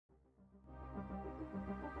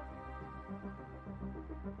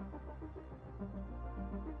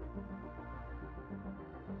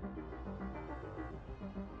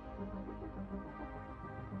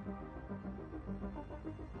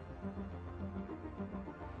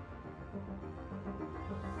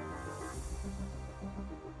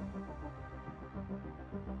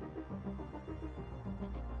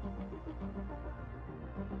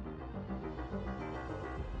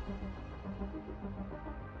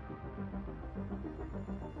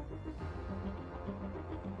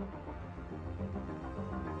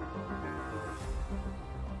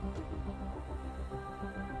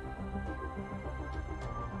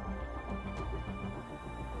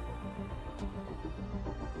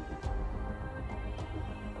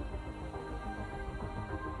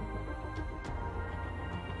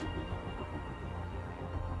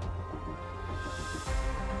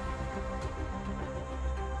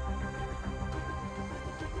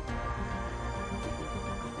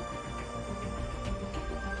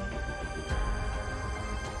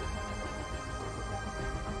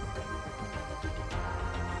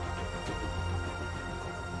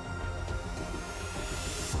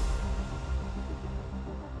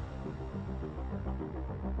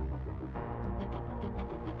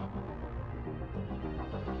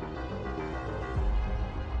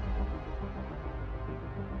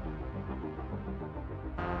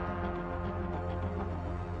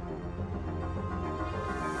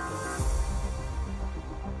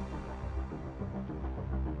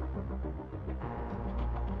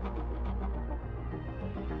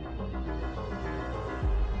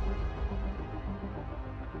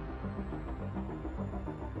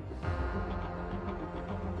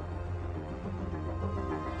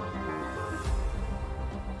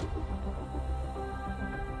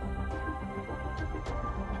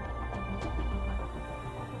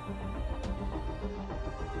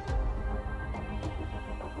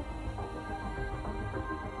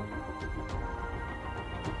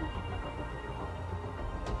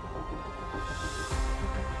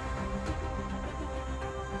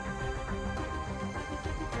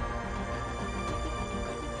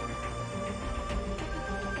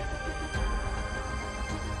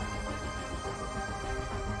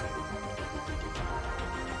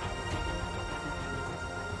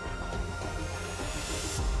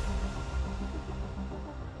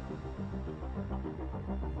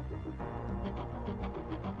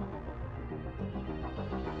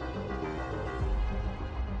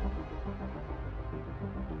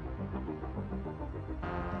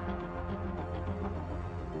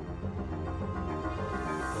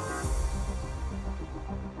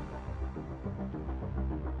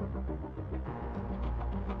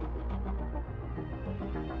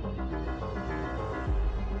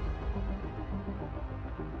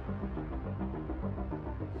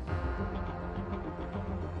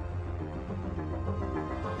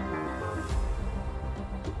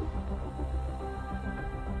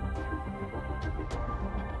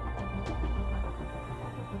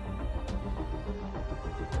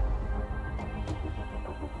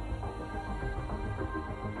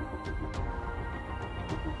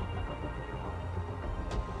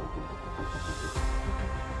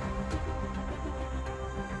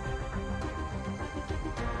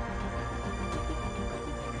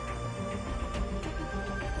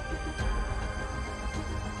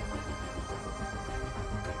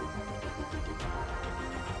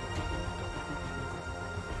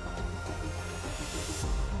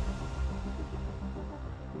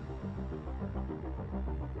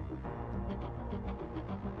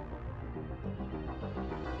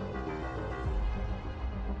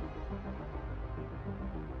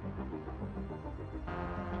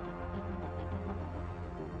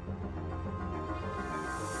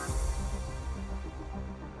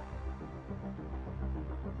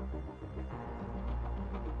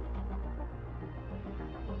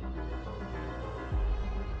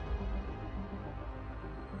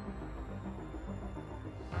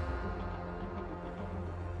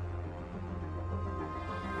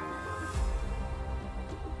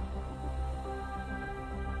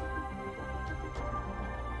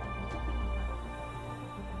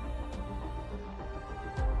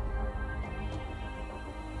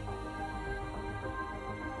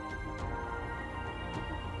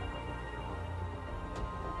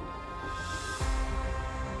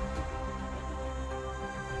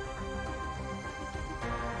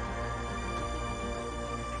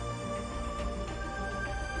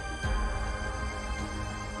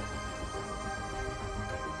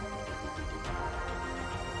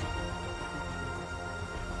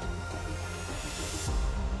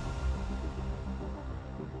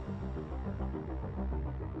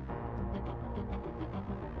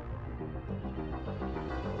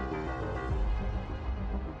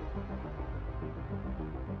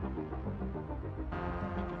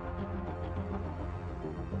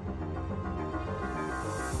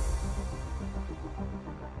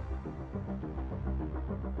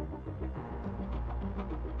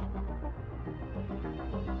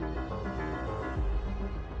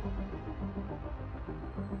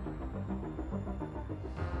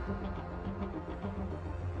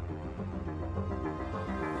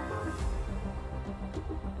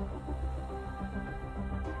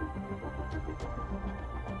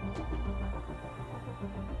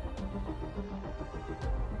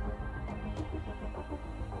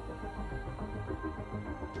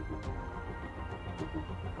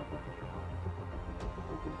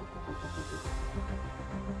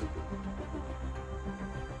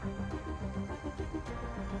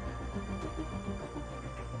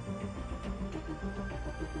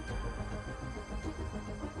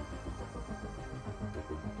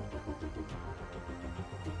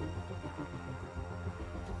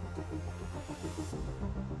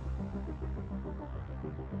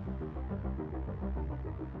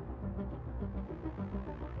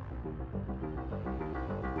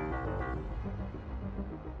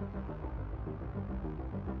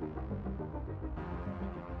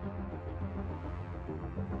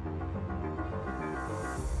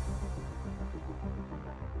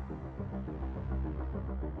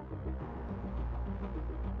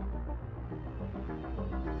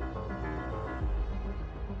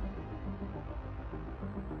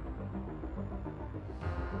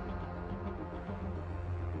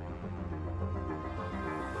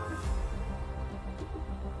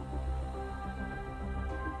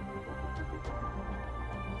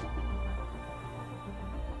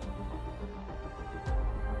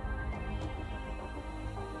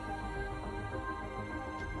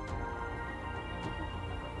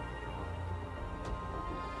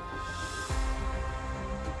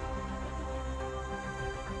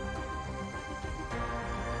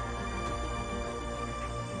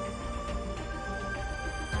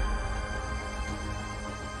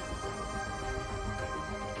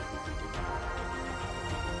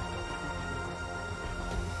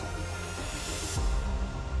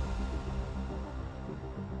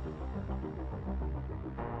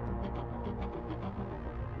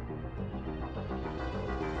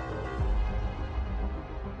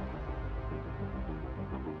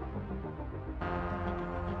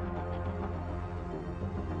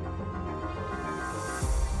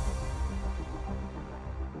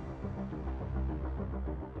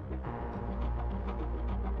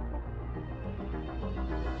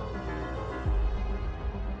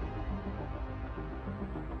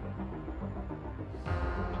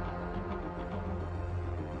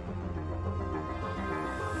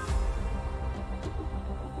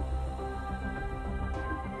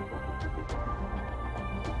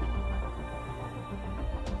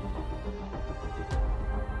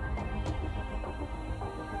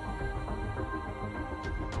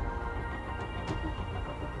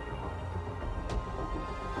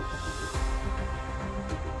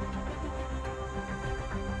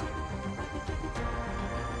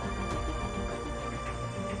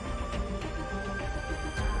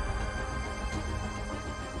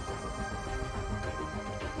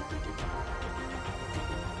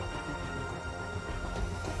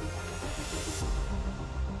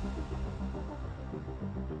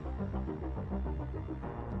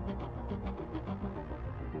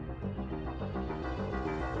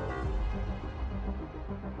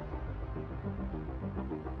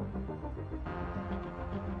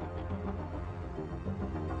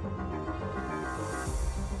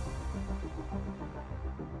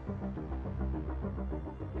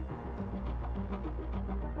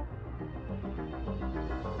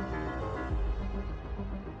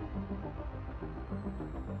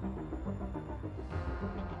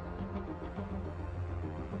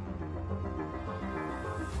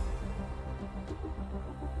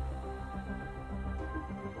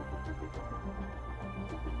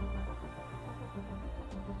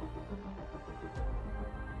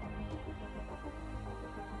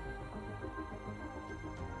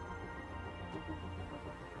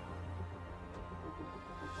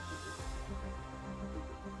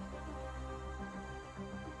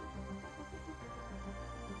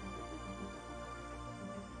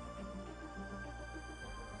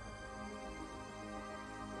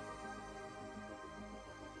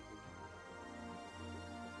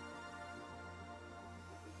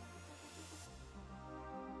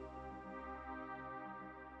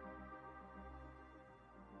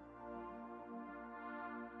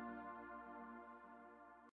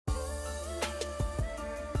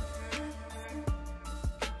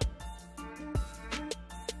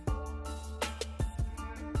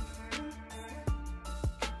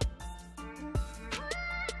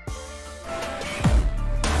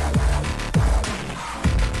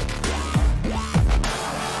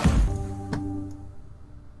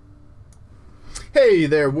Hey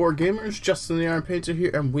there, War Gamers, Justin the Iron Painter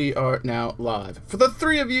here, and we are now live. For the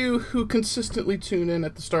three of you who consistently tune in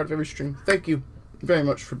at the start of every stream, thank you very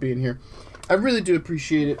much for being here. I really do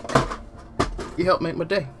appreciate it. You help make my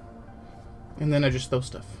day. And then I just throw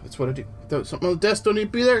stuff. That's what I do. Throw something on the desk, don't need to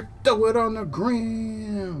be there, throw it on the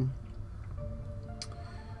gram.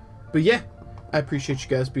 But yeah, I appreciate you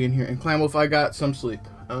guys being here. And Clan Wolf, I got some sleep.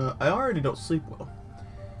 I already don't sleep well.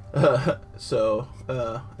 So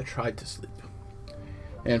I tried to sleep.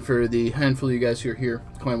 And for the handful of you guys who are here,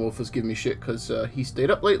 Clan Wolf was giving me shit because he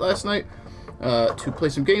stayed up late last night to play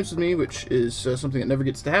some games with me, which is something that never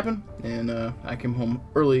gets to happen. And I came home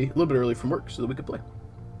early, a little bit early from work so that we could play.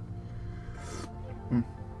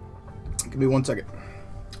 Give me 1 second.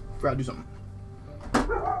 Forgot to do something.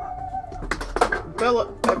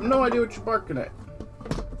 Bella, I have no idea what you're barking at.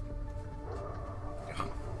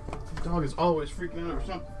 The dog is always freaking out over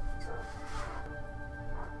something.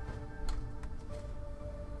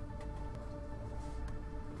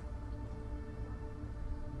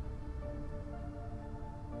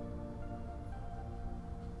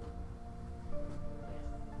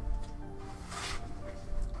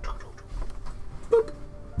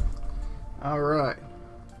 Alright.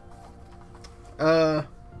 I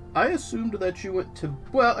assumed that you went to...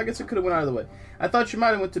 Well, I guess it could have went either way. I thought you might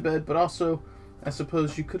have went to bed, but also, I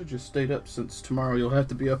suppose you could have just stayed up since tomorrow you'll have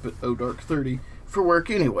to be up at dark 30 for work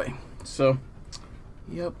anyway. So,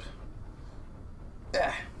 yep.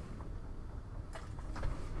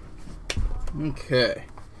 Okay.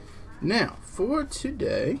 Now, for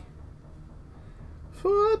today...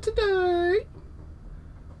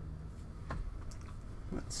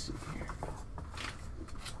 Let's see here.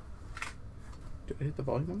 Did I hit the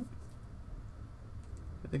volume on it?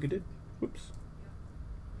 I think I did. Whoops.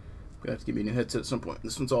 Gonna have to give me a new headset at some point.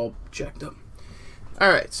 This one's all jacked up.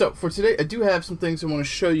 Alright, so for today, I do have some things I want to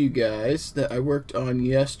show you guys that I worked on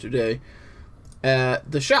yesterday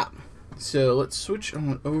at the shop. So let's switch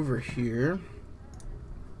on over here.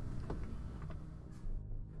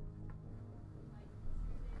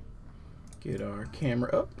 Get our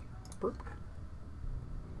camera up. Boom.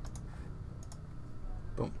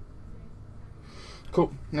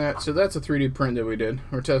 Cool. Now, so that's a 3D print that we did.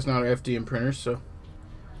 We're testing out our FDM printers, so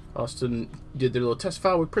Austin did their little test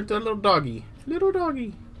file. We printed a little doggy. Little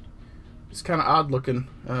doggy. It's kind of odd looking.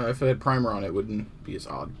 If it had primer on it, it wouldn't be as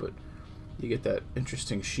odd, but you get that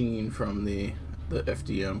interesting sheen from the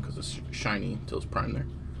FDM because it's shiny until it's primed there.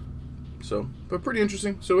 So, but pretty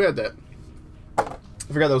interesting. So we had that. I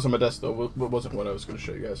forgot that was on my desk, though. It wasn't what I was going to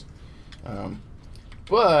show you guys.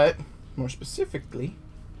 But, more specifically,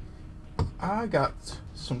 I got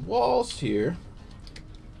some walls here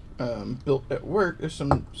built at work. There's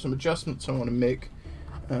some adjustments I want to make.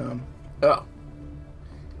 I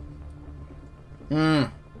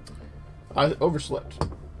overslept,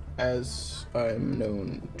 as I'm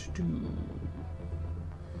known to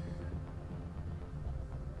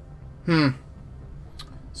do.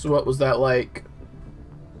 So what was that, like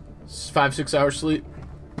 5-6 hours sleep,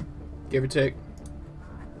 give or take?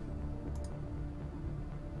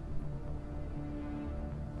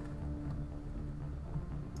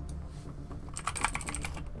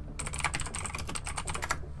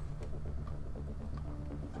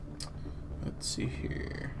 Let's see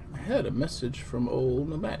here. I had a message from old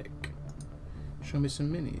Nomadic. Show me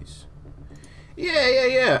some minis.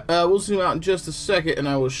 Yeah. We'll zoom out in just a second, and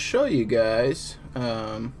I will show you guys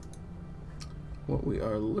what we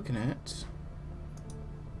are looking at.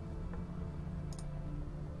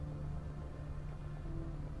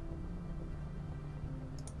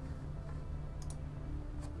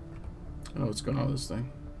 I don't know what's going on with this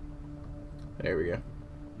thing. There we go.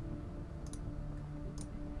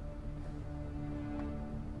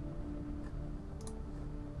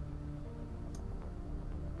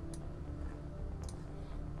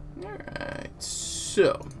 Alright,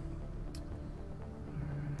 so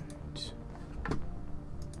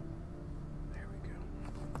there we go.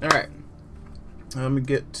 Alright, let me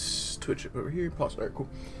get Twitch up over here. Pause. Alright, cool.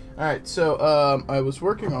 Alright, so I was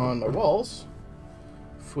working on my walls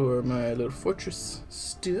for my little fortress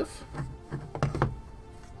stuff.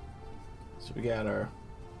 So we got our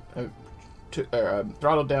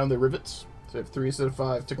throttled down the rivets. So I have 3 instead of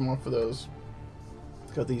 5. Took them off for those.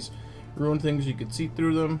 Got these ruined things, you can see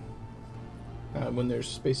through them when there's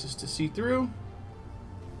spaces to see through.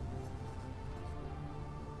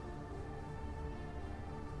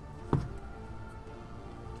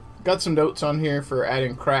 Got some notes on here for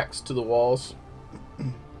adding cracks to the walls.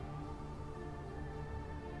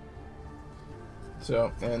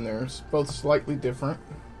 So, and they're both slightly different.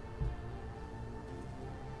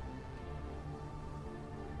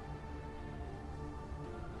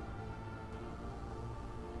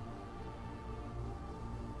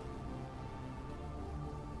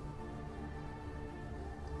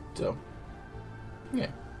 So,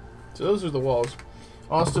 yeah. So those are the walls.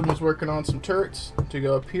 Austin was working on some turrets to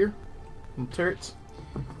go up here. Some turrets.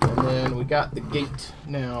 And then we got the gate.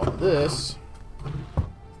 Now this,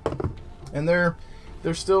 and they're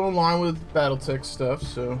still in line with Battletech stuff,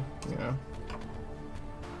 so you know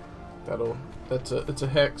it's a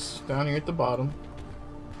hex down here at the bottom,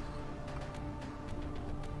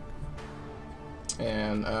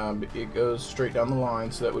 and it goes straight down the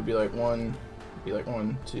line, so that would be like one,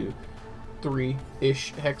 2,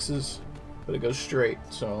 3-ish hexes, but it goes straight.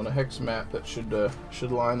 So on a hex map, that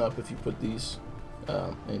should line up if you put these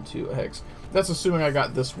into a hex. That's assuming I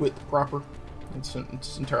got this width proper. It's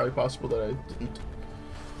entirely possible that I didn't.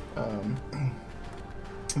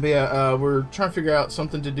 But yeah, we're trying to figure out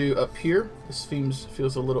something to do up here. This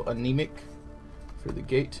feels a little anemic for the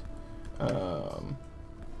gate.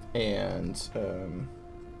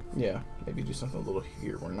 Yeah, maybe do something a little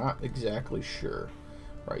here. We're not exactly sure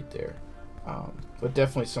right there. But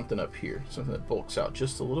definitely something up here. Something that bulks out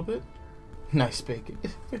just a little bit. Nice bacon.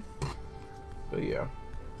 But yeah.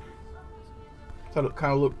 Thought it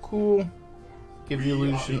kind of looked cool. Give the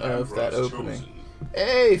illusion of that opening.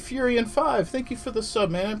 Hey, Furion5, thank you for the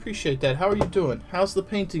sub, man. I appreciate that. How are you doing? How's the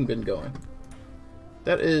painting been going?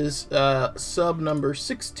 That is sub number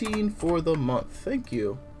 16 for the month. Thank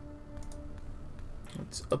you.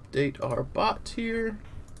 Let's update our bot here.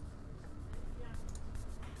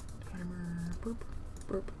 Timer. Burp,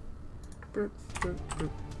 burp, burp, burp,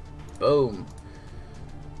 burp. Boom.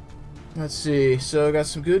 Let's see. So I got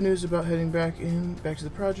some good news about heading back to the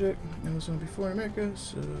project. I was on before in America,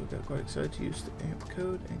 so got quite excited to use the AMP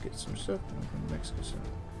code and get some stuff from Mexico.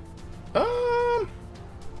 So,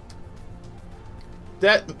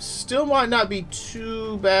 that still might not be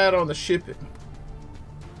too bad on the shipping.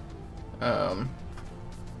 I'll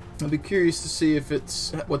be curious to see if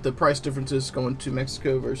it's what the price difference is going to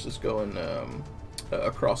Mexico versus going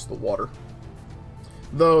across the water.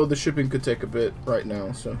 Though the shipping could take a bit right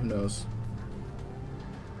now, so who knows.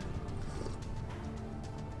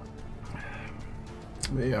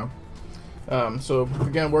 But yeah. So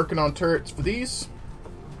again, working on turrets for these.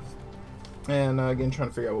 And again, trying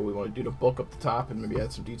to figure out what we want to do to bulk up the top and maybe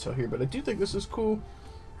add some detail here. But I do think this is cool.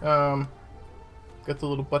 Got the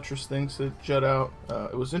little buttress things that jut out.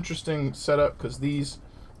 It was interesting setup because these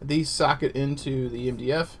socket into the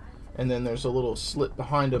MDF, and then there's a little slit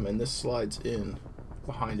behind them, and this slides in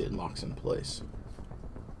behind it and locks in place.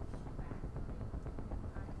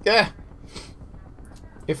 Yeah.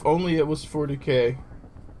 If only it was 40K.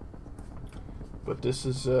 But this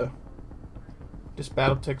is this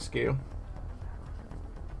Battletech scale.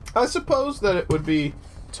 I suppose that it would be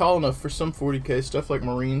tall enough for some 40K stuff, like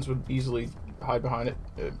Marines would easily hide behind it.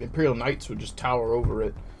 Imperial Knights would just tower over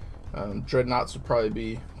it. Dreadnoughts would probably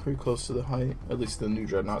be pretty close to the height. At least the new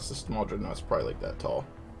Dreadnoughts. The small Dreadnoughts probably like that tall.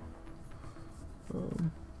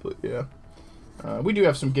 But yeah, we do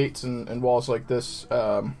have some gates and walls like this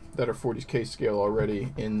that are 40K scale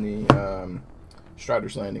already in the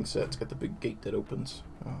Strider's Landing set. It's got the big gate that opens.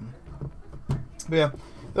 But yeah,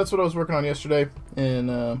 that's what I was working on yesterday,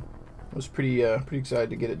 and I was pretty excited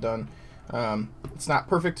to get it done. It's not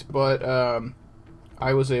perfect, but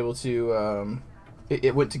I was able to.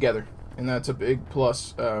 It went together, and that's a big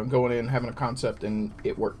plus. Going in, having a concept, and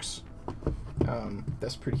it works.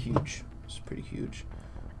 That's pretty huge. It's pretty huge.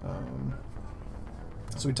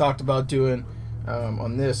 So we talked about doing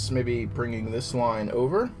on this, maybe bringing this line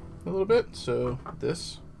over a little bit. So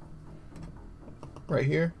this right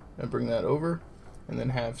here, and bring that over, and then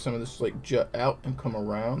have some of this like jut out and come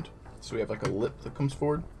around. So we have like a lip that comes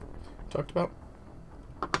forward. Talked about.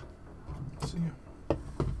 Let's see here.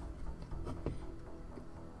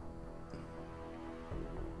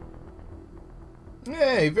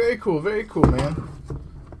 Hey, very cool, man.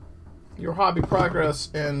 Your hobby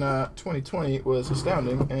progress in 2020 was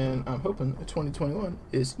astounding, and I'm hoping 2021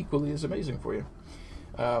 is equally as amazing for you.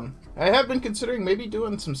 I have been considering maybe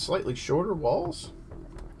doing some slightly shorter walls.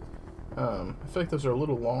 I feel like those are a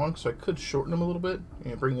little long, so I could shorten them a little bit.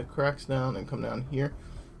 You know, bring the cracks down and come down here.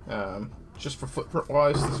 Just for footprint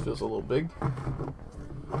wise, this feels a little big.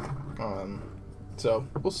 So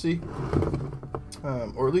we'll see.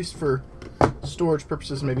 Or at least for storage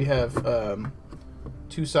purposes, maybe have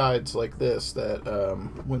two sides like this that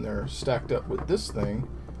when they're stacked up with this thing,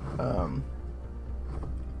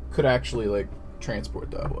 could actually like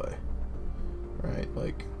transport that way, right?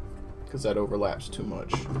 Like, because that overlaps too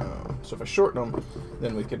much. So if I shorten them,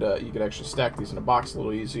 then we could you could actually stack these in a box a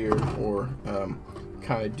little easier, or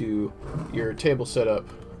kind of do your table setup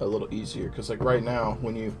a little easier. Because like right now,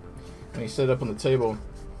 when you set it up on the table,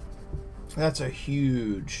 that's a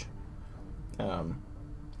huge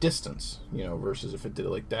distance, you know, versus if it did it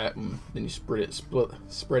like that and then you spread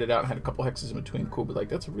it out and had a couple hexes in between. Cool, but like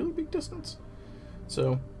that's a really big distance.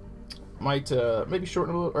 So might maybe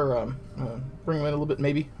shorten a little, or bring them in a little bit.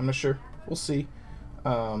 Maybe, I'm not sure. We'll see.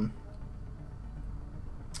 Let's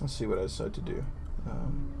see what I decide to do.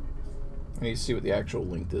 I need to see what the actual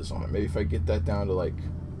length is on it. Maybe if I get that down to like,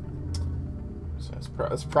 so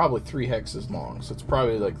it's probably 3 hexes long, so it's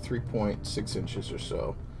probably like 3.6 inches or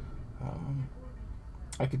so.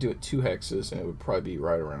 I could do it 2 hexes, and it would probably be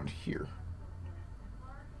right around here,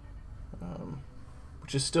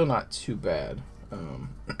 which is still not too bad.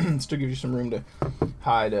 Still gives you some room to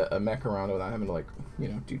hide a mech around without having to, like, you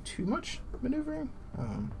know, do too much maneuvering.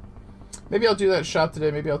 Maybe I'll do that shot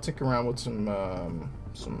today. Maybe I'll tinker around with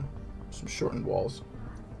some shortened walls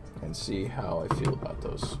and see how I feel about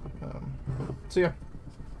those. So yeah,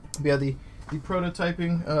 the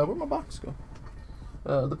prototyping. Where'd my box go?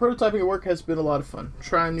 The prototyping at work has been a lot of fun.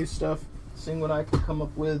 Trying new stuff, seeing what I can come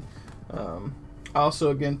up with. I also,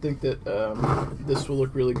 again, think that this will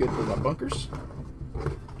look really good for my bunkers.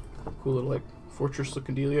 Cool little, like, fortress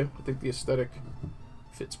looking dealio. I think the aesthetic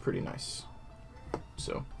fits pretty nice.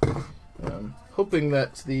 So, hoping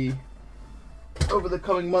that over the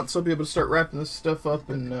coming months I'll be able to start wrapping this stuff up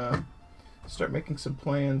and start making some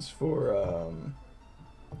plans for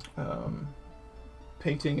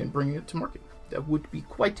painting and bringing it to market. That would be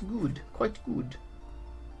quite good,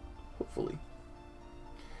 hopefully.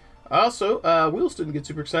 Also, Wheels didn't get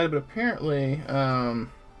super excited, but apparently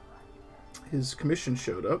his commission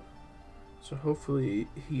showed up, so hopefully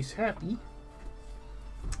he's happy.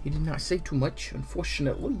 He did not say too much,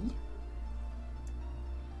 unfortunately.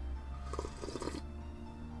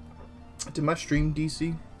 Did my stream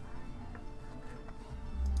DC?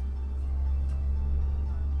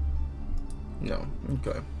 No.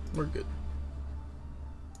 Okay. We're good.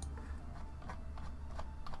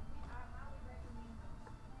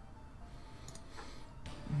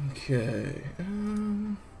 Okay.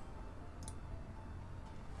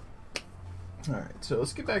 Alright, so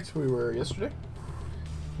let's get back to where we were yesterday.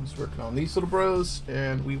 I was working on these little bros,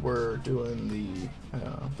 and we were doing the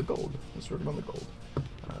gold. I was working on the gold.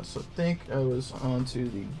 So I think I was on to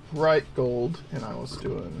the bright gold, and I was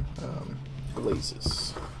doing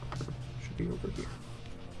glazes. Should be over here.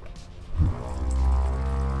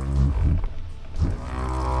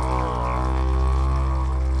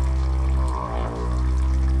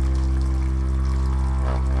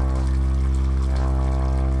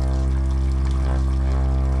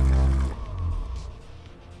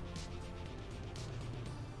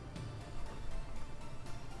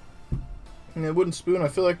 And Wooden Spoon, I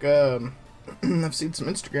feel like I've seen some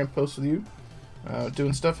Instagram posts with you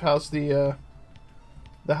doing stuff. How's the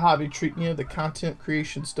hobby treating you? The content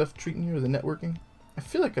creation stuff treating you, or the networking? I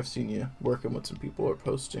feel like I've seen you working with some people or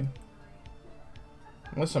posting.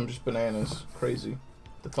 Unless I'm just bananas crazy.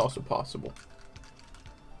 That's also possible.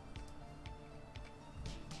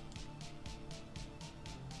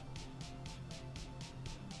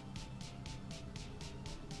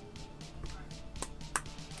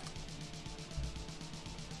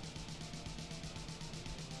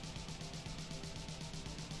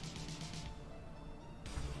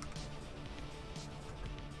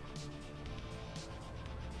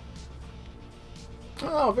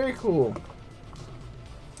 Oh, very cool.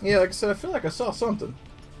 Yeah, like I said, I feel like I saw something.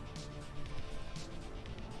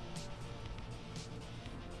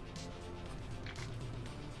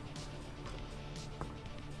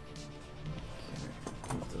 Okay,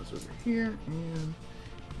 put those over here and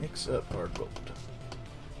mix up our gold.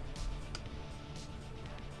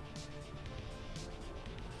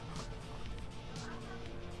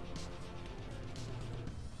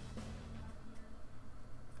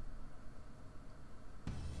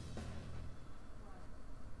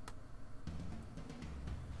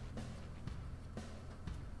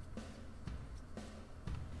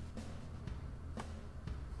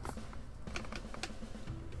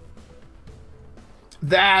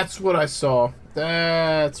 That's what I saw.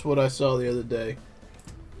 That's what I saw the other day.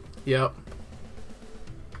 Yep.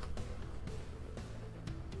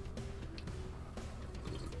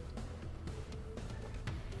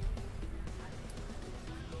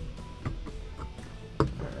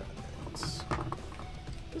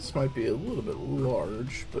 This might be a little bit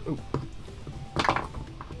large, but oh.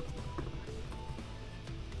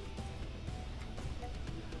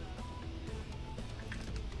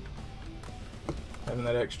 Having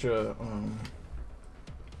that extra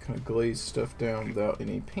kind of glazed stuff down without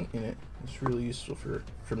any paint in it is really useful for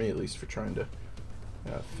me, at least, for trying to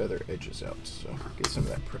feather edges out. So get some of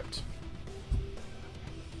that prepped.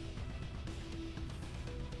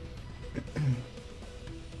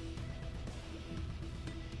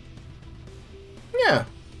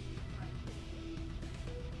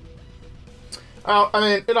 I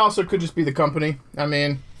mean, it also could just be the company. I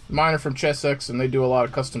mean, mine are from ChessX, and they do a lot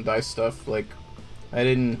of custom dice stuff. Like, I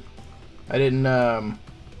didn't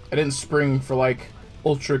spring for like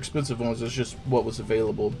ultra expensive ones. It's just what was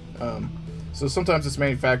available. So sometimes it's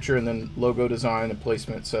manufacturer and then logo design and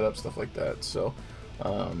placement, setup, stuff like that. So,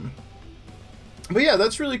 but yeah,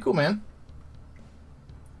 that's really cool, man.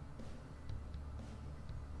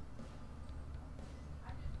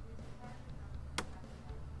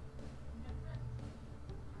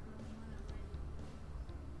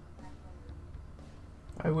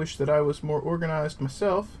 I wish that I was more organized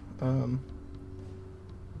myself,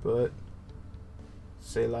 but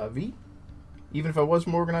c'est la vie. Even if I was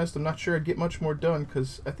more organized, I'm not sure I'd get much more done,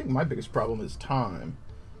 because I think my biggest problem is time.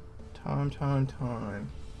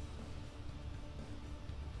 Time.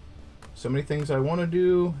 So many things I want to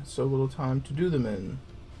do, so little time to do them in.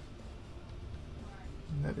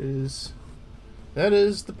 And that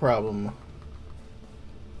is the problem.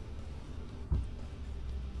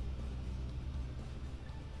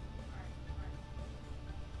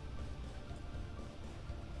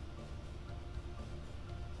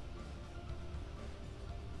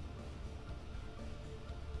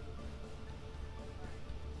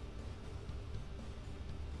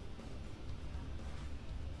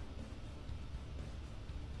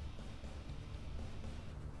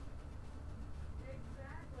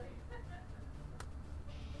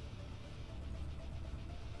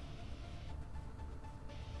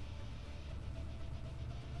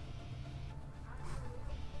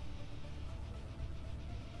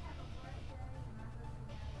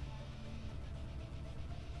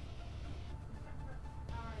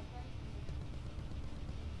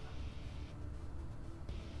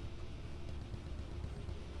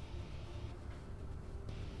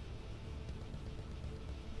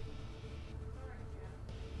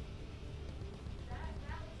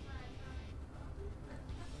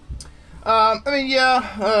 I mean,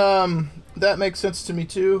 yeah, that makes sense to me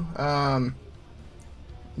too.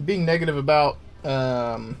 Being negative about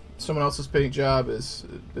someone else's paint job is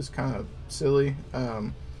kind of silly.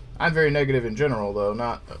 I'm very negative in general, though,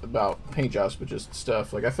 not about paint jobs, but just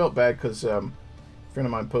stuff. Like, I felt bad because a friend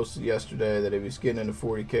of mine posted yesterday that he was getting into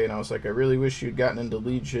 40K, and I was like, I really wish you'd gotten into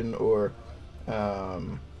Legion or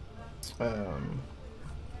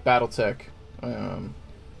Battletech.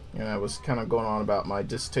 And I was kind of going on about my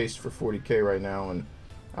distaste for 40K right now, and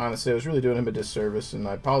honestly, I was really doing him a disservice, and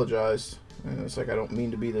I apologized. And it's like, I don't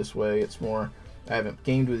mean to be this way. It's more, I haven't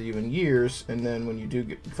gamed with you in years, and then when you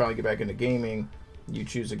do finally get back into gaming, you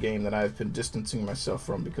choose a game that I've been distancing myself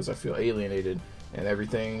from because I feel alienated, and every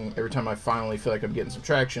time I finally feel like I'm getting some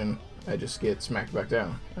traction, I just get smacked back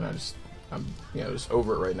down, and I'm just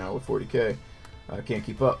over it right now with 40K. I can't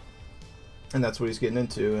keep up. And that's what he's getting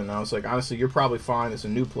into. And I was like, honestly, you're probably fine as a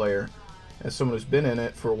new player. As someone who's been in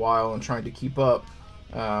it for a while and trying to keep up,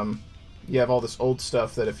 you have all this old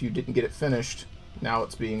stuff that if you didn't get it finished, now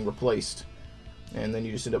it's being replaced. And then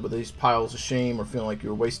you just end up with these piles of shame or feeling like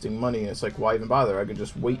you're wasting money. And it's like, why even bother? I could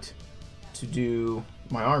just wait to do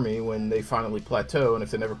my army when they finally plateau. And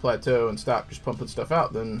if they never plateau and stop just pumping stuff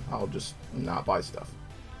out, then I'll just not buy stuff.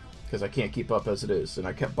 Because I can't keep up as it is. And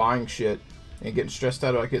I kept buying shit and getting stressed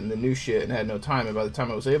out about getting the new shit and had no time. And by the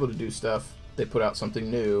time I was able to do stuff, they put out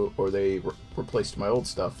something new or they replaced my old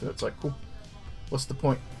stuff. And it's like, cool, what's the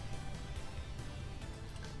point?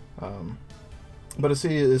 But as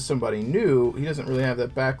he is somebody new, he doesn't really have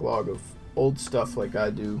that backlog of old stuff like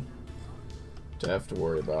I do to have to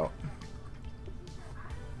worry about.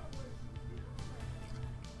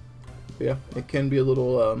 But yeah, it can be a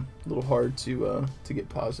little hard to get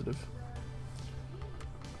positive.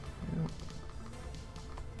 Yeah.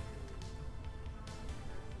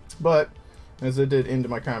 But as I did end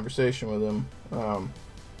my conversation with him,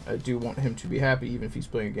 I do want him to be happy, even if he's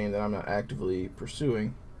playing a game that I'm not actively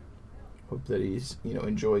pursuing. Hope that he's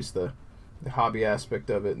enjoys the hobby aspect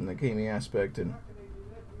of it and the gaming aspect, and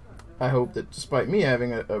I hope that despite me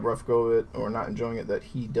having a rough go of it or not enjoying it, that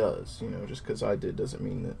he does. Just because I did doesn't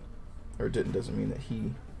mean that, or didn't doesn't mean that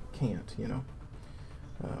he can't.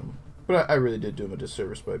 But I really did do him a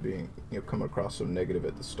disservice by being, coming across so negative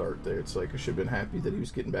at the start there. It's like I should have been happy that he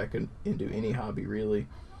was getting back into any hobby, really.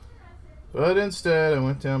 But instead, I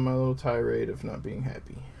went down my little tirade of not being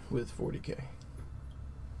happy with 40K.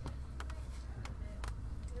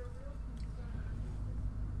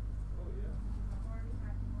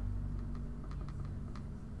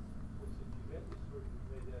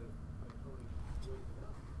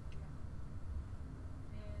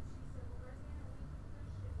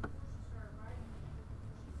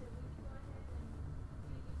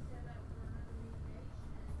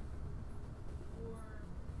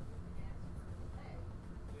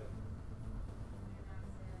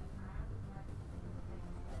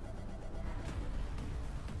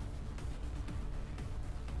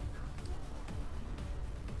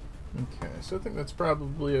 Okay, so I think that's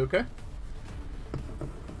probably okay.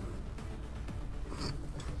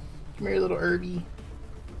 Come here, little Herbie.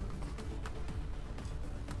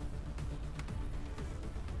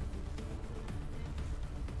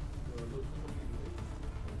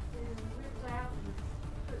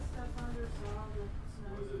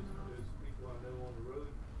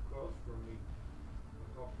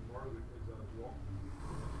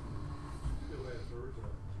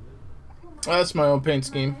 Oh, that's my own paint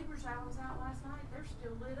scheme.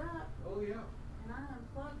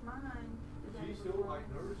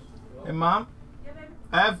 Hey, Mom? Yeah, baby?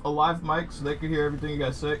 I have a live mic so they can hear everything you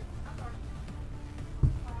guys say.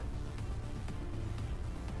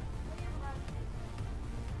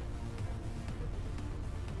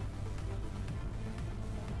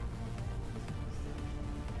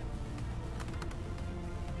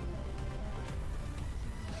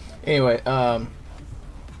 Anyway,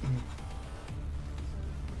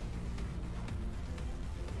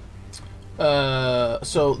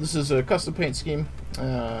 so this is a custom paint scheme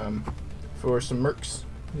for some mercs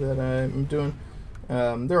that I'm doing.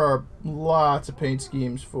 There are lots of paint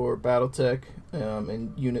schemes for Battletech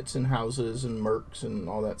and units and houses and mercs and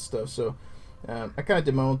all that stuff. So I kind of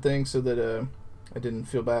did my own thing so that I didn't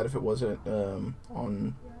feel bad if it wasn't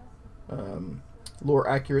on lore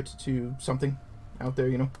accurate to something out there,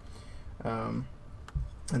 you know. And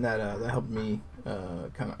that helped me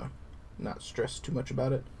kind of not stress too much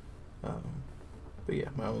about it. But yeah,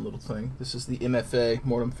 my own little thing. This is the MFA,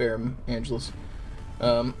 Mortem Ferrum Angelus.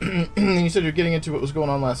 You said you're getting into what was going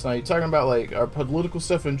on last night. You talking about like our political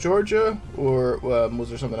stuff in Georgia, or was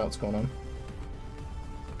there something else going on?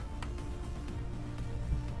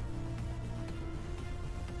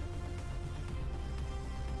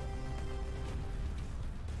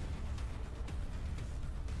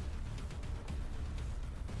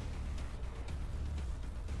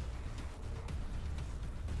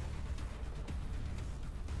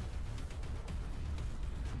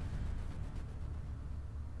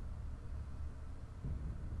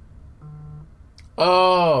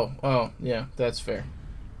 Oh, yeah, that's fair.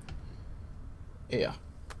 Yeah.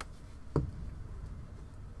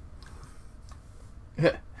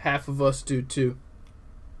 Half of us do too.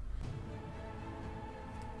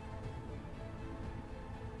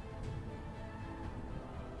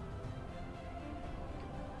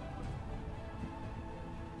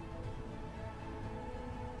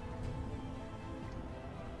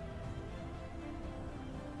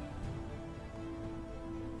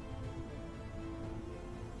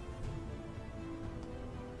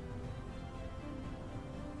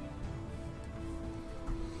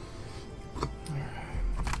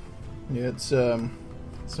 Yeah, it's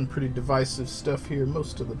some pretty divisive stuff here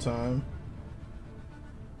most of the time.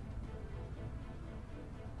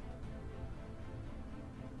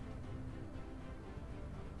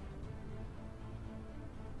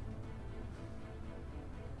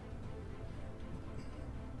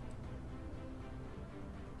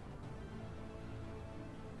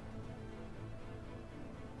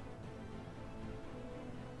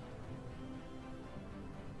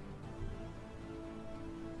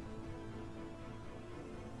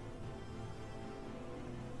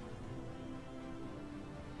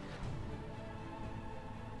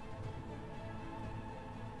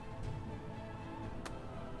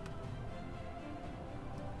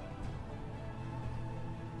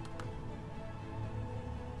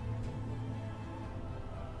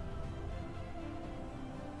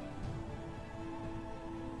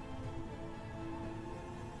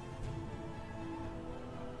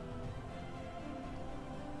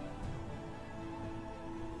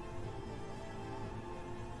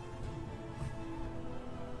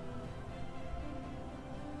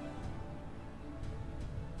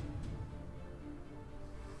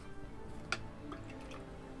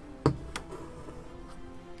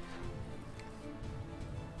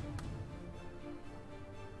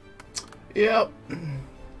 Yep.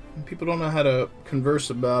 People don't know how to converse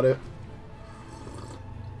about it.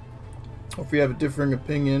 Or if you have a differing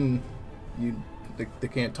opinion, they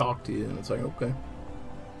can't talk to you, and it's like, okay.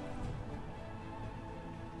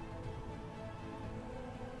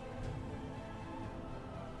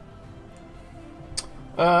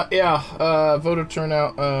 Voter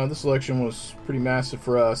turnout this election was pretty massive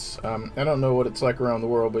for us. I don't know what it's like around the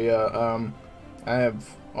world, but yeah, I have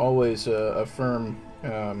always a firm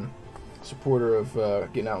supporter of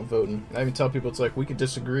getting out and voting. I even tell people it's like we could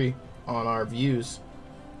disagree on our views,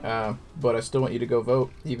 but I still want you to go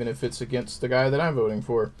vote, even if it's against the guy that I'm voting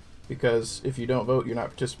for, because if you don't vote, you're not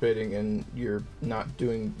participating and you're not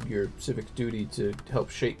doing your civic duty to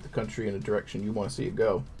help shape the country in a direction you want to see it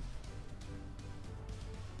go.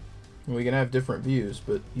 We can have different views,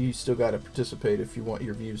 but you still got to participate if you want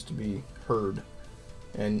your views to be heard.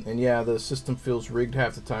 And yeah, the system feels rigged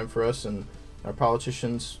half the time for us, and our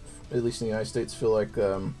politicians, at least in the United States, feel like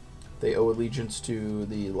they owe allegiance to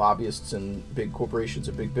the lobbyists and big corporations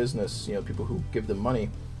and big business, you know, people who give them money.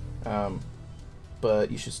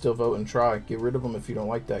 But you should still vote and try. Get rid of them if you don't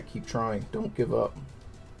like that. Keep trying. Don't give up.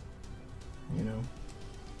 You know.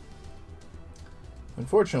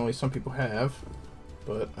 Unfortunately, some people have,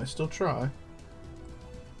 but I still try.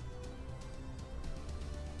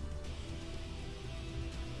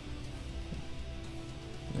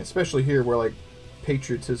 Especially here where, like,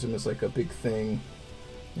 patriotism is, like, a big thing.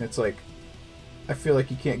 It's like, I feel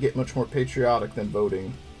like you can't get much more patriotic than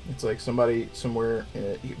voting. It's like somebody somewhere,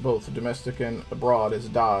 both domestic and abroad, has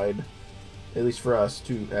died, at least for us,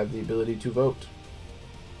 to have the ability to vote.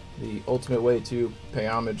 The ultimate way to pay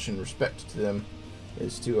homage and respect to them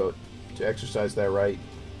is to exercise that right.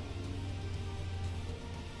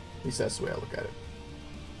 At least that's the way I look at it.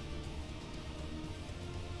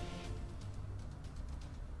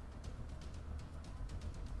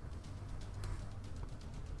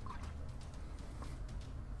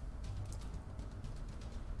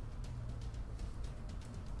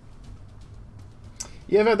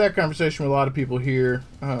 Yeah, I've had that conversation with a lot of people here.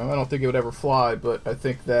 I don't think it would ever fly, but I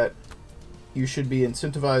think that you should be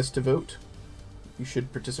incentivized to vote. You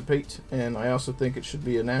should participate, and I also think it should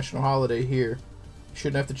be a national holiday here. You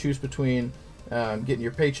shouldn't have to choose between getting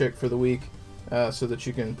your paycheck for the week so that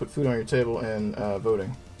you can put food on your table and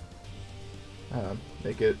voting.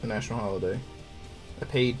 Make it a national holiday. A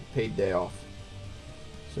paid day off.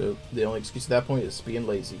 So the only excuse at that point is being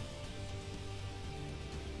lazy.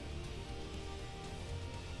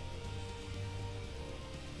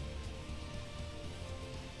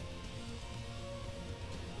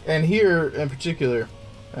 And here, in particular,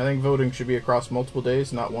 I think voting should be across multiple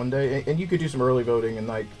days, not one day. And you could do some early voting, and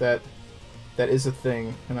like that is a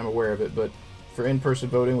thing, and I'm aware of it. But for in-person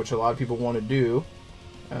voting, which a lot of people want to do,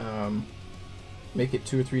 make it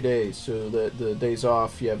 2 or 3 days, so that the days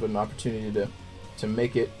off you have an opportunity to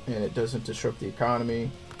make it, and it doesn't disrupt the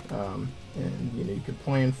economy. And you know, you can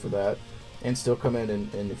plan for that, and still come in.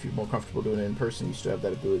 And if you're more comfortable doing it in person, you still have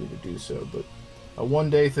that ability to do so. But a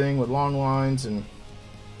one-day thing with long lines and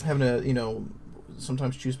having to, you know,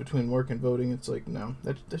 sometimes choose between work and voting, it's like, no,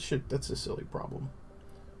 that's a silly problem.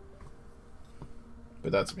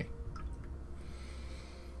 But that's me.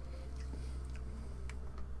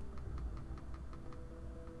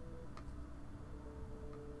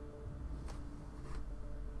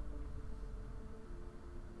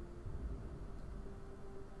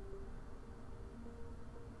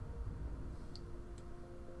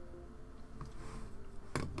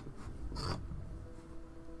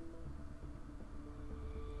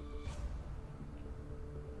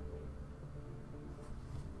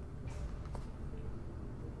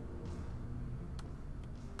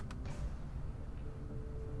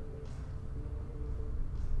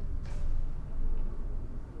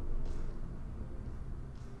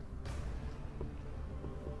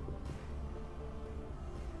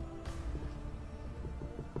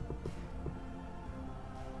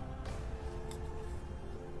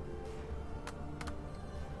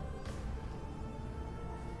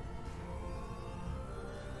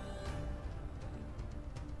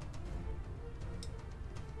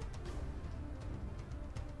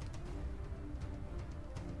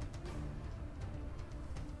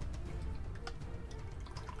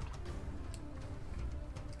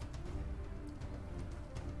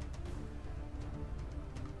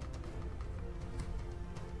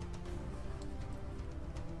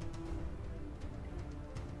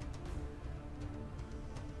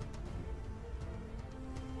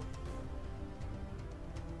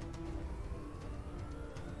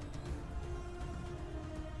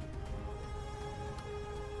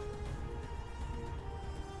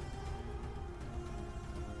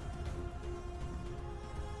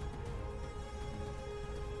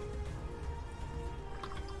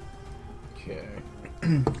 Okay.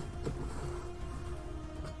 I'm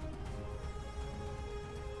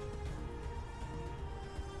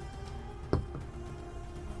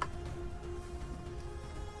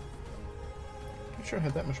sure I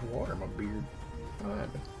had that much water in my beard. What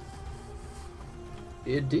happened?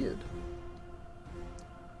 It did.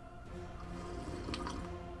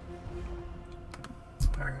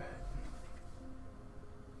 Alright.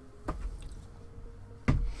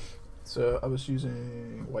 So I was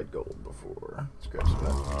using white gold before. Let's grab some of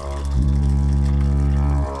that.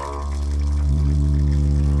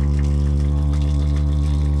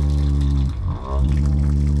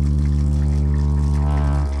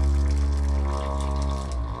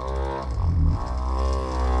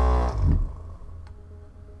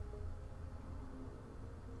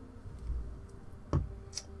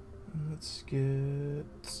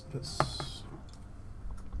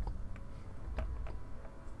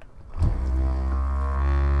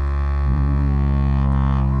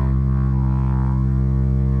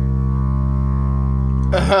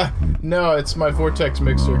 No, it's my vortex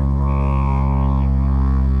mixer.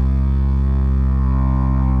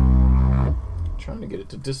 Trying to get it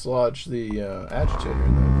to dislodge the agitator,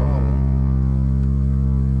 no problem.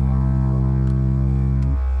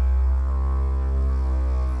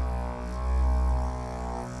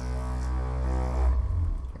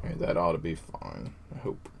 Alright, that ought to be fine, I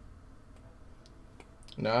hope.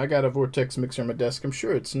 Now, I got a vortex mixer on my desk. I'm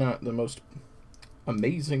sure it's not the most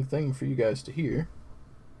amazing thing for you guys to hear.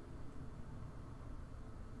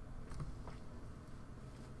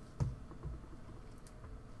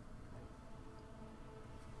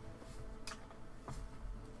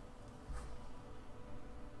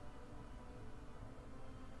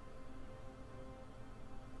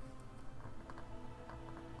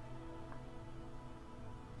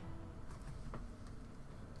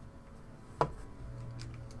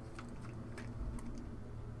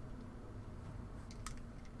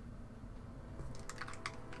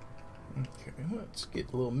 Okay, let's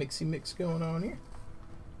get a little mixy mix going on here.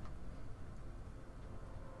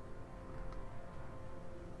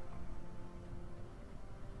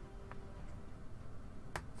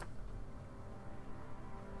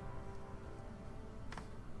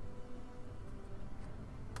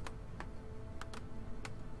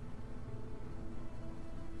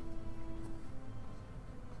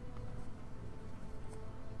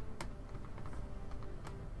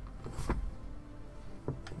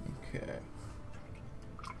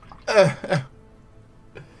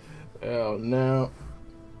 Oh no.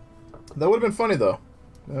 That would have been funny though.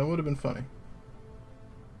 That would have been funny.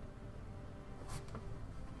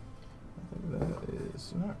 That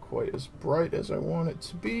is not quite as bright as I want it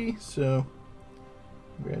to be, so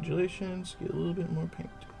congratulations, get a little bit more paint.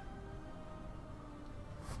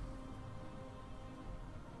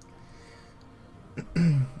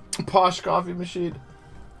 Posh coffee machine.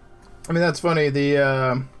 I mean, that's funny.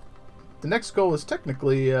 The next goal is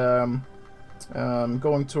technically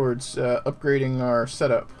going towards upgrading our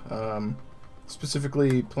setup.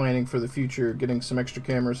 Specifically planning for the future, getting some extra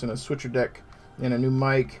cameras and a switcher deck and a new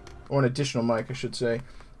mic, or an additional mic, I should say,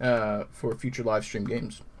 for future live stream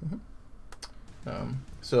games.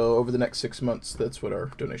 So over the next 6 months, that's what our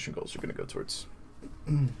donation goals are going to go towards.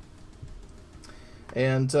 And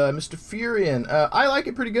Mr. Furion, I like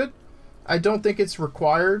it pretty good. I don't think it's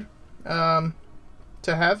required to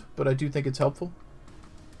have, but I do think it's helpful.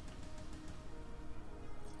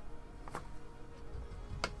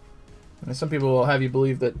 And some people will have you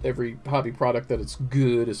believe that every hobby product that it's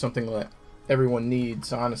good is something that everyone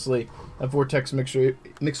needs. Honestly, a vortex mixer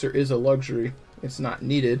is a luxury. It's not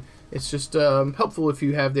needed. It's just helpful if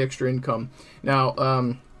you have the extra income.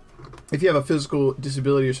 Now, if you have a physical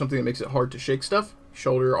disability or something that makes it hard to shake stuff,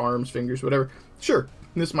 shoulder, arms, fingers, whatever, sure,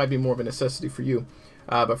 this might be more of a necessity for you.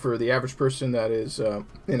 But for the average person that is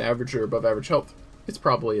in average or above average health, it's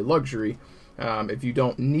probably a luxury. If you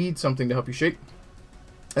don't need something to help you shake,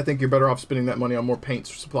 I think you're better off spending that money on more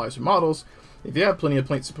paints, supplies, and models. If you have plenty of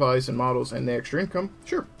paint supplies and models and the extra income,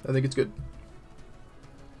 sure, I think it's good.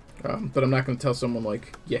 But I'm not going to tell someone,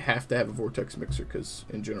 like, you have to have a vortex mixer, because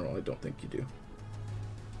in general, I don't think you do.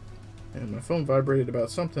 And my phone vibrated about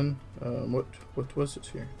something. What was it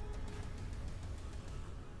here?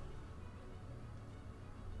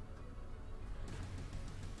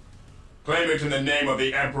 Claim it in the name of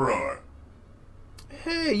the Emperor.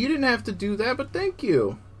 Hey, you didn't have to do that, but thank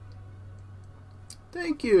you.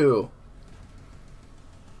 Thank you.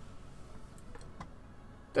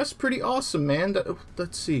 That's pretty awesome, man.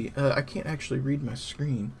 Let's see. I can't actually read my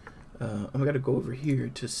screen. I've got to go over here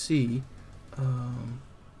to see.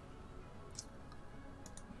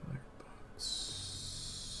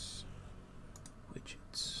 Box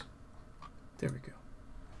widgets. There we go.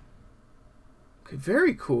 Okay,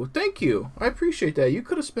 very cool. Thank you. I appreciate that. You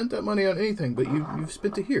could have spent that money on anything, but you've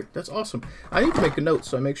spent it here. That's awesome. I need to make a note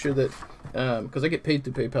so I make sure that, because I get paid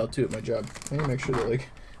through PayPal too at my job. I need to make sure that, like,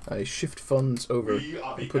 I shift funds over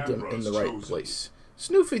and put them in the right place.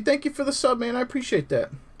 Snoofy, thank you for the sub, man. I appreciate that.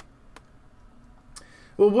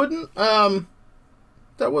 Well,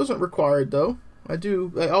 that wasn't required though. I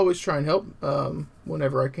always try and help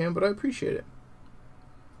whenever I can, but I appreciate it.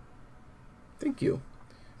 Thank you.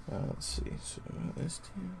 Let's see. So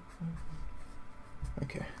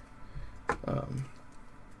okay.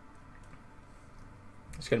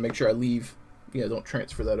 Just gotta make sure I leave. Yeah, don't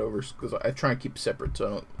transfer that over, because I try and keep separate so I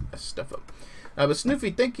don't mess stuff up. But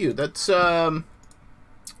Snoofy, thank you. That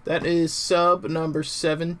is sub number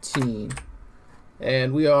 17,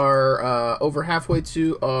 and we are over halfway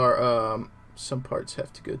to our. Some parts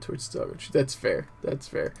have to go towards storage. That's fair. That's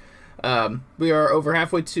fair. We are over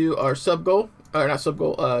halfway to our sub goal, or not sub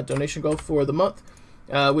goal, donation goal for the month.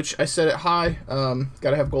 which I set it high.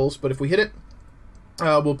 Gotta have goals, but if we hit it,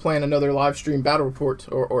 we'll plan another live stream battle report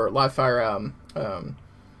or live fire. Oh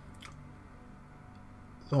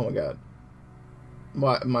my god,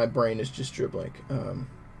 my brain is just dribbling.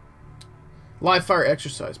 Live fire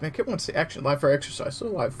exercise. Man, I kept wanting to say action. Live fire exercise. So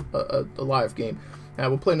a live game.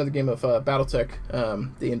 We'll play another game of Battletech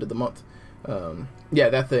the end of the month. Yeah,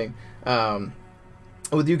 that thing.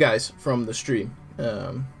 With you guys from the stream.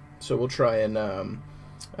 So we'll try and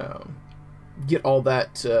get all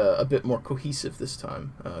that a bit more cohesive this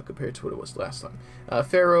time compared to what it was last time.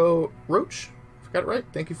 Pharaoh Roach, got it right.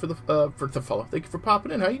 Thank you for the follow. Thank you for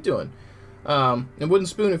popping in. How you doing? And Wooden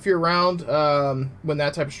Spoon, if you're around when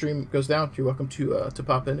that type of stream goes down, you're welcome to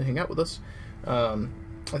pop in and hang out with us.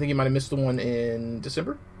 I think you might have missed the one in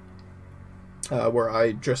December where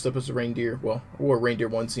I dressed up as a reindeer. Well, I wore a reindeer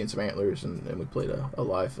onesie and some antlers, and we played a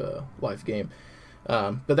live game.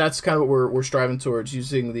 But that's kind of what we're striving towards,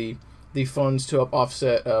 using the funds to help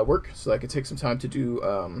offset work, so that I can take some time to do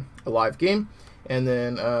a live game. And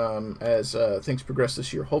then as things progress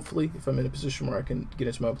this year, hopefully, if I'm in a position where I can get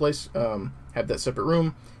into my own place, have that separate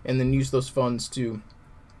room, and then use those funds to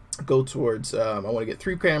go towards, I want to get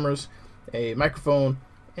 3 cameras, a microphone,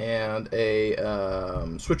 and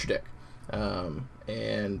a switcher deck.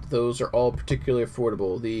 And those are all particularly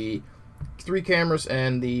affordable. The 3 cameras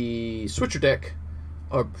and the switcher deck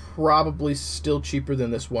are probably still cheaper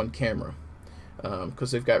than this 1 camera,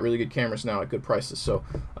 because they've got really good cameras now at good prices. So,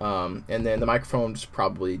 and then the microphone's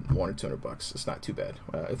probably $100 or $200. It's not too bad.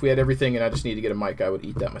 If we had everything and I just need to get a mic, I would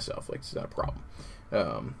eat that myself. Like, it's not a problem.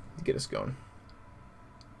 To get us going.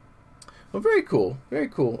 Well, very cool. Very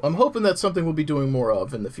cool. I'm hoping that's something we'll be doing more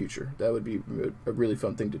of in the future. That would be a really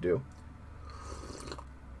fun thing to do.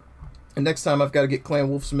 And next time I've got to get Clan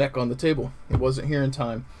Wolf's mech on the table. It wasn't here in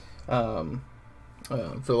time for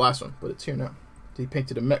the last one, but it's here now. He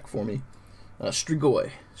painted a mech for me.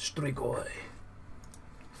 Strigoi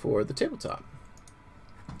for the tabletop.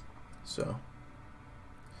 So,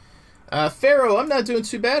 Pharaoh, I'm not doing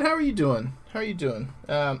too bad. How are you doing?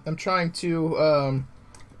 I'm trying to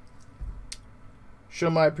show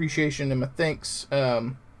my appreciation and my thanks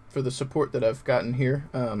for the support that I've gotten here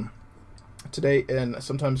today, and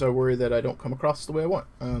sometimes I worry that I don't come across the way I want.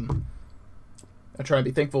 I try and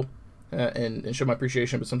be thankful and show my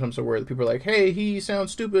appreciation, but sometimes I worry that people are like, hey, he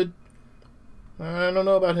sounds stupid. I don't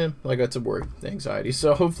know about him. Like, that's a worry, anxiety.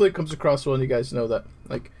 So hopefully it comes across well, and you guys know that,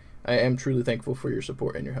 like, I am truly thankful for your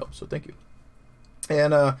support and your help. So thank you.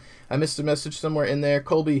 And I missed a message somewhere in there.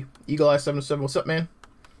 Colby, Eagle Eye 77. What's up, man?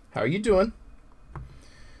 How are you doing?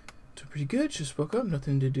 Doing pretty good. Just woke up.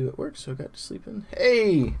 Nothing to do at work, so I got to sleep in.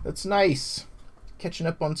 Hey, that's nice. Catching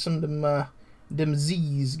up on some of them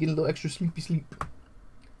Z's. Getting a little extra sleep.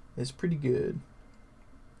 It's pretty good.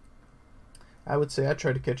 I would say I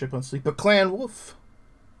tried to catch up on sleep. But Clan Wolf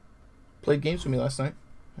played games with me last night,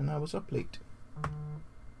 and I was up late.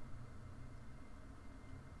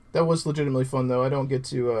 That was legitimately fun, though. I don't get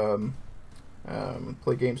to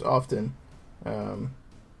play games often.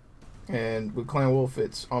 And with Clan Wolf,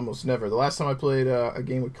 it's almost never. The last time I played a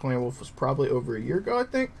game with Clan Wolf was probably over a year ago, I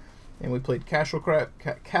think. And we played Castle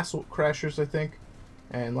Crashers, I think.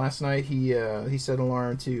 And last night he set an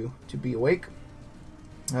alarm to be awake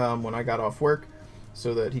when I got off work,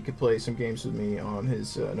 so that he could play some games with me on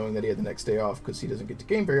his, knowing that he had the next day off, because he doesn't get to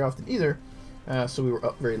game very often either. So we were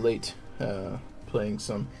up very late playing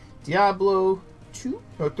some Diablo 2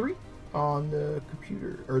 or 3 on the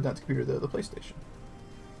computer, or not the computer, the PlayStation.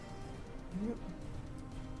 Yep.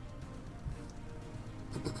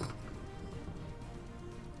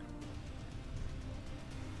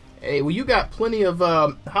 Hey, well, you got plenty of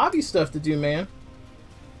hobby stuff to do, man.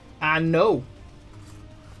 I know.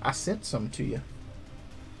 I sent some to you.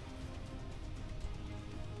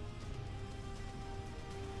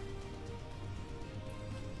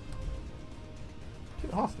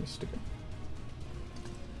 Get off me, sticker.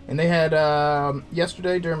 And they had,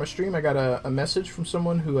 yesterday during my stream, I got a message from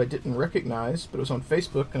someone who I didn't recognize, but it was on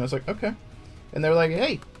Facebook, and I was like, okay. And they were like,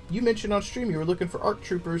 hey, you mentioned on stream you were looking for ARC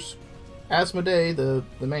Troopers. Asmodee, the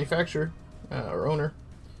manufacturer, or owner,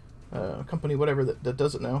 company, whatever, that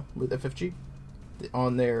does it now with FFG,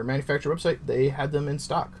 on their manufacturer website, they had them in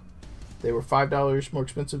stock. They were $5 more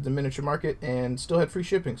expensive than Miniature Market and still had free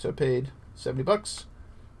shipping, so I paid $70.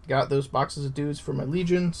 Got those boxes of dudes for my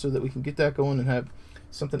Legion so that we can get that going and have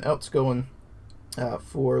something else going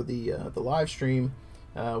for the live stream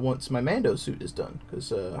once my Mando suit is done,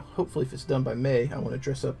 because hopefully if it's done by May, I want to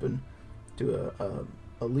dress up and do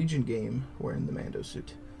a Legion game wearing the Mando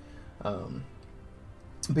suit.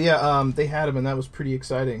 But yeah, they had him, and that was pretty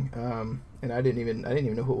exciting. And I didn't even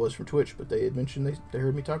know who it was from Twitch, but they had mentioned they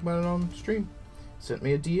heard me talk about it on stream, sent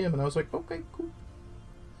me a DM, and I was like, okay, cool.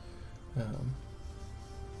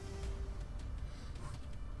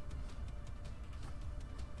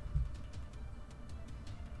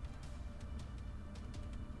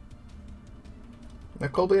 Now,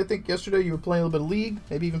 Colby, I think yesterday you were playing a little bit of League,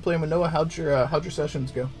 maybe even playing with Noah. How'd your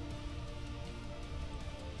sessions go?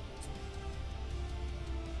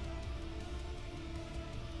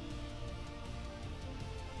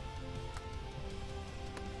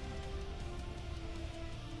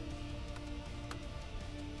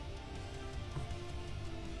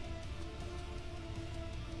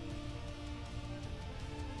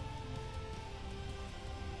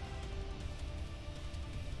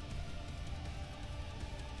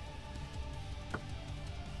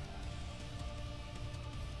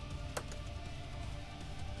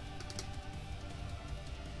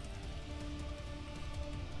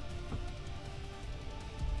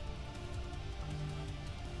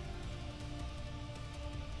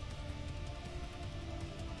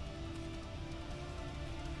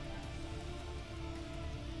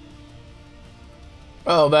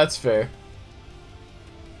 Oh, that's fair.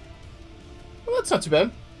 Well, that's not too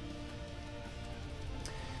bad.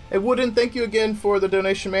 Hey, Wooden, thank you again for the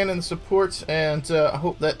donation, man, and the support. And I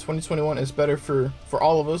hope that 2021 is better for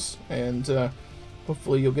all of us. And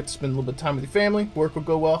hopefully you'll get to spend a little bit of time with your family. Work will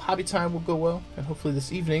go well. Hobby time will go well. And hopefully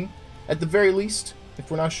this evening, at the very least,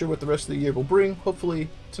 if we're not sure what the rest of the year will bring, hopefully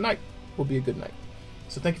tonight will be a good night.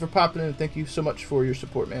 So thank you for popping in, and thank you so much for your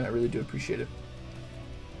support, man. I really do appreciate it.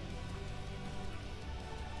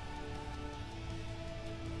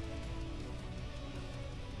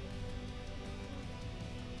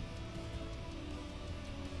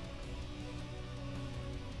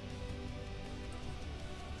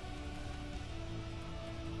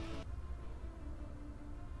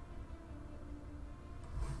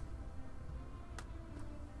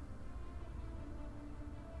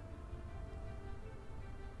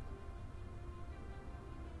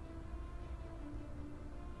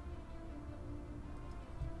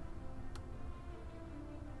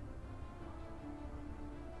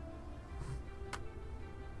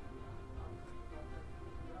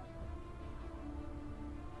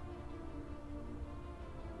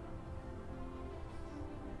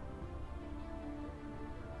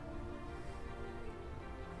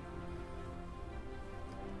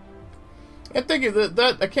 And thank you.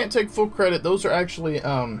 That I can't take full credit. Those are actually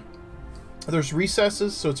there's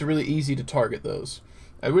recesses, so it's really easy to target those.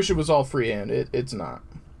 I wish it was all freehand. It's not,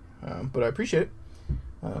 but I appreciate it.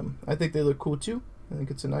 I think they look cool too. I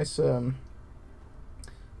think it's a nice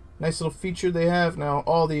nice little feature they have. Now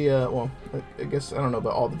all the well, I guess I don't know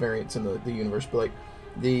about all the variants in the universe, but like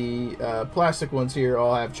the plastic ones here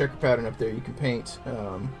all have checker pattern up there you can paint.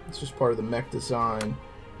 It's just part of the mech design.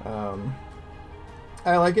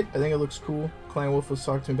 I like it. I think it looks cool. Clan Wolf was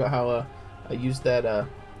talking to me about how I used that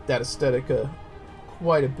that aesthetic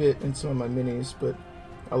quite a bit in some of my minis, but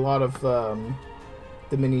a lot of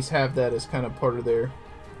the minis have that as kind of part of their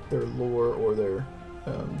lore or their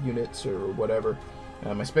units or whatever.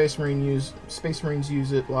 My Space Marines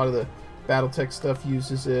use it. A lot of the Battletech stuff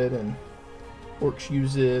uses it, and Orcs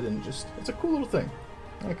use it, and just it's a cool little thing.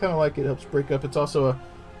 I kind of like it. It helps break up. It's also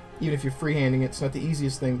even if you're freehanding, it's not the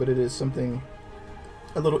easiest thing, but it is something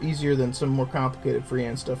a little easier than some more complicated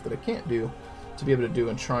freehand stuff that I can't do to be able to do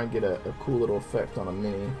and try and get a cool little effect on a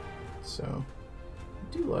mini. So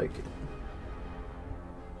I do like it.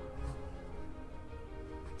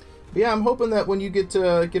 But yeah, I'm hoping that when you get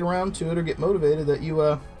around to it or get motivated, that you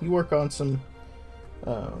work on some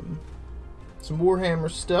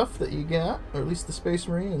Warhammer stuff that you got, or at least the Space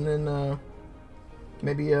Marine, and then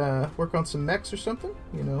maybe work on some mechs or something.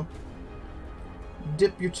 You know,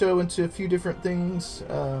 dip your toe into a few different things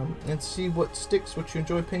and see what sticks, what you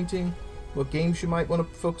enjoy painting, what games you might want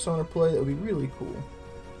to focus on or play. That would be really cool.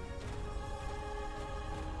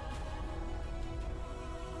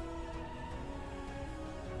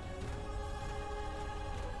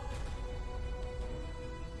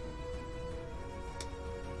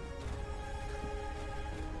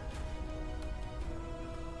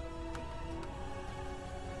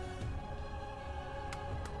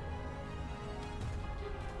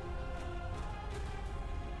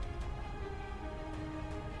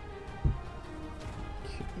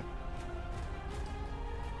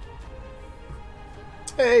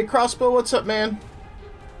 Hey, Crossbow, what's up, man?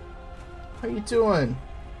 How you doing?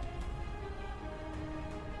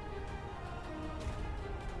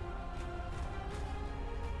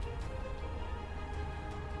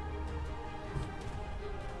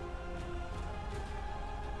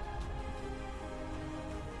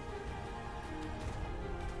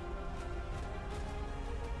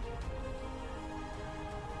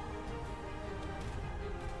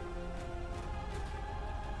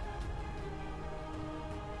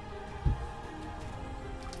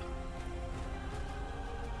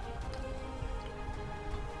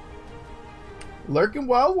 Lurking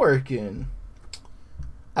while working.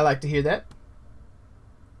 I like to hear that.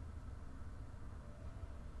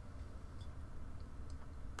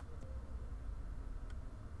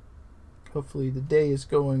 Hopefully the day is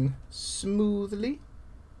going smoothly.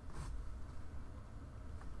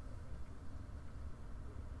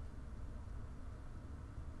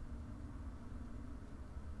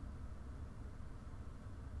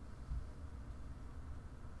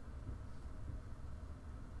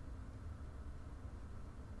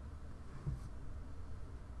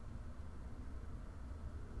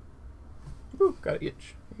 Ooh, got an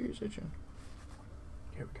itch. Here's itching.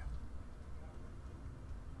 Here we go.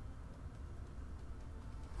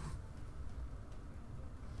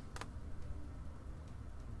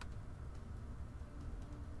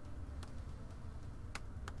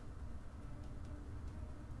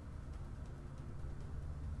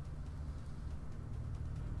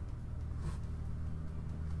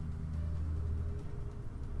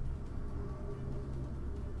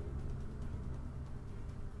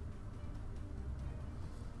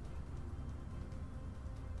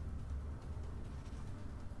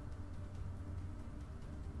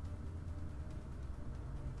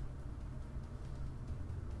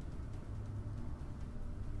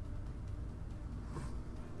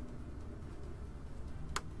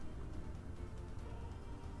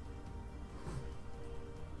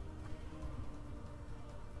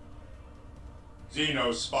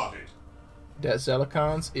 Xeno spotted. That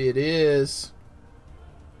Zelicons, it is.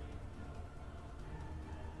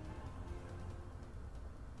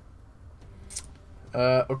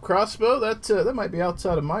 A crossbow, that might be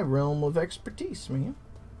outside of my realm of expertise, man.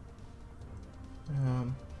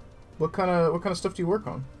 What kind of stuff do you work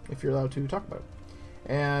on, if you're allowed to talk about it?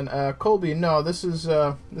 And Colby, no, this is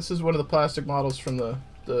one of the plastic models from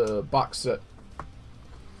the box set.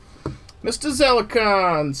 Mr.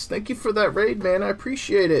 Zelicons, thank you for that raid, man. I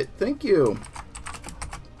appreciate it. Thank you.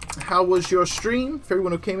 How was your stream? For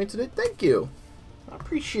everyone who came in today, thank you. I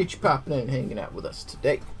appreciate you popping in and hanging out with us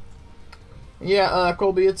today. Yeah,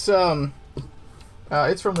 Colby, it's from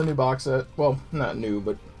the new box set. Well, not new,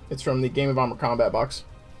 but it's from the Game of Armor Combat box.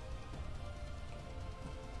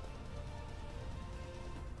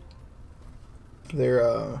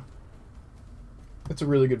 It's a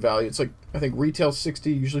really good value. It's like, I think retail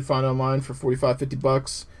 60, usually find online for 45, 50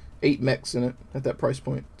 bucks. 8 mechs in it at that price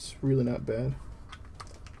point. It's really not bad.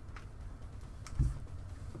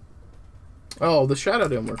 Oh, the shadow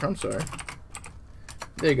didn't work. I'm sorry.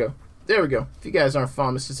 There you go. There we go. If you guys aren't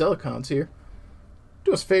fond of Mr. Zelicons here,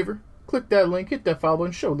 do us a favor. Click that link, hit that follow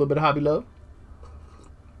button, show a little bit of hobby love.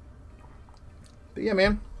 But yeah,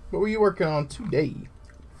 man, what were you working on today?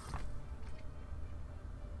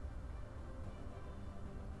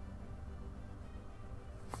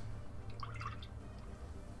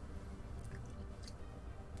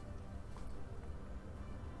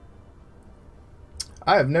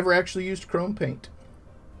 I have never actually used chrome paint.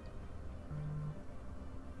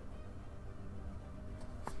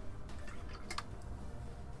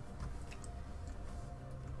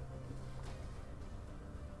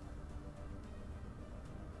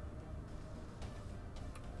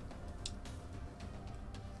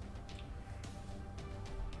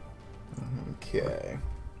 Okay.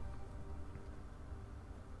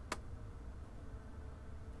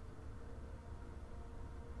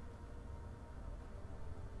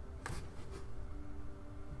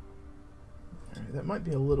 That might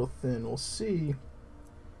be a little thin. We'll see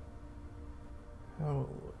how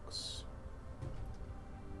it looks.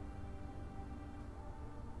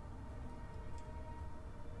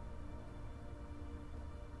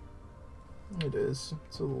 It is.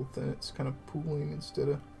 It's a little thin. It's kind of pooling instead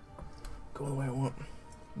of going the way I want.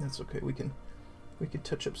 That's okay. We can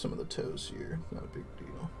touch up some of the toes here. Not a big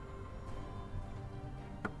deal.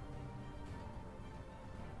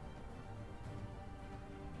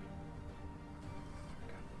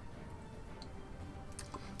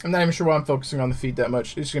 I'm not even sure why I'm focusing on the feet that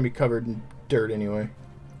much. It's going to be covered in dirt anyway.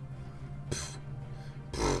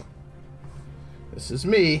 This is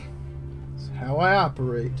me. This is how I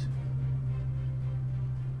operate.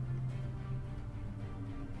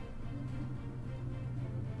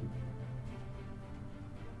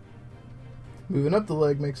 Moving up the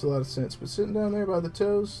leg makes a lot of sense, but sitting down there by the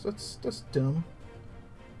toes, that's dumb.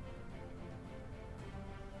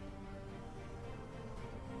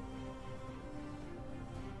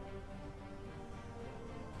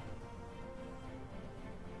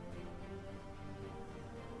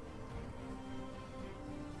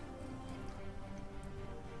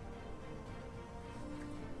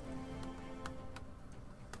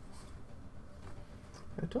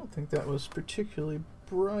 I don't think that was particularly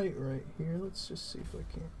bright right here. Let's just see if I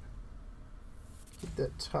can get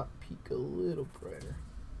that top peak a little brighter.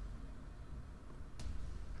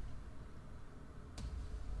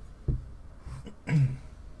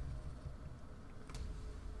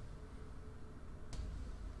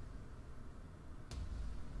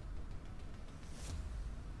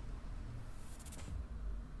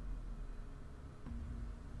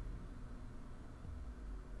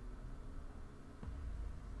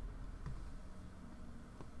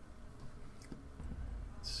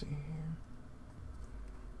 Let's see here.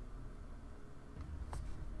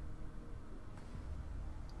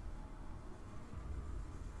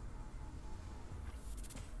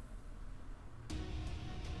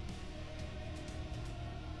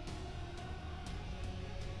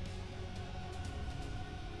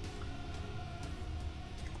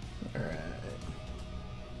 All right.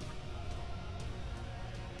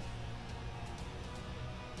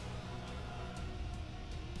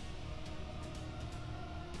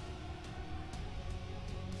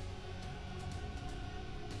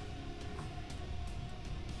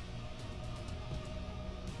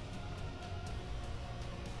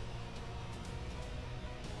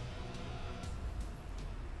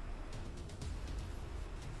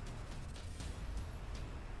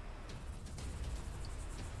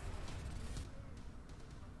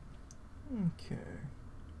 Okay.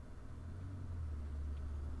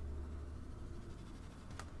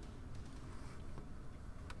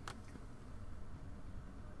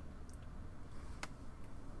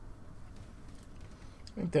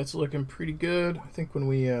 I think that's looking pretty good. I think when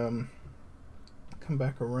we come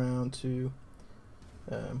back around to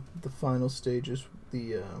the final stages,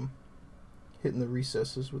 the hitting the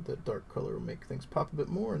recesses with that dark color will make things pop a bit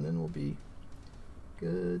more, and then we'll be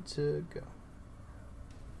good to go.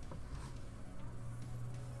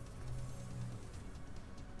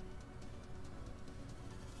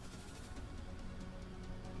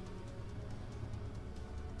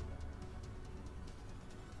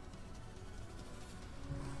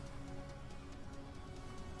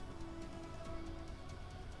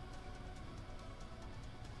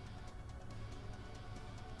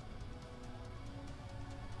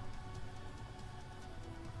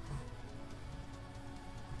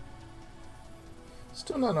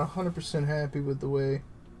 Still not 100% happy with the way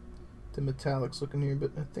the metallic's looking here, but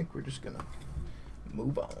I think we're just gonna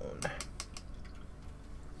move on.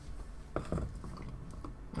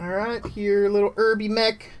 Alright, here, little Irby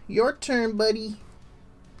mech. Your turn, buddy.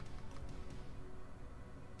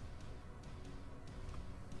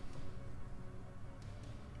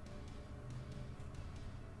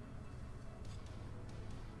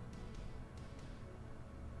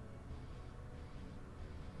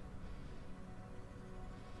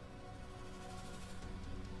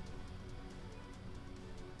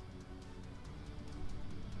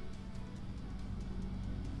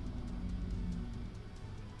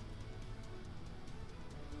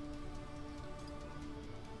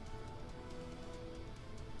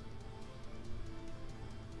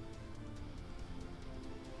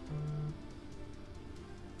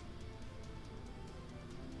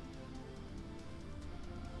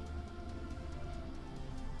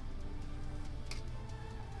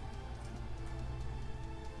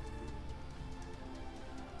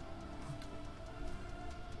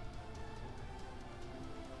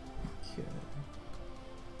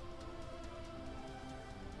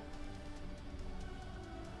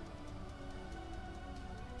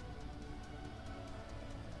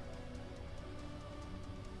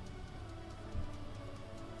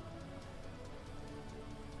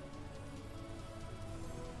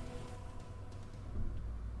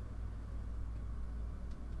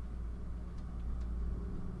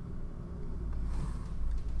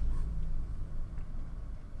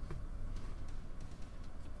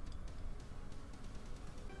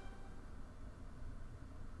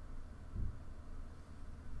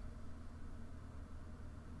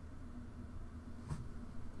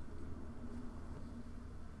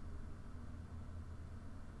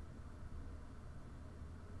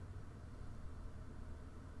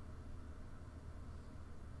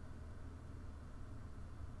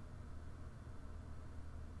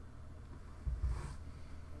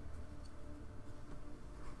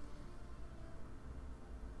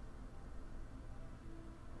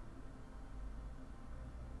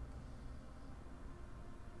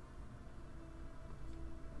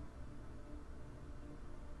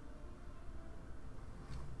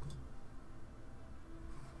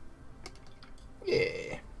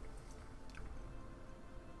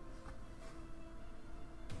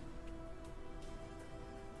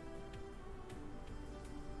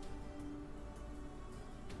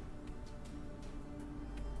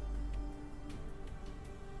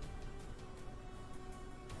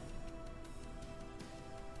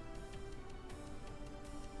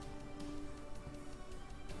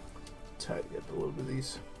 tidy up a little bit of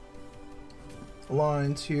these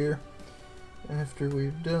lines here after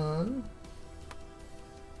we've done.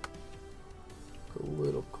 A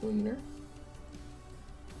little cleaner.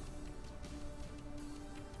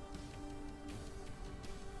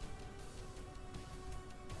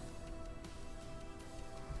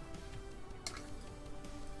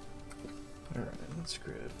 All right, let's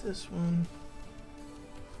grab this one.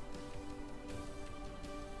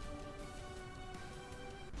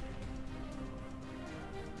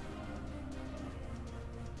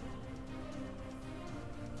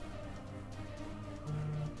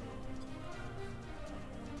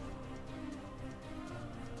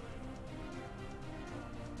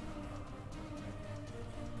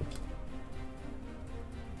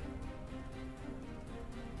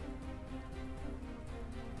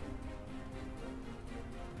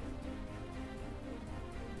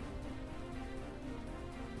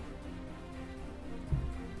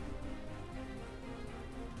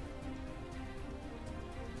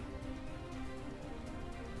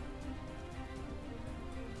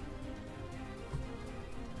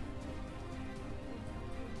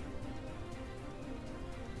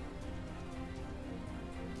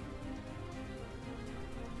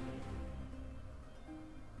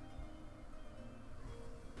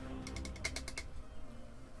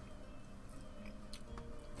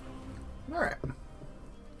 All right.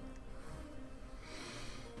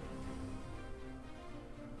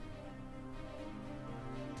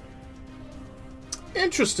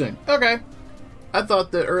 Interesting. Okay. I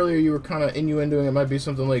thought that earlier you were kind of innuendoing it might be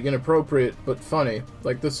something like inappropriate but funny.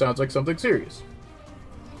 Like this sounds like something serious.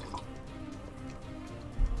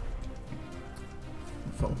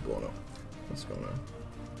 Phone's blowing up. What's going on?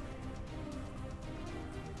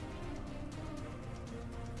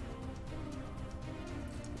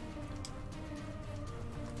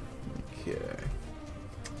 Okay.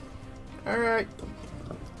 Alright.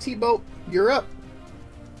 T-Boat, you're up.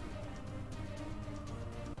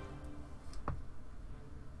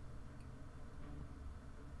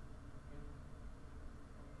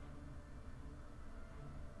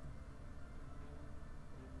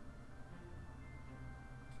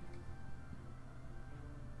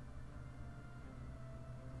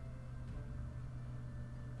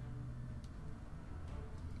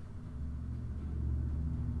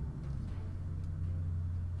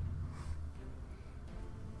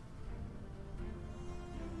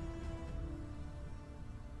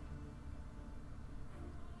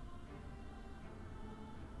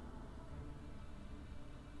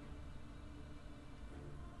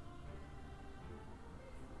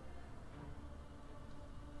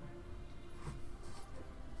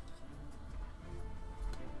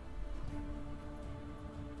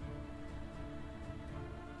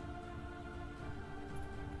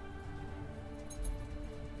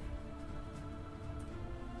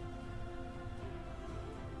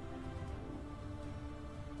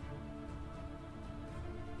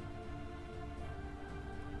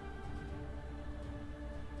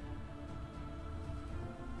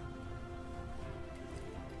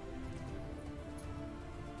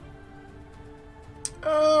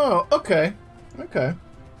 Oh, okay. Okay.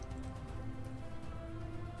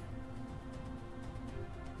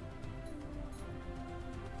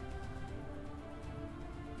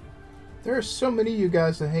 There are so many of you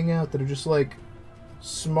guys that hang out that are just like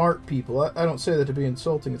smart people. I don't say that to be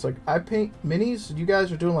insulting. It's like I paint minis. You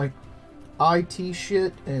guys are doing like IT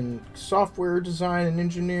shit and software design and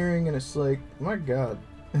engineering, and it's like, my God.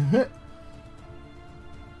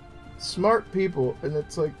 Smart people, and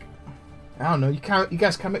it's like, I don't know, you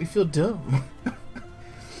guys kind of make me feel dumb.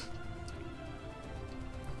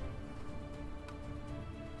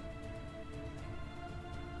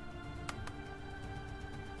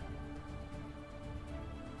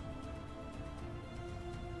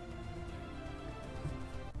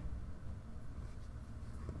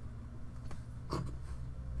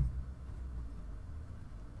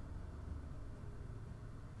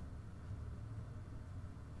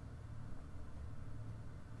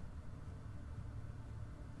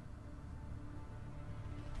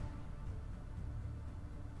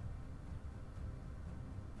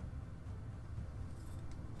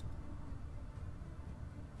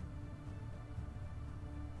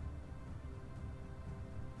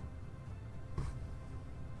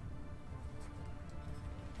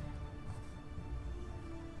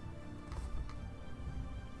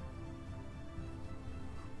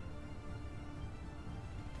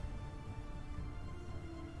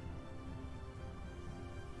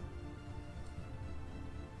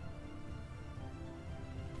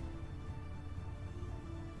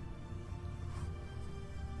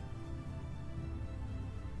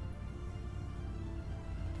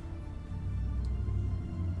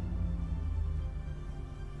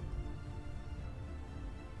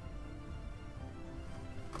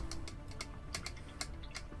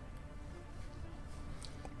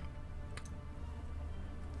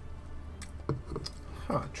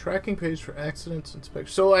 Huh, tracking page for accidents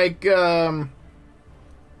inspection. So like it's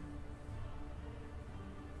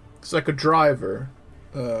like a driver.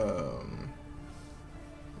 Look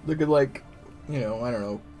at like, you know, I don't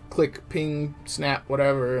know, click, ping, snap,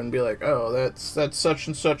 whatever, and be like, oh, that's such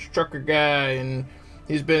and such trucker guy, and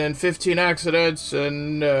he's been in 15 accidents,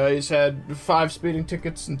 and he's had 5 speeding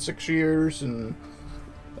tickets in 6 years, and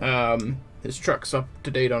his truck's up to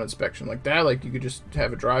date on inspection. Like that, like you could just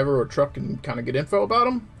have a driver or a truck and kind of get info about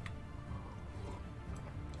him.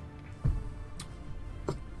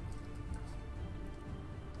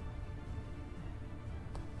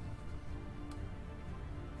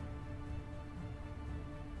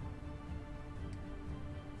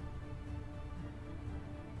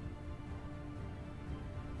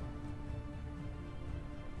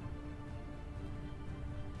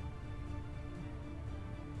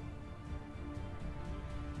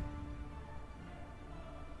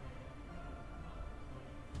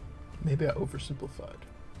 Maybe I oversimplified.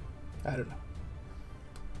 I don't know.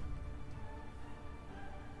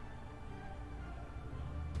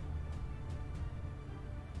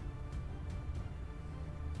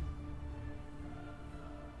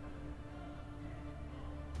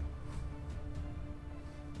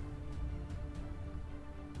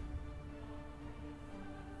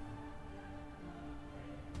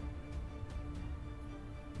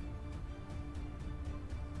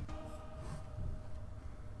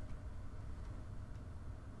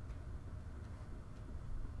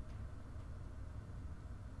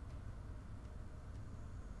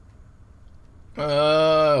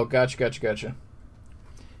 Oh, gotcha.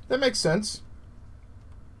 That makes sense.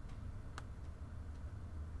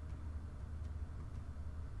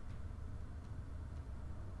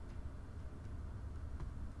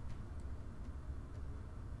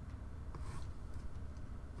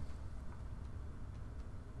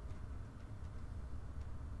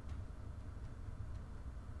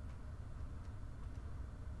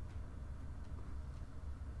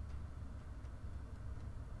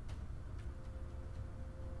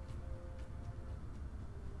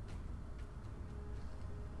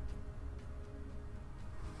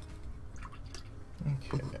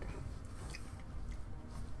 Okay.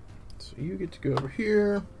 So you get to go over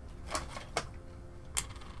here.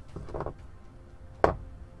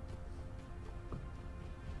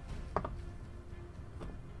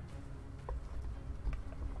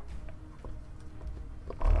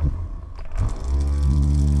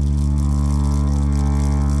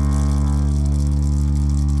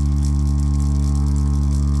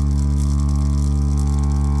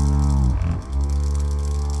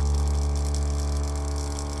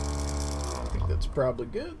 Probably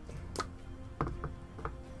good.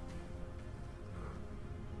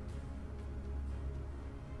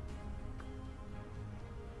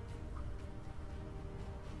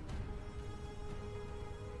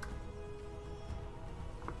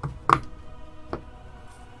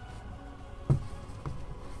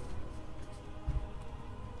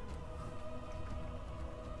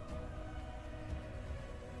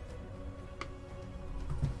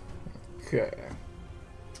 Okay.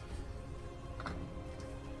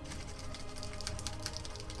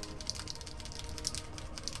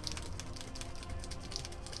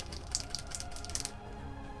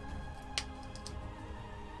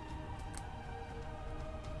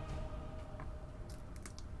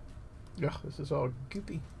 Ugh, this is all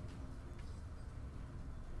goopy.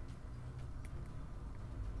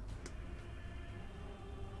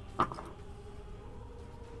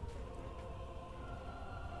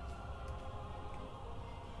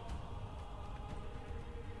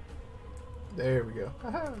 There we go.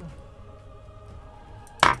 Aha.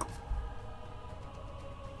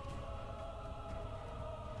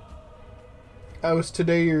 I was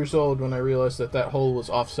today years old when I realized that that hole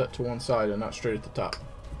was offset to one side and not straight at the top.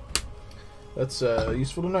 That's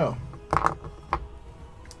useful to know.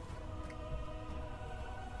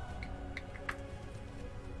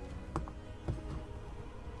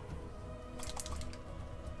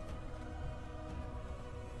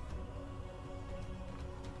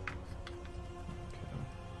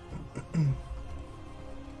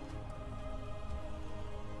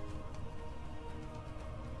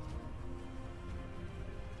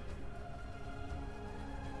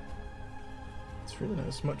 It's really not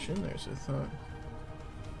as much in there as I thought.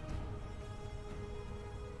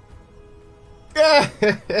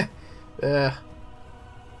 Yeah.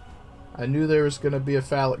 I knew there was going to be a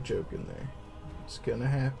phallic joke in there. It's going to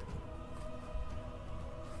happen.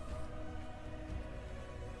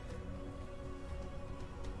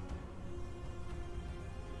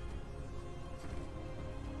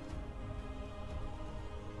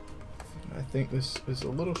 I think this is a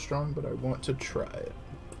little strong, but I want to try it.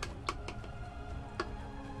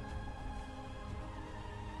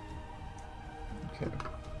 Okay.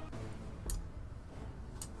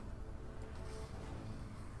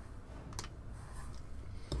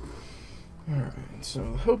 Alright, so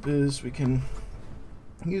the hope is we can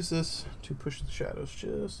use this to push the shadows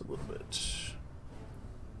just a little bit.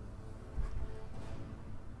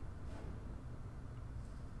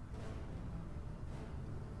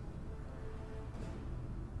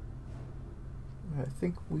 I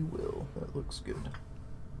think we will. That looks good.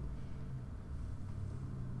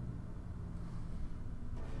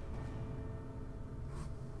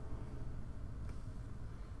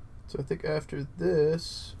 So I think after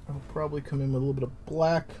this, I'll probably come in with a little bit of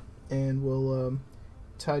black, and we'll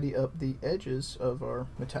tidy up the edges of our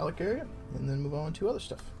metallic area, and then move on to other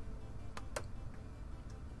stuff.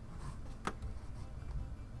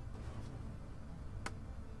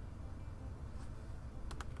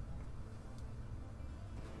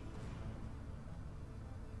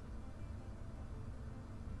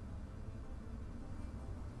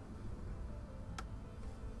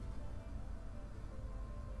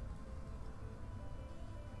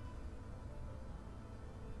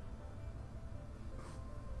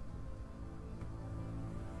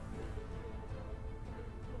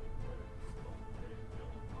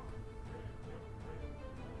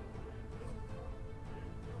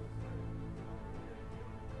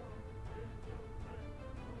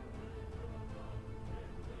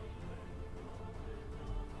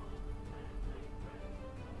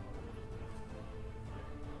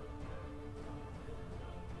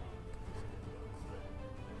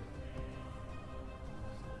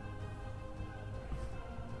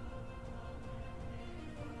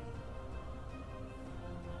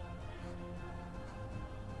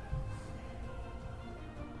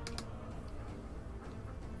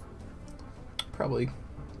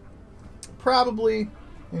 Probably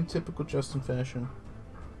in typical Justin fashion,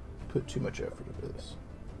 put too much effort into this.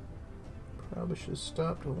 Probably should have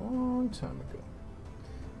stopped a long time ago.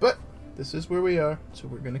 But this is where we are, so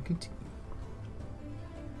we're going to continue.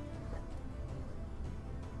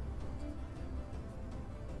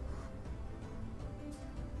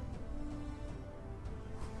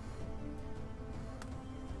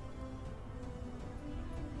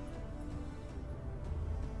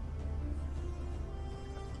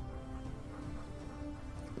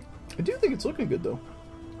 I do think it's looking good, though.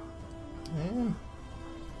 I am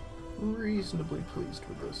reasonably pleased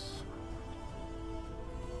with this.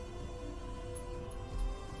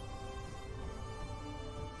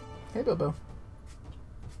 Hey, Bobo.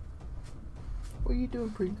 What are you doing,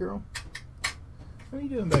 pretty girl? What are you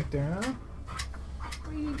doing back there, huh?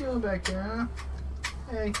 What are you doing back there, huh?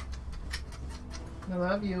 Hey. I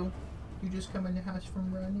love you. You just come in the house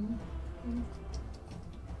from running?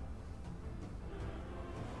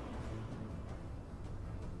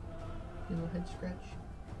 A little head scratch.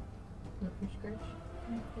 A little ear scratch.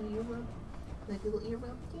 A little ear rub. Like a little ear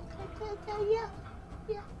rub. Yeah.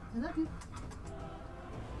 Yeah. I love you.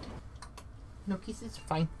 No kisses?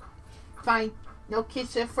 Fine. Fine. No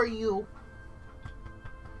kisses for you.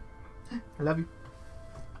 I love you.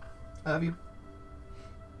 I love you.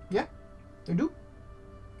 Yeah. I do.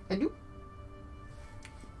 I do.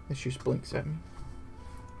 And she just blinks at me.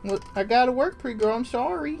 Well, I gotta work, pretty girl. I'm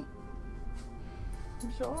sorry.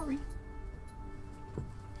 I'm sorry.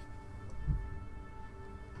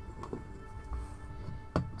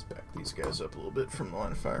 Let's back these guys up a little bit from the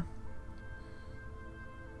line of fire.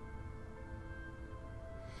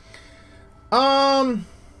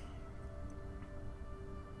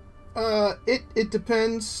 It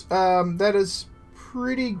depends. That is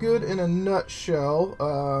pretty good in a nutshell.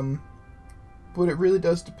 But it really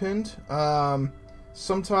does depend.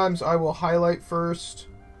 Sometimes I will highlight first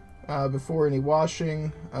before any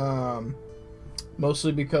washing.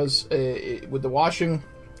 Mostly because with the washing,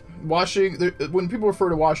 when people refer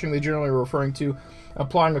to washing, they generally are referring to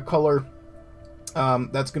applying a color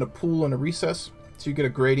that's going to pool in a recess, so you get a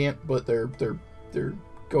gradient, but they're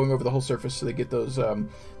going over the whole surface, so they get those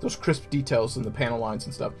crisp details in the panel lines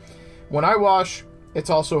and stuff. When I wash, it's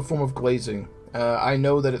also a form of glazing. I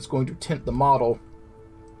know that it's going to tint the model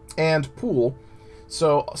and pool,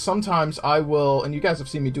 so sometimes I will, and you guys have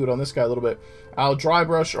seen me do it on this guy a little bit, I'll dry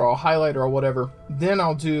brush or I'll highlight or whatever, then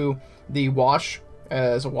I'll do the wash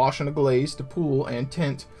as a wash and a glaze to pool and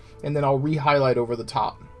tint, and then I'll re-highlight over the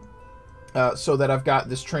top, so that I've got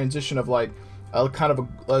this transition of like a kind of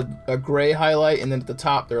a gray highlight, and then at the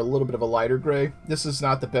top they're a little bit of a lighter gray. This is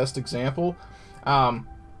not the best example,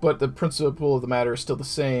 but the principle of the matter is still the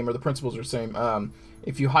same, or the principles are the same.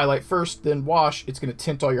 If you highlight first, then wash, it's going to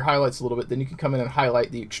tint all your highlights a little bit. Then you can come in and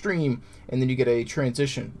highlight the extreme, and then you get a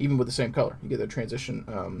transition, even with the same color. You get a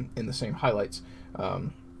transition in the same highlights.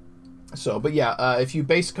 But yeah, if you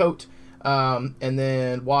base coat and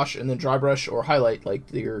then wash and then dry brush or highlight, like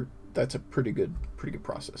that's a pretty good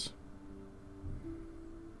process.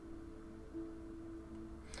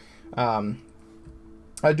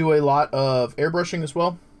 I do a lot of airbrushing as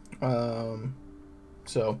well.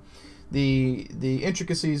 So the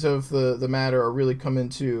intricacies of the matter are really come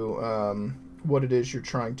into what it is you're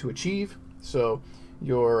trying to achieve. So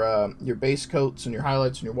your base coats and your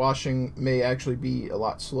highlights and your washing may actually be a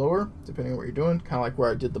lot slower depending on what you're doing. Kind of like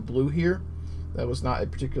where I did the blue here. That was not a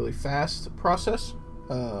particularly fast process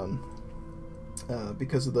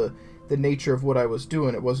because of the nature of what I was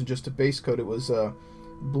doing. It wasn't just a base coat. It was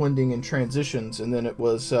blending and transitions, and then it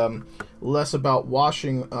was less about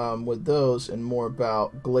washing with those and more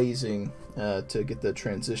about glazing to get the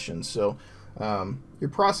transitions. So your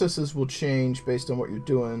processes will change based on what you're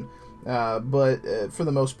doing, but for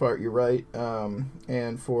the most part you're right,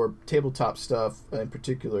 and for tabletop stuff in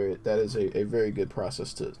particular, that is a very good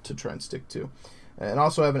process to try and stick to. And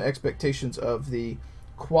also having expectations of the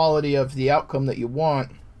quality of the outcome that you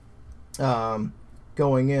want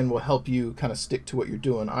going in will help you kind of stick to what you're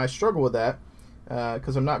doing. I struggle with that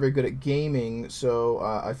because I'm not very good at gaming, so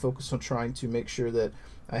I focus on trying to make sure that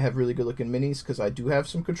I have really good looking minis, because I do have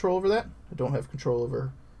some control over that. I don't have control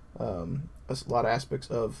over a lot of aspects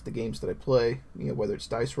of the games that I play, whether it's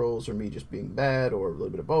dice rolls or me just being bad or a little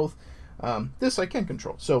bit of both. This I can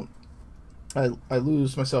control, so I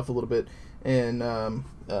lose myself a little bit and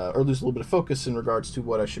or lose a little bit of focus in regards to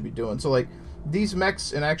what I should be doing. So like these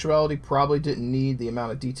mechs in actuality probably didn't need the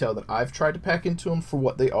amount of detail that I've tried to pack into them for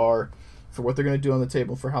what they are, for what they're going to do on the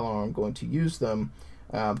table, for how long I'm going to use them.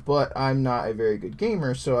 But I'm not a very good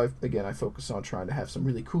gamer, so I focus on trying to have some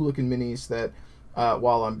really cool looking minis that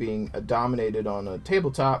while I'm being dominated on a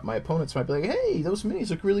tabletop, my opponents might be like, hey, those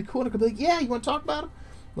minis look really cool, and I could be like, yeah, you want to talk about them?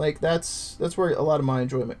 Like that's where a lot of my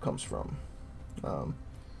enjoyment comes from.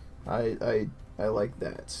 I like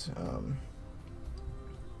that,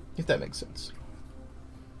 if that makes sense.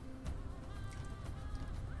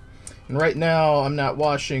 And right now I'm not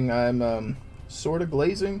washing, I'm sort of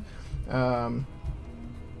glazing, and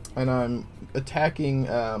I'm attacking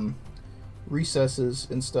recesses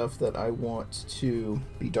and stuff that I want to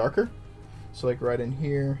be darker. So like right in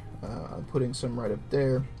here, I'm putting some right up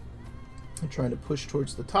there. I'm trying to push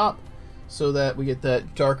towards the top so that we get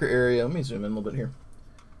that darker area. Let me zoom in a little bit here.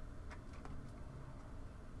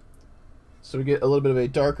 So we get a little bit of a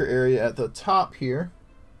darker area at the top here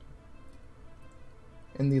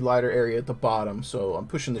and the lighter area at the bottom. So I'm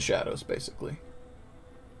pushing the shadows basically.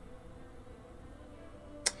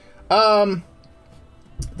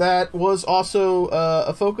 That was also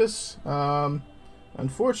a focus.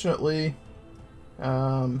 Unfortunately,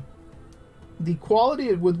 the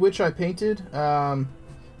quality with which I painted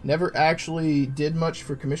never actually did much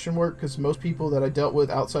for commission work, because most people that I dealt with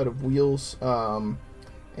outside of Wheels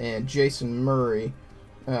and Jason Murray,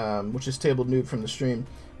 which is Tabled Noob from the stream,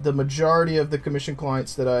 the majority of the commission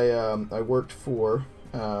clients that I worked for,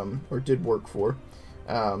 or did work for,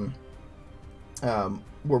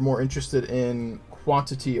 were more interested in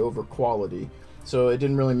quantity over quality. So it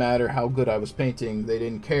didn't really matter how good I was painting. They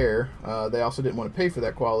didn't care. They also didn't want to pay for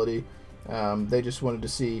that quality. They just wanted to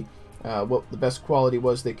see what the best quality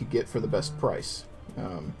was they could get for the best price.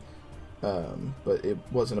 But it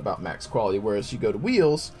wasn't about max quality. Whereas you go to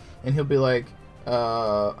Wheels and he'll be like,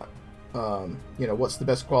 what's the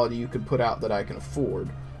best quality you can put out that I can afford?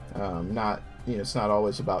 It's not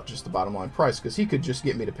always about just the bottom line price, because he could just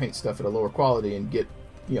get me to paint stuff at a lower quality and get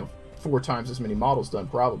 4 times as many models done,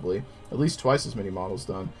 probably at least twice as many models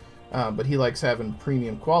done. But he likes having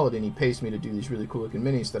premium quality, and he pays me to do these really cool looking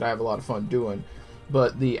minis that I have a lot of fun doing.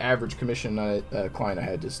 But the average commission client I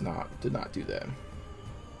had did not do that.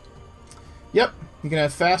 Yep, you can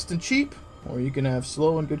have fast and cheap, or you can have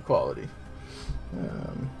slow and good quality.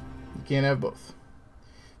 You can't have both.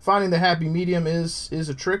 Finding the happy medium is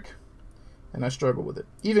a trick, and I struggle with it.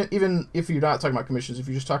 Even if you're not talking about commissions, if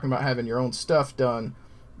you're just talking about having your own stuff done,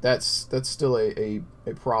 that's still a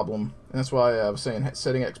problem. And that's why I was saying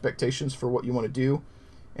setting expectations for what you want to do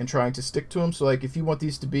and trying to stick to them. So like if you want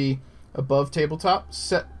these to be above tabletop,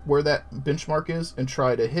 set where that benchmark is and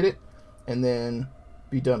try to hit it, and then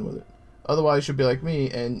be done with it. Otherwise you'll be like me,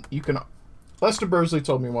 and you can... Lester Bursley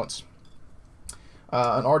told me once,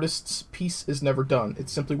 an artist's piece is never done.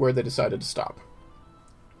 It's simply where they decided to stop.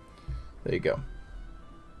 There you go.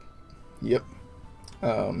 Yep.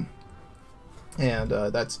 And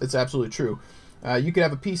it's absolutely true. You could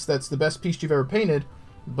have a piece that's the best piece you've ever painted,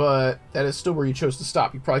 but that is still where you chose to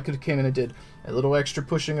stop. You probably could have came in and did a little extra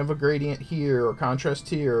pushing of a gradient here, or contrast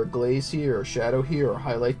here, or glaze here, or shadow here, or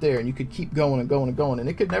highlight there, and you could keep going and going and going, and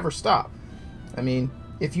it could never stop. I mean,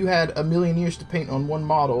 if you had a million years to paint on one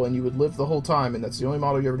model and you would live the whole time, and that's the only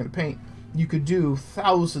model you're ever going to paint, you could do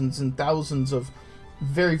thousands and thousands of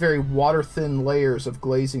very, very water-thin layers of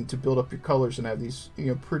glazing to build up your colors and have these,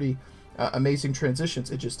 pretty amazing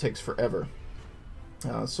transitions. It just takes forever.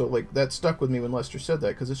 So, like, that stuck with me when Lester said that,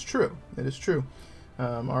 because it's true. It is true.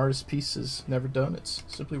 Artist's piece is never done. It's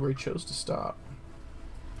simply where he chose to stop.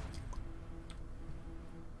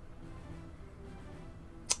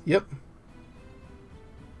 Yep.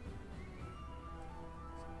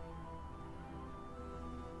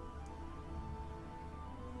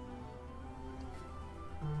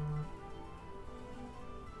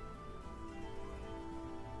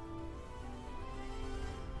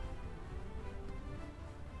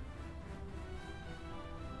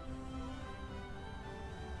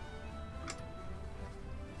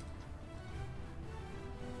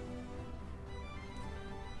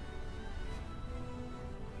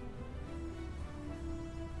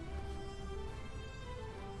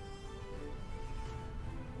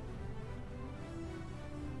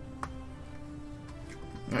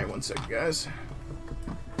 Alright, 1 second, guys.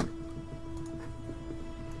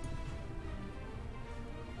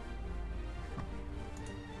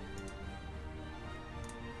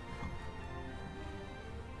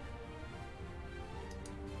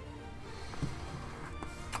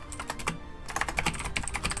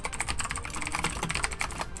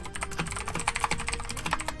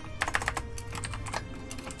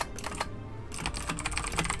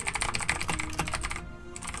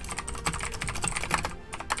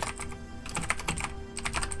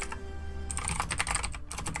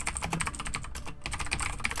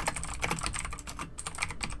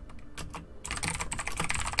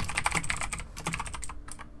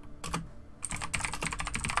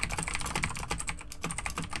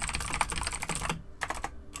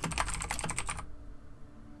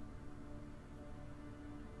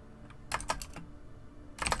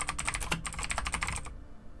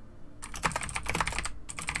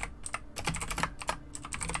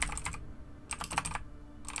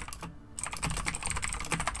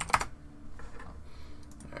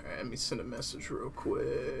 Let me send a message real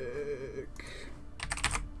quick.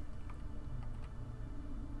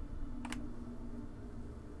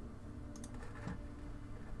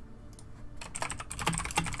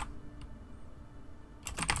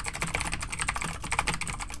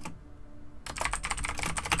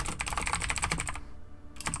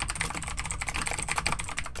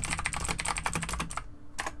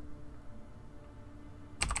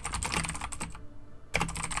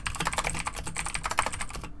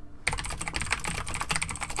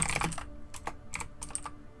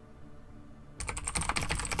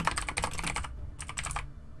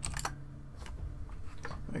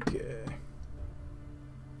 Okay.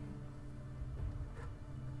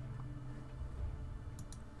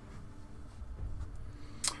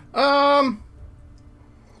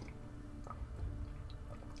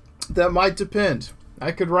 That might depend.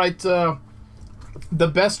 I could write the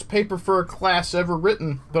best paper for a class ever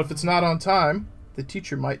written, but if it's not on time, the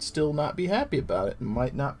teacher might still not be happy about it and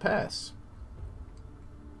might not pass.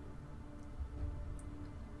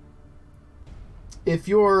 If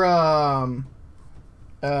your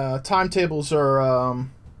timetables are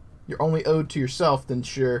you're only owed to yourself, then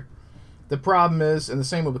sure. The problem is, and the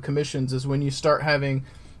same with the commissions, is when you start having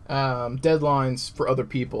deadlines for other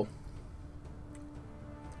people.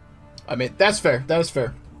 I mean, that's fair. That is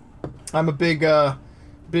fair. I'm a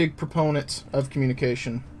big proponent of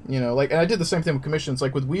communication. You know, like, and I did the same thing with commissions.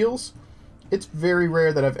 Like with wheels, it's very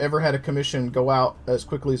rare that I've ever had a commission go out as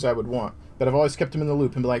quickly as I would want. But I've always kept them in the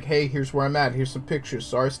loop and be like, hey, here's where I'm at. Here's some pictures.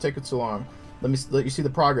 Sorry it's taking so long. Let you see the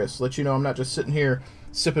progress. Let you know I'm not just sitting here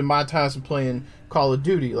sipping Mai Tais and playing Call of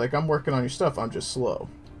Duty. Like, I'm working on your stuff. I'm just slow.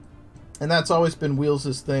 And that's always been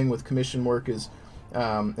Wheels' thing with commission work is,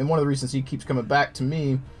 and one of the reasons he keeps coming back to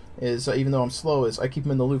me is, even though I'm slow, is I keep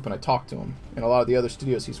him in the loop and I talk to him. And a lot of the other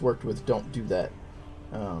studios he's worked with don't do that.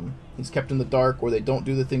 He's kept in the dark, or they don't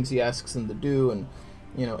do the things he asks them to do, and,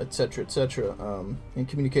 you know, etc., etc. And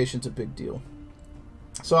communication's a big deal.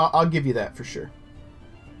 So I'll give you that for sure.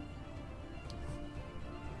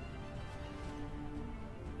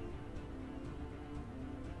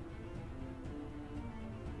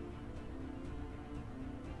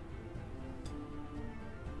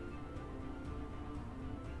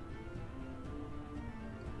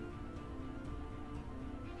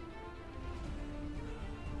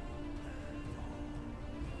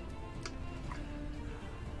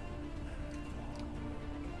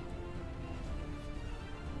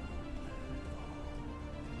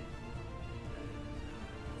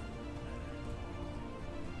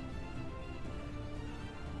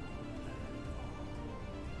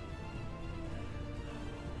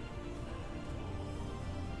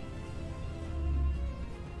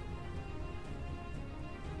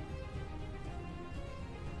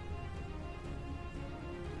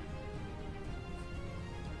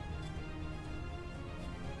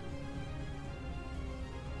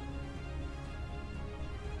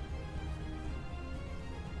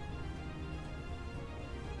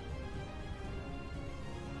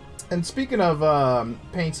 And speaking of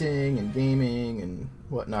painting and gaming and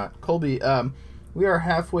whatnot, Colby, we are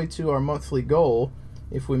halfway to our monthly goal.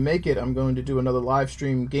 If we make it, I'm going to do another live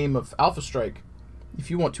stream game of Alpha Strike. If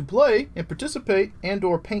you want to play and participate and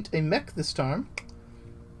or paint a mech this time,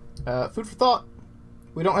 food for thought.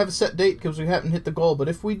 We don't have a set date because we haven't hit the goal, but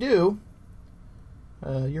if we do,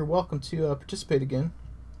 you're welcome to participate again.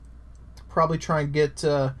 Probably try and get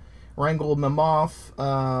Wrangle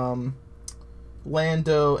Mamoth,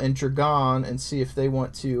 Lando, and Dragon and see if they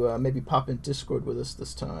want to maybe pop in Discord with us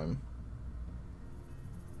this time.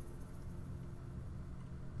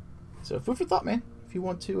 So food for thought, man, if you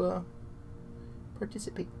want to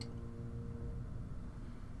participate.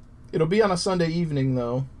 It'll be on a Sunday evening,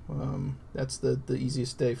 though. That's the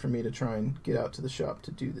easiest day for me to try and get out to the shop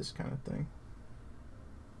to do this kind of thing.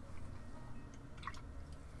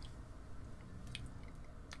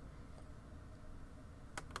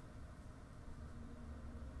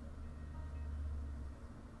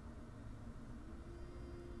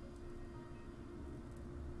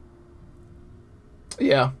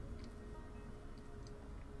 Yeah.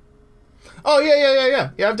 Oh, yeah.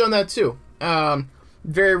 I've done that too.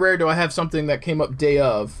 Very rare do I have something that came up day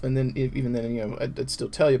of, and then even then, you know, I'd still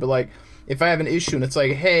tell you. But like, if I have an issue and it's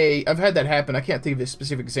like, hey, I've had that happen. I can't think of a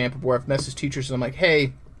specific example where I've messaged teachers and I'm like,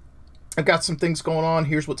 hey, I've got some things going on.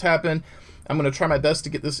 Here's what's happened. I'm going to try my best to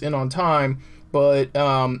get this in on time. But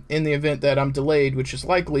in the event that I'm delayed, which is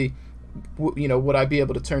likely, you know, would I be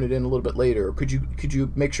able to turn it in a little bit later? Or could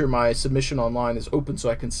you make sure my submission online is open so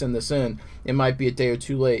I can send this in? It might be a day or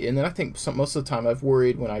two late. And then I think most of the time I've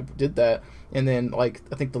worried when I did that, and then like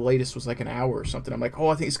I think the latest was like an hour or something. I'm like, oh,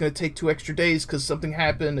 I think it's going to take 2 extra days because something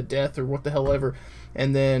happened, a death or what the hell ever.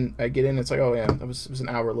 And then I get in, and it's like, oh yeah, it was an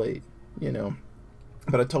hour late, you know.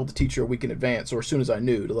 But I told the teacher a week in advance, or as soon as I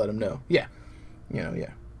knew, to let him know. Yeah, you know,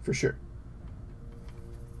 yeah, for sure.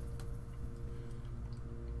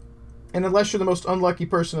 And unless you're the most unlucky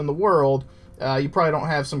person in the world, you probably don't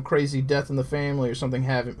have some crazy death in the family or something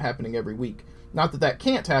happening every week. Not that that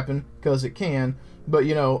can't happen, because it can. But,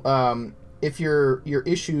 you know, if your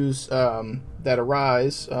issues that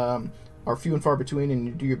arise are few and far between, and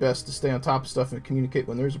you do your best to stay on top of stuff and communicate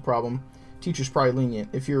when there's a problem, teacher's probably lenient.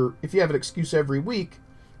 If you have an excuse every week,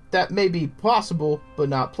 that may be possible, but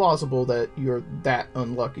not plausible that you're that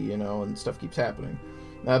unlucky, you know, and stuff keeps happening.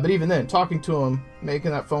 But even then, talking to them,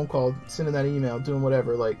 making that phone call, sending that email, doing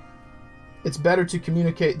whatever, like, it's better to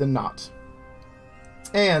communicate than not.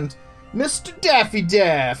 And Mr. Daffy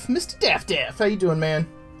Daff, Mr. Daff Daff, how you doing, man?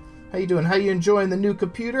 How you doing? How you enjoying the new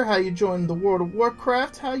computer? How you enjoying the World of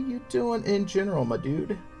Warcraft? How you doing in general, my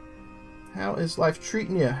dude? How is life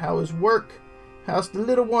treating you? How is work? How's the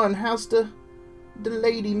little one? How's the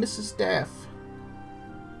lady, Mrs. Daff?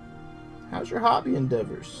 How's your hobby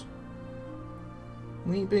endeavors?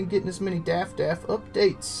 We ain't been getting as many Daff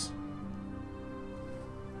updates.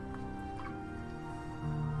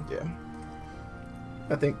 Yeah.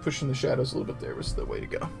 I think pushing the shadows a little bit there was the way to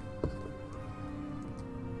go.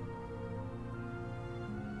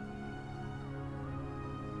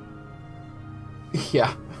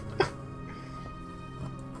 Yeah.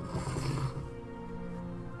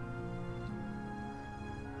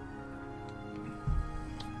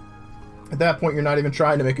 At that point, you're not even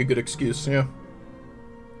trying to make a good excuse, yeah.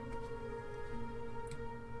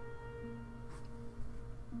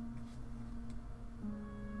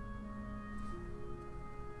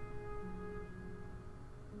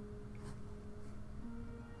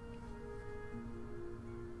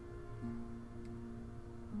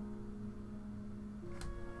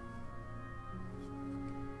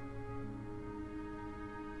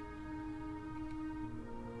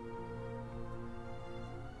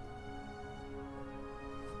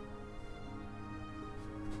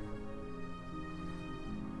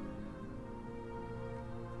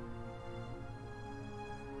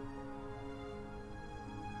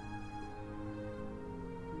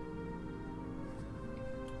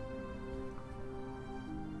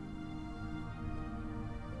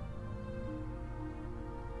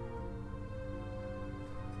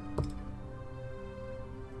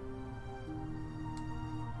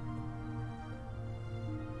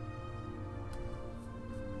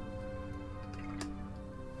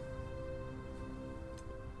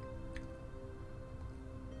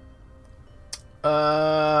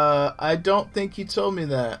 I don't think you told me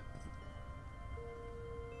that.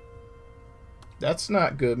 That's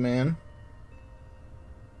not good, man.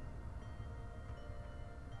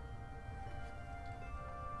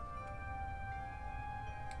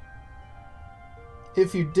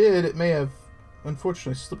 If you did, it may have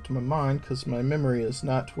unfortunately slipped my mind because my memory is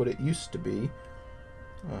not what it used to be.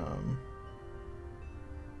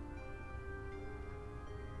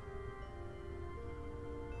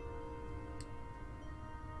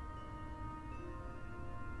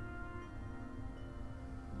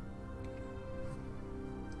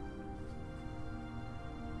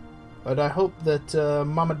 But I hope that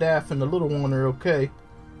Mama Daff and the little one are okay.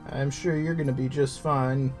 I'm sure you're going to be just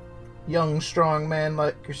fine. Young, strong man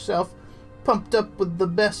like yourself, pumped up with the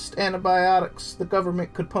best antibiotics the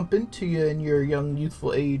government could pump into you in your young,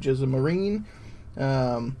 youthful age as a Marine.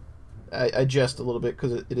 I jest a little bit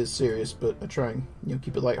because it is serious, but I try and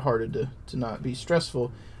keep it lighthearted to not be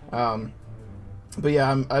stressful. But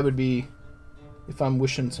yeah, I would be, if I'm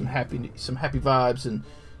wishing some happy vibes and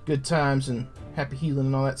good times and happy healing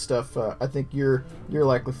and all that stuff. I think you're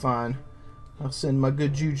likely fine. I'll send my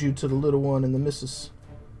good juju to the little one and the missus,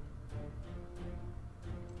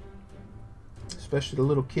 especially the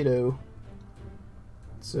little kiddo.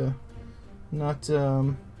 It's not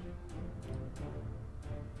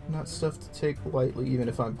stuff to take lightly, even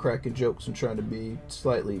if I'm cracking jokes and trying to be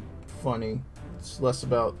slightly funny. It's less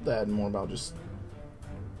about that and more about just,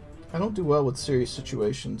 I don't do well with serious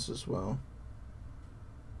situations as well.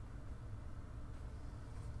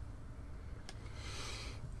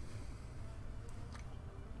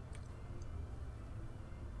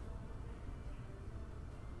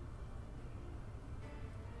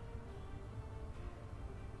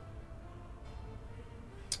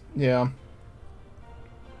 Yeah.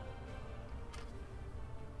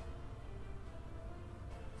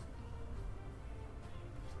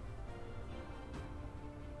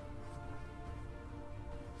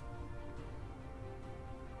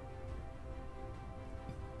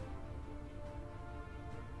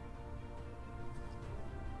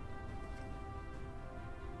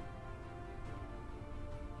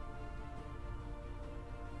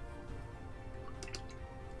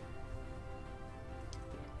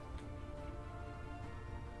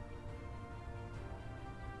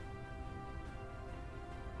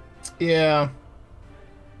 Yeah.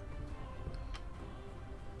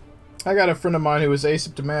 I got a friend of mine who was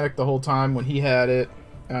asymptomatic the whole time when he had it,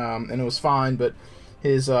 and it was fine, but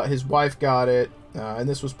his wife got it, and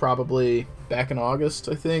this was probably back in August,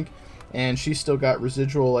 I think, and she still got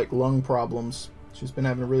residual, like, lung problems. She's been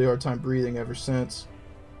having a really hard time breathing ever since.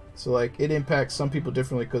 So, like, it impacts some people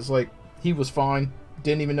differently, because, like, he was fine,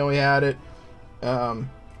 didn't even know he had it,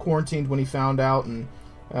 quarantined when he found out, and,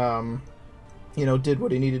 you know, did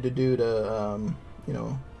what he needed to do to, you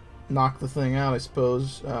know, knock the thing out, I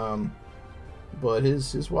suppose. But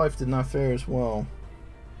his wife did not fare as well.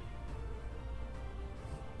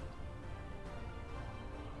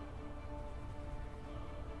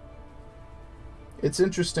 It's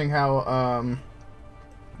interesting how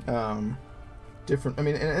different, I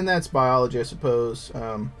mean, and that's biology, I suppose,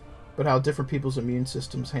 but how different people's immune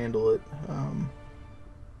systems handle it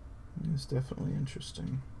is definitely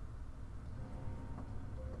interesting.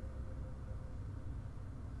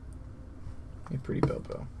 Hey, pretty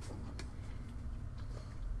Bobo.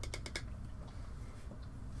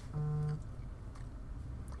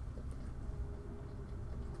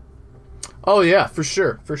 Oh yeah, for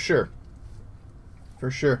sure, for sure. For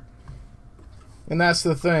sure. And that's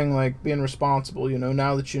the thing, like, being responsible, you know,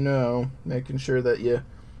 now that you know, making sure that your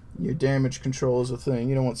damage control is a thing.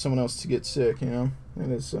 You don't want someone else to get sick, you know? That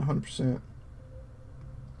is 100%.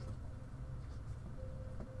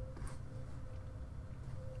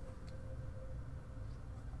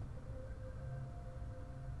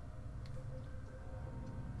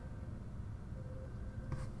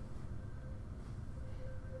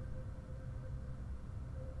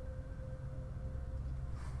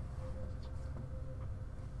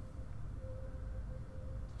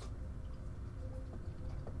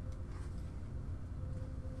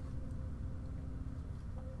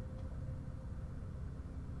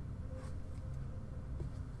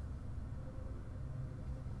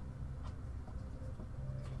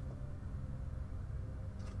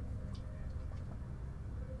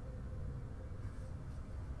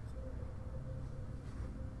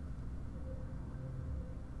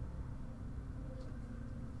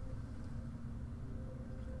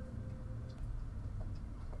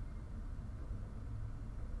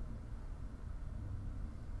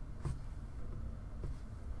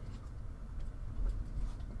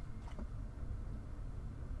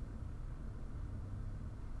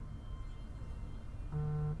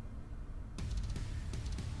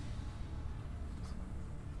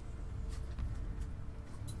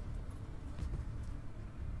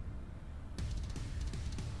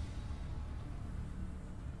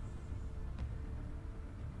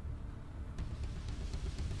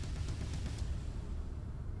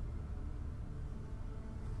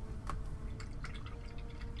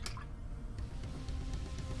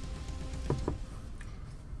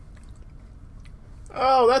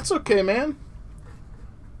 Oh, that's okay, man.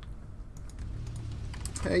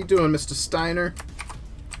 How you doing, Mr. Steiner?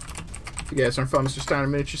 If you guys aren't following Mr. Steiner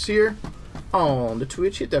Miniatures here on the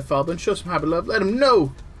Twitch, hit that follow button, show some hyper love, let them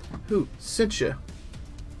know who sent you.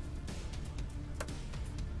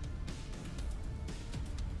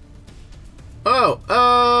 Oh,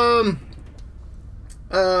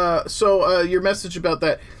 so your message about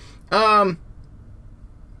that. I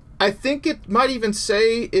think it might even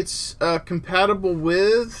say it's compatible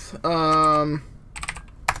with. Let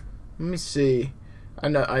me see. I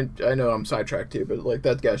know I'm sidetracked here, but like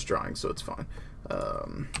that guy's drawing, so it's fine.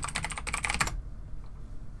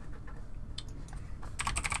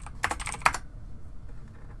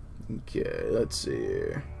 Okay, let's see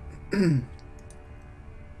here.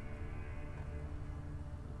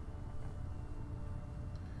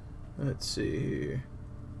 Let's see here.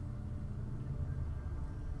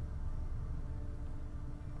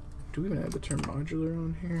 Do we even have the term modular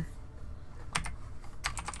on here?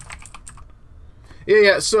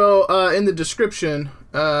 Yeah. So in the description,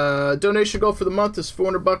 donation goal for the month is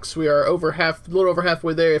 $400. We are a little over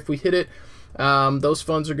halfway there. If we hit it, those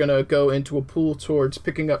funds are gonna go into a pool towards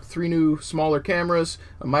picking up 3 new smaller cameras,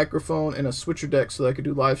 a microphone, and a switcher deck, so that I could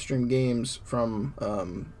do live stream games from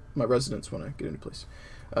my residence when I get into place.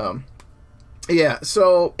 Yeah.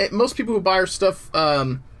 So most people who buy our stuff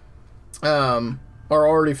are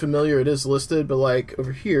already familiar. It is listed, but like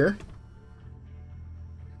over here.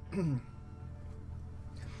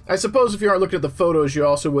 I suppose if you aren't looking at the photos, you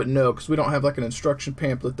also wouldn't know, because we don't have like an instruction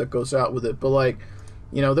pamphlet that goes out with it. But like,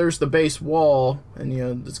 you know, there's the base wall, and you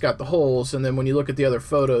know it's got the holes, and then when you look at the other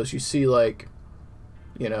photos, you see like,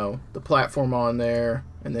 you know, the platform on there,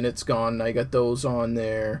 and then it's gone. Now you got those on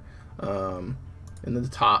there, and then the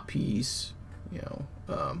top piece. You know,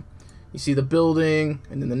 you see the building,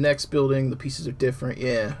 and then the next building. The pieces are different.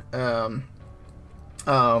 Yeah. And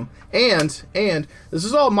this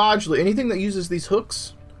is all modular. Anything that uses these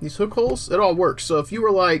hooks. These hook holes, it all works. So if you were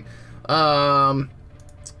like,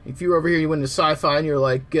 if you were over here, you went into sci-fi, and you're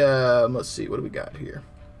like, let's see, what do we got here?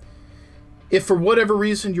 If for whatever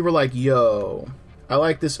reason you were like, yo, I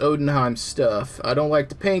like this Odenheim stuff. I don't like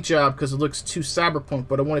the paint job because it looks too cyberpunk,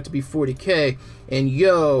 but I want it to be 40K. And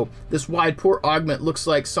yo, this wide port augment looks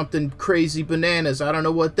like something crazy bananas. I don't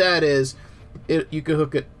know what that is. You could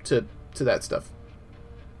hook it to that stuff.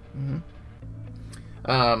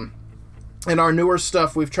 And our newer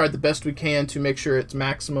stuff, we've tried the best we can to make sure it's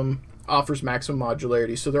offers maximum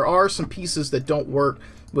modularity. So there are some pieces that don't work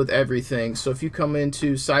with everything. So if you come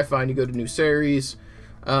into sci-fi and you go to new series,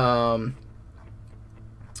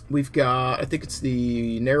 we've got, I think it's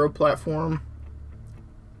the narrow platform.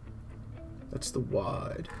 That's the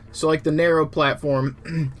wide. So like the narrow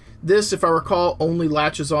platform, this, if I recall, only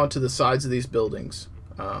latches onto the sides of these buildings.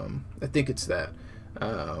 I think it's that.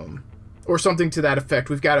 Or something to that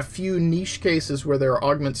effect. We've got a few niche cases where there are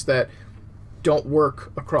augments that don't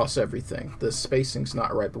work across everything. The spacing's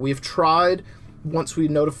not right. But we have tried, once we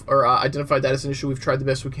identified that as an issue, we've tried the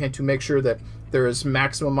best we can to make sure that there is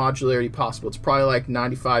maximum modularity possible. It's probably like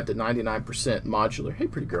 95 to 99% modular. Hey,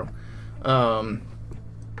 pretty girl.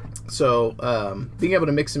 So being able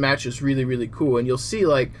to mix and match is really, really cool. And you'll see,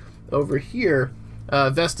 like, over here,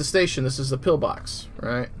 Vesta Station, this is the pillbox,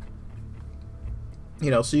 right? You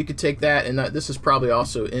know, so you could take that, and this is probably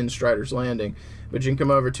also in Strider's Landing, but you can come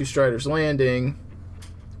over to Strider's Landing,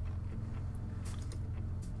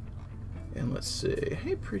 and let's see.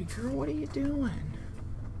 Hey, pretty girl, what are you doing?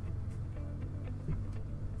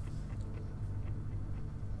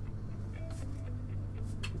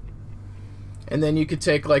 And then you could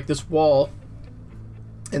take like this wall,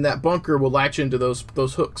 and that bunker will latch into those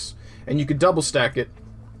hooks, and you could double stack it.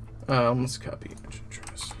 Let's copy.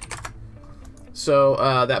 So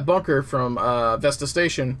that bunker from Vesta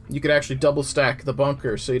Station, you could actually double stack the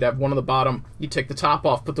bunker. So you'd have one on the bottom, you'd take the top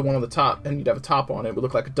off, put the one on the top, and you'd have a top on it. It would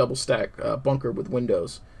look like a double stack bunker with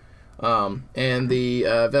windows. And the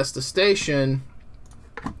Vesta Station,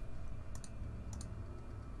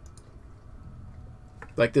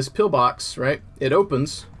 like this pillbox, right? It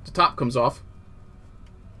opens, the top comes off,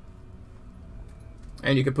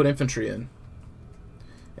 and you can put infantry in.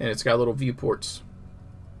 And it's got little viewports.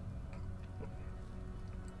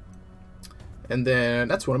 And then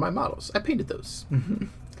that's one of my models. I painted those.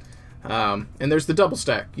 And there's the double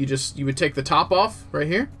stack. You would take the top off right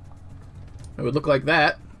here. It would look like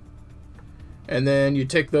that. And then you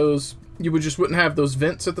take those. You just wouldn't have those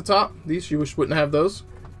vents at the top. These you wouldn't have those.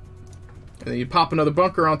 And then you'd pop another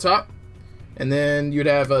bunker on top. And then you'd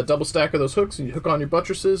have a double stack of those hooks, and you hook on your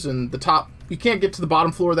buttresses. And the top, you can't get to the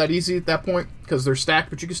bottom floor that easy at that point because they're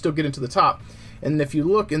stacked, but you can still get into the top. And if you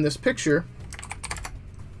look in this picture,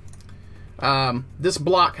 this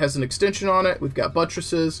block has an extension on it. We've got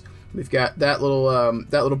buttresses. We've got that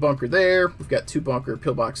little bunker there. We've got 2 bunker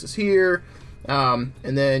pillboxes here. And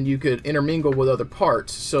then you could intermingle with other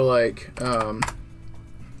parts. So like,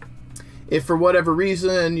 if for whatever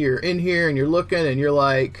reason you're in here and you're looking and you're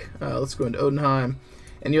like, let's go into Odenheim,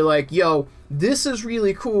 and you're like, yo, this is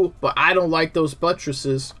really cool, but I don't like those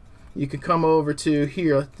buttresses. You can come over to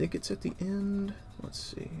here. I think it's at the end. Let's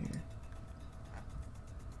see here.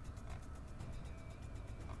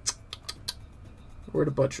 Where are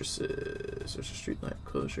the buttresses? There's a street light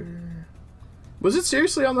closure. Was it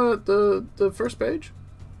seriously on the first page?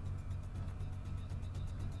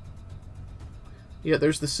 Yeah,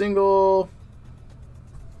 there's the single.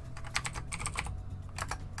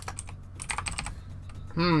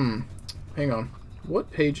 Hang on.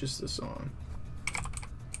 What page is this on?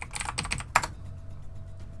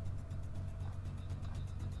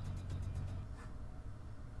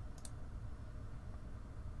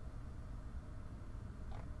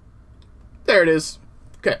 There it is.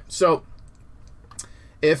 Okay, so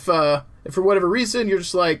if for whatever reason you're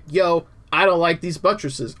just like, yo, I don't like these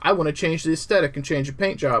buttresses, I want to change the aesthetic and change the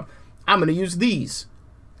paint job, I'm going to use these,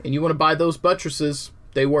 and you want to buy those buttresses,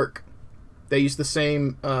 they work. They use the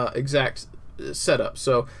same exact setup.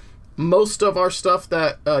 So most of our stuff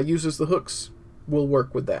that uses the hooks will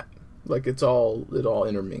work with that. Like it all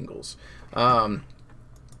intermingles.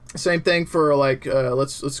 Same thing for like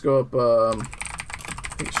let's go up I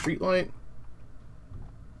think street light.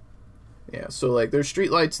 Yeah, so like there's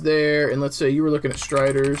street lights there, and let's say you were looking at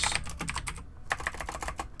Striders.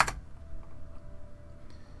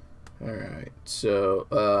 Alright, so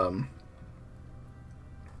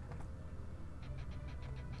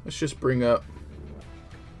let's just bring up,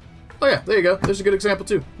 oh yeah, there you go, there's a good example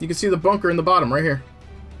too. You can see the bunker in the bottom right here.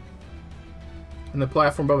 And the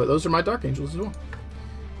platform above it. Those are my Dark Angels as well.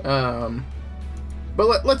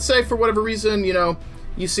 But let's say for whatever reason, you know,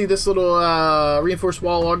 you see this little reinforced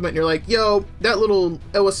wall augment and you're like, yo, that little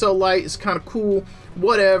OSL light is kind of cool,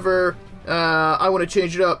 whatever, I want to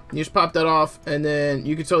change it up. You just pop that off, and then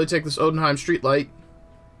you can totally take this Odenheim street light,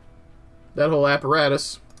 that whole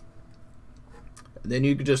apparatus, and then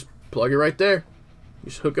you can just plug it right there. You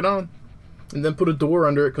just hook it on, and then put a door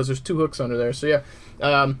under it because there's 2 hooks under there. So yeah,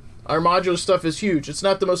 our modular stuff is huge. It's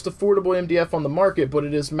not the most affordable MDF on the market, but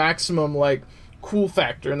it is maximum like cool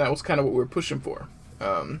factor, and that was kind of what we were pushing for.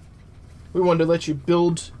 We wanted to let you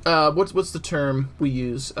build. What's the term we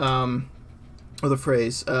use? Or the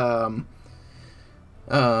phrase?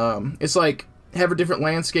 It's like have a different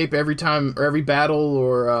landscape every time or every battle,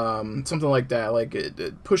 or something like that. Like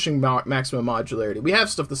pushing maximum modularity. We have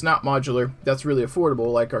stuff that's not modular that's really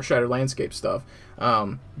affordable, like our Shattered Landscape stuff.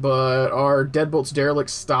 But our Deadbolt's Derelict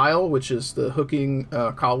style, which is the hooking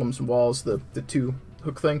columns and walls, the 2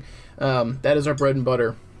 hook thing, that is our bread and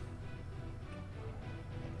butter.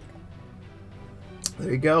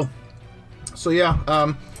 There you go. So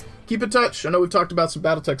yeah, keep in touch. I know we've talked about some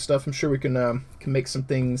Battletech stuff. I'm sure we can make some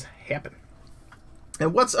things happen.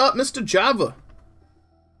 And what's up, Mr. Java?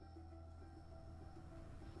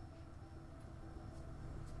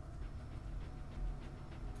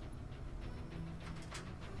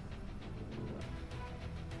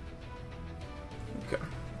 Okay.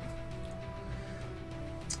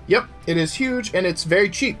 Yep, it is huge, and it's very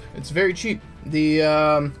cheap. It's very cheap. The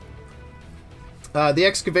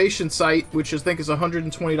excavation site, which I think is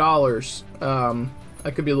 $120.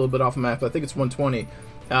 I could be a little bit off the map, but I think it's $120.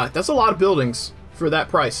 That's a lot of buildings for that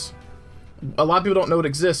price. A lot of people don't know it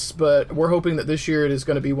exists, but we're hoping that this year it is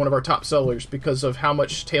going to be one of our top sellers because of how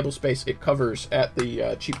much table space it covers at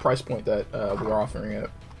the cheap price point that we're offering it.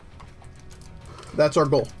 That's our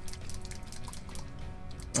goal.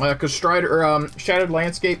 Because Shattered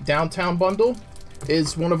Landscape Downtown Bundle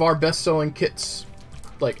is one of our best-selling kits,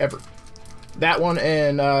 like, ever. That one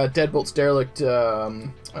and Deadbolt's Derelict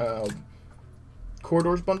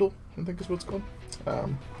Corridors Bundle, I think is what it's called.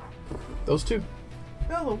 Those 2.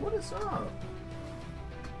 Bella, what is up?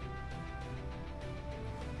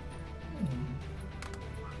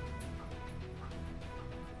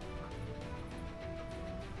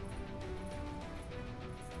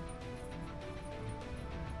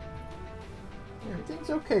 Everything's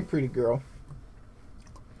okay, pretty girl.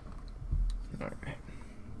 Alright.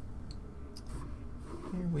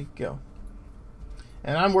 Here we go.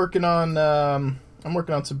 And I'm working on some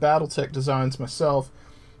Battletech designs myself,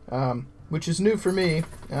 which is new for me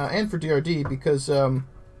and for DRD because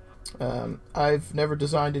I've never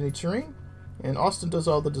designed any terrain, and Austin does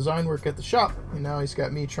all the design work at the shop, and now he's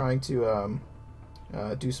got me trying to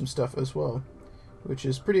do some stuff as well, which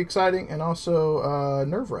is pretty exciting and also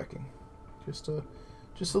nerve-wracking, just a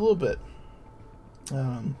little bit.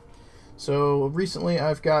 So recently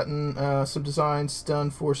I've gotten some designs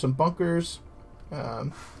done for some bunkers,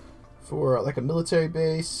 for like a military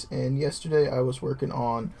base, and yesterday I was working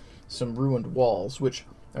on some ruined walls, which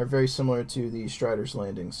are very similar to the Strider's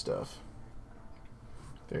Landing stuff.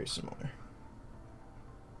 Very similar.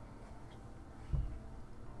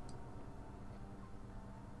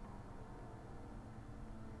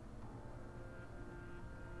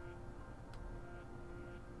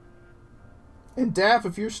 And Daff,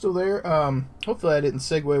 if you're still there, hopefully I didn't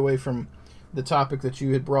segue away from the topic that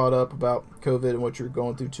you had brought up about COVID and what you're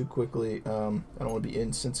going through too quickly. I don't want to be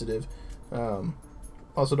insensitive.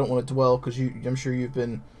 Also don't want to dwell, because I'm sure you've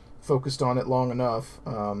been focused on it long enough,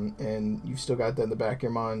 and you've still got that in the back of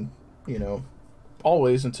your mind, you know,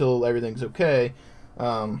 always until everything's okay.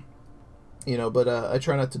 You know, but I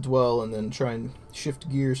try not to dwell, and then try and shift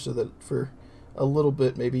gears so that for a little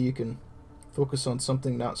bit maybe you can focus on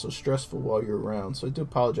something not so stressful while you're around. So I do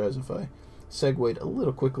apologize if I segued a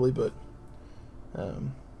little quickly, but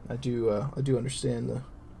I do understand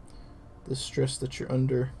the stress that you're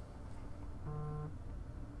under.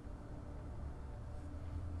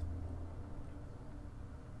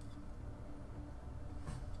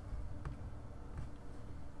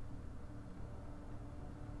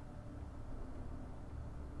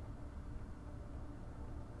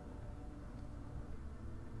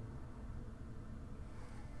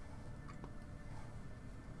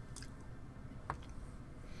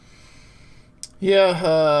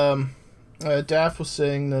 Yeah, Daff was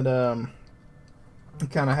saying that it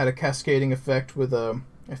kind of had a cascading effect with a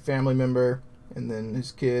family member, and then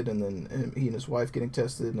his kid, and then he and his wife getting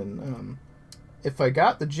tested. And if I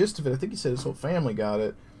got the gist of it, I think he said his whole family got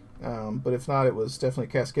it. But if not, it was definitely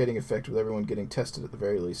a cascading effect with everyone getting tested at the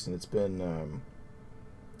very least. And it's been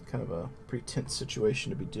kind of a pretty tense situation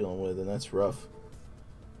to be dealing with, and that's rough.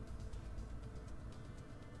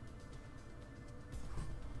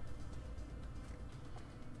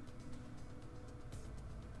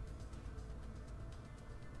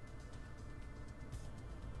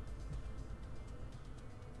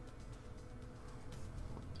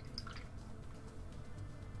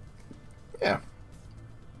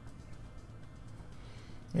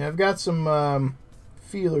 Yeah, I've got some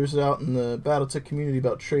feelers out in the Battletech community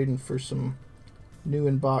about trading for some new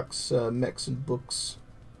in-box mechs and books.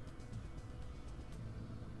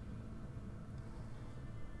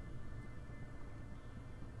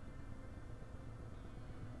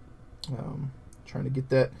 Trying to get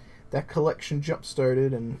that collection jump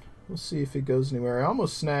started, and we'll see if it goes anywhere. I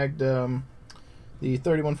almost snagged the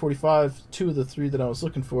 3145, 2 of the 3 that I was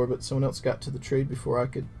looking for, but someone else got to the trade before I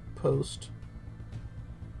could post.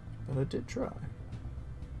 But I did try.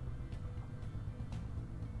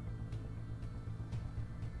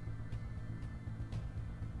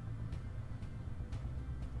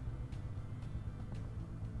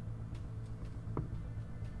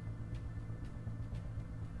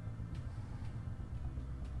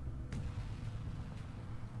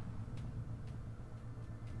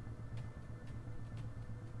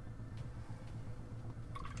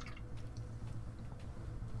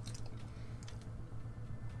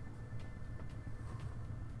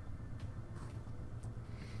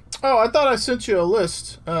 Oh, I thought I sent you a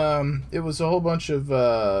list. It was a whole bunch of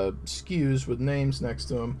SKUs with names next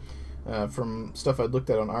to them from stuff I'd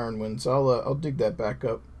looked at on Ironwind, so I'll dig that back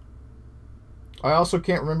up. I also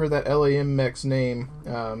can't remember that LAM mech's name.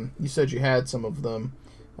 You said you had some of them.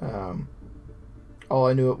 All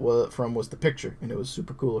I knew it was from was the picture, and it was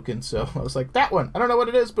super cool looking, so I was like, that one! I don't know what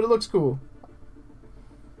it is, but it looks cool.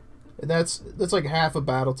 And that's like half a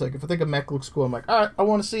Battletech. If I think a mech looks cool, I'm like, alright, I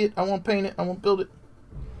want to see it, I want to paint it, I want to build it.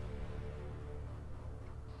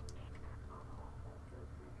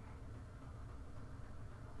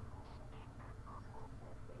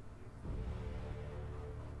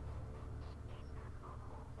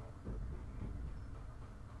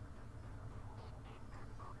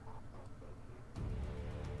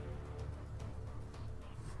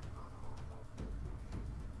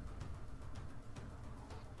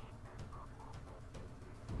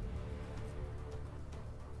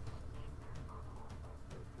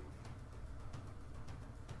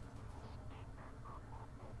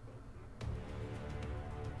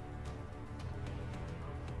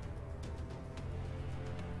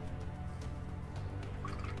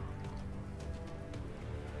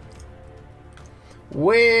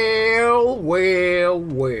 Well, well,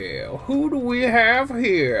 well, who do we have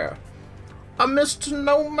here? A Mr.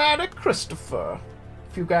 Nomadic Christopher.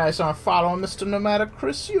 If you guys aren't following Mr. Nomadic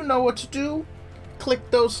Chris, you know what to do. Click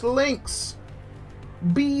those links.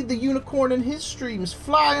 Be the unicorn in his streams.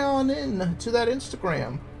 Fly on in to that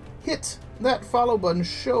Instagram. hit that follow button,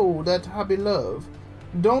 show that hobby love.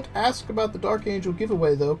 Don't ask about the Dark Angel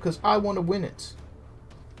giveaway, though, because I want to win it.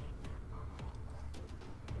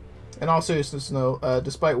 In all seriousness, though,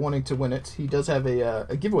 despite wanting to win it, he does have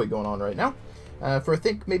a giveaway going on right now for, I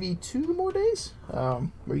think, maybe 2 more days,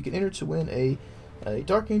 where you can enter to win a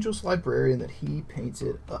Dark Angel's Librarian that he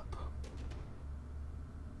painted up.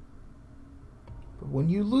 But when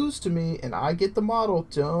you lose to me and I get the model,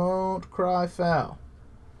 don't cry foul.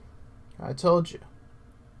 I told you.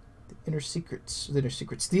 The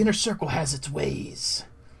inner circle has its ways.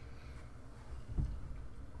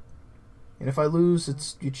 And if I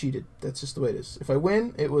lose, you cheated. That's just the way it is. If I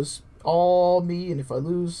win, it was all me, and if I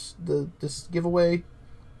lose this giveaway,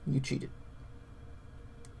 you cheated.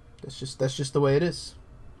 That's just the way it is.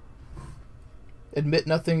 Admit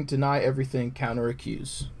nothing, deny everything, counter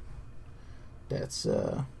accuse. That's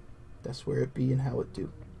where it be and how it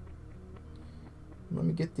do. Let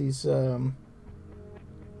me get these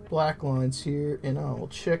black lines here, and I'll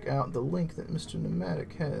check out the link that Mr.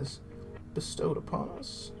 Pneumatic has bestowed upon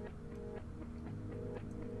us.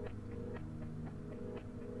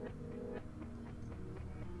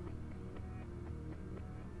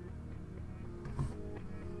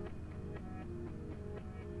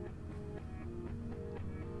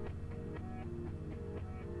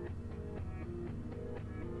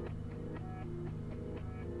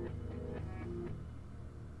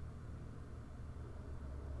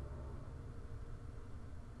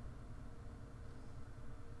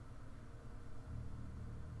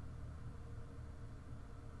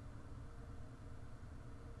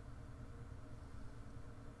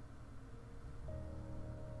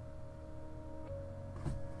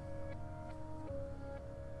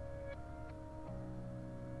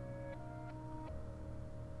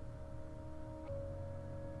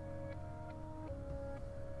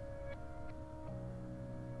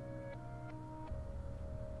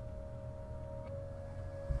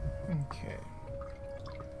 Okay.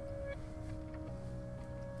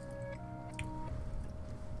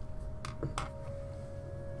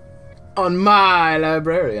 On my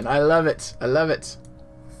librarian. I love it. I love it.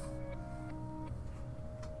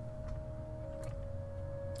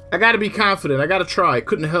 I gotta be confident. I gotta try.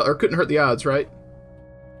 Couldn't hurt the odds, right?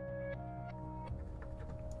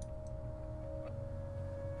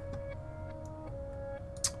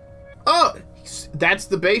 Oh, that's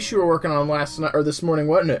the base you were working on last night or this morning,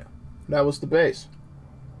 wasn't it? That was the base.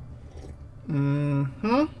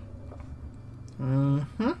 Mm-hmm.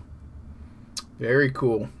 Mm-hmm. Very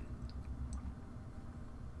cool.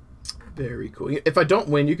 Very cool. If I don't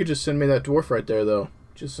win, you could just send me that dwarf right there, though.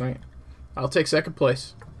 Just saying. I'll take second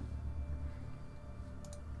place.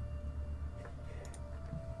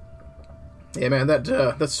 Yeah, man,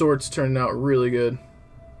 that sword's turning out really good.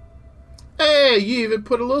 Hey, you even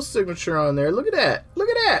put a little signature on there. Look at that. Look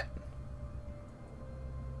at that.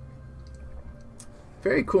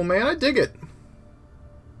 Very cool, man. I dig it.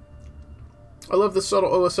 I love the subtle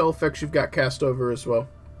OSL effects you've got cast over as well.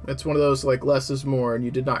 It's one of those, like, less is more, and you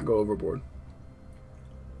did not go overboard.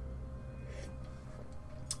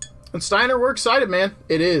 And Steiner, we're excited, man.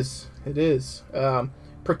 It is. It is.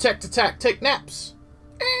 Protect, attack, take naps.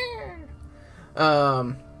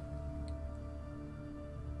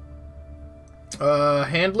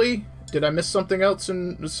 Handley, did I miss something else?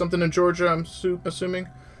 Something in Georgia, I'm assuming?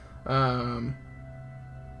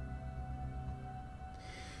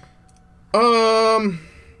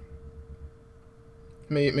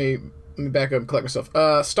 Let me back up and collect myself.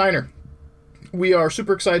 Steiner, we are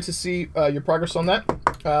super excited to see your progress on that.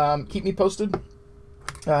 Keep me posted.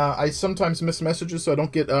 I sometimes miss messages, so I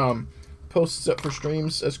don't get posts up for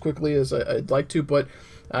streams as quickly as I'd like to. But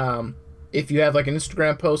if you have like an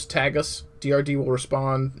Instagram post, tag us. DRD will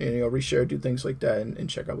respond, and reshare, do things like that, and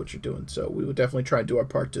check out what you're doing. So we will definitely try to do our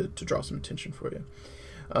part to draw some attention for you.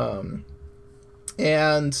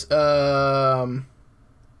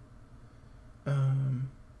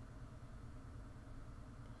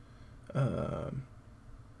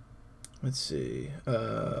 Let's see.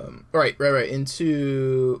 Right.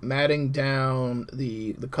 Into matting down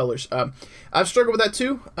the colors. I've struggled with that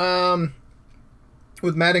too.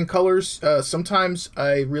 With matting colors, sometimes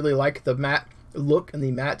I really like the matte look and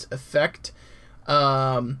the matte effect.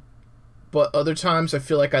 But other times I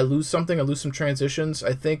feel like I lose something. I lose some transitions.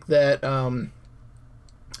 I think that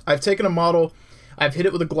I've taken a model, I've hit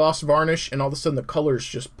it with a gloss varnish, and all of a sudden the colors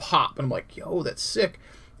just pop. And I'm like, yo, that's sick.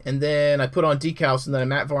 And then I put on decals, and then I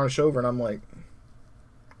matte varnish over, and I'm like,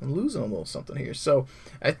 I'm losing a little something here. So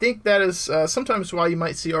I think that is sometimes why you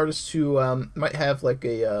might see artists who might have like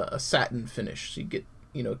a satin finish. So you get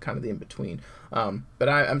you know, kind of the in-between. But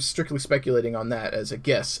I'm strictly speculating on that as a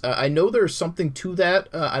guess. I know there's something to that.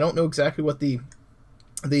 I don't know exactly what the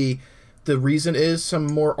reason is. Some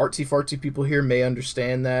more artsy-fartsy people here may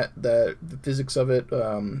understand that, the physics of it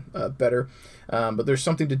better. But there's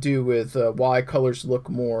something to do with why colors look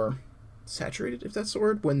more saturated, if that's the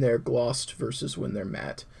word, when they're glossed versus when they're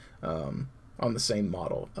matte on the same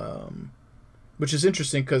model. Which is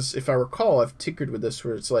interesting because if I recall, I've tinkered with this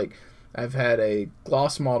where it's like I've had a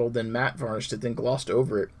gloss model, then matte varnished it, then glossed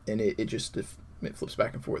over it, and it just it flips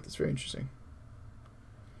back and forth. It's very interesting.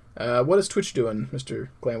 What is Twitch doing, Mr.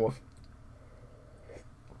 Glamwolf?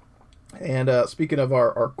 And speaking of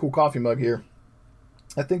our cool coffee mug here,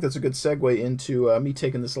 I think that's a good segue into me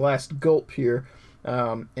taking this last gulp here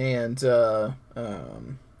and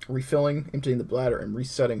refilling, emptying the bladder, and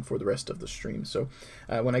resetting for the rest of the stream. So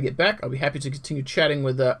when I get back, I'll be happy to continue chatting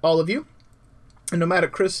with all of you. And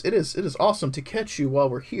Nomadic Chris, it is awesome to catch you while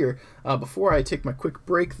we're here. Before I take my quick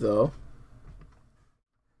break, though,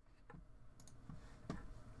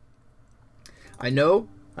 I know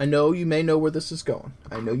you may know where this is going.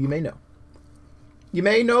 I know you may know. You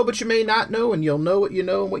may know, but you may not know, and you'll know what you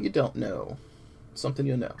know and what you don't know. Something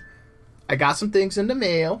you'll know. I got some things in the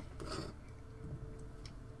mail.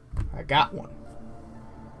 I got one.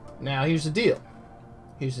 Now, here's the deal.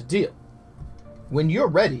 Here's the deal. When you're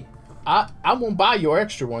ready, I'm going to buy your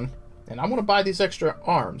extra one, and I'm going to buy these extra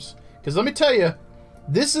arms. Because let me tell you,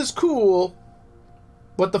 this is cool,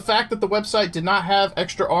 but the fact that the website did not have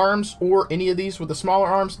extra arms or any of these with the smaller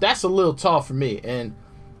arms, that's a little tall for me. And,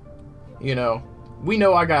 you know, we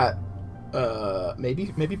know I got,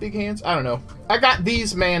 maybe big hands? I don't know. I got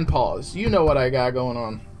these man paws. You know what I got going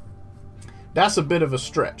on. That's a bit of a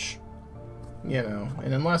stretch. You know,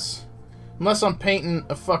 and unless I'm painting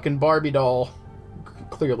a fucking Barbie doll,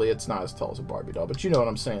 clearly it's not as tall as a Barbie doll, but you know what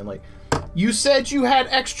I'm saying. Like, you said you had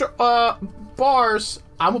extra bars.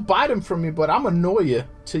 I'm gonna buy them from you, but I'm gonna annoy you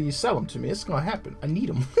till you sell them to me. It's gonna happen. I need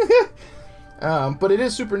them. But it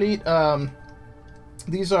is super neat.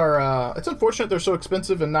 These are, it's unfortunate they're so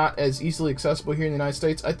expensive and not as easily accessible here in the United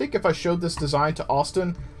States. I think if I showed this design to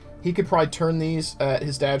Austin, he could probably turn these at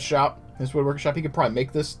his dad's shop, his woodworking shop. He could probably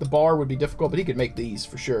make this. The bar would be difficult, but he could make these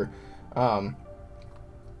for sure.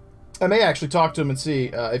 I may actually talk to him and see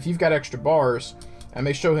if you've got extra bars. I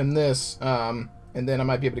may show him this, and then I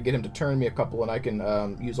might be able to get him to turn me a couple, and I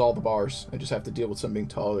can use all the bars. I just have to deal with some being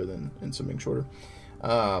taller and some being shorter.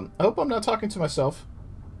 I hope I'm not talking to myself,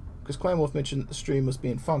 because Clanwolf mentioned the stream was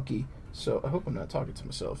being funky, so I hope I'm not talking to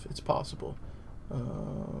myself. It's possible.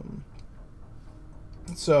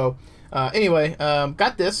 Anyway,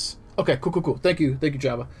 got this. Okay, cool. Thank you,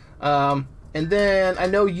 Java. And then I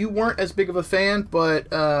know you weren't as big of a fan,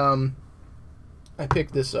 but I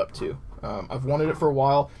picked this up too. I've wanted it for a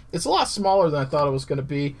while. It's a lot smaller than I thought it was going to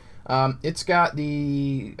be. It's got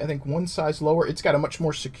I think one size lower. It's got a much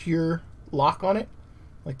more secure lock on it.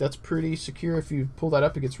 Like, that's pretty secure. If you pull that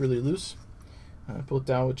up, it gets really loose. Pull it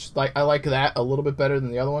down, which I like that a little bit better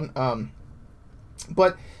than the other one.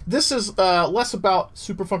 But this is less about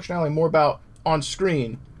super functionality, more about on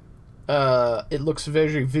screen. It looks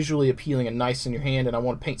very visually appealing and nice in your hand, and I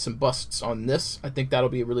want to paint some busts on this. I think that'll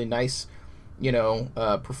be a really nice, you know,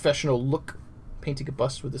 professional look, painting a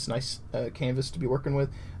bust with this nice canvas to be working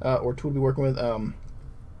with, or tool to be working with.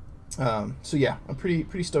 So yeah, I'm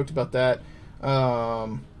pretty stoked about that.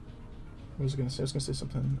 What was I gonna say? I was gonna say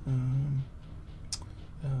something.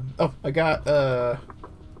 Oh, I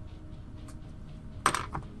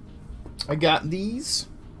got these.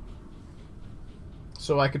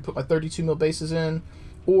 So I could put my 32 mil bases in,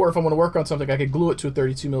 or if I want to work on something, I could glue it to a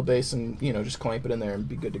 32 mil base and, you know, just clamp it in there and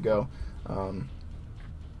be good to go. But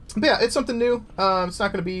yeah, it's something new. It's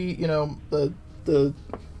not going to be, you know, the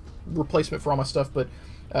replacement for all my stuff. But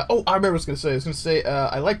oh, I remember what I was going to say. I was going to say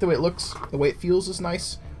I like the way it looks, the way it feels is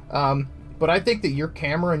nice. But I think that your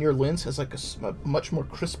camera and your lens has like a much more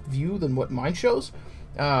crisp view than what mine shows.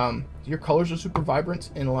 Your colors are super vibrant,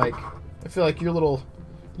 and like I feel like your little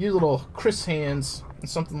Chris hands and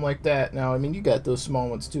something like that. Now, I mean, you got those small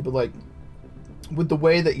ones too, but like with the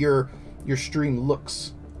way that your stream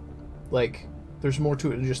looks, like there's more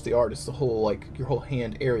to it than just the art. It's the whole, like, your whole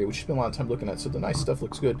hand area, which you spend a lot of time looking at. So the nice stuff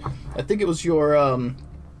looks good. I think it was your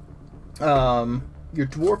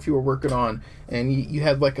dwarf you were working on, and you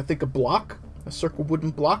had, like, I think a circle wooden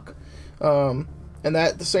block. And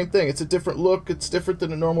that, the same thing. It's a different look. It's different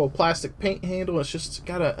than a normal plastic paint handle. It's just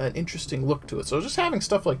got an interesting look to it. So just having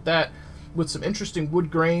stuff like that with some interesting wood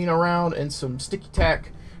grain around and some sticky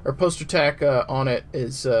tack or poster tack on it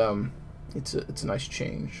is it's a nice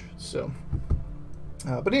change. So,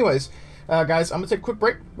 but anyways, guys, I'm going to take a quick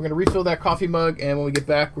break. We're going to refill that coffee mug, and when we get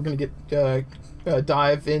back, we're going to get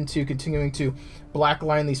dive into continuing to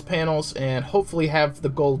blackline these panels and hopefully have the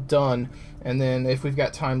gold done. And then if we've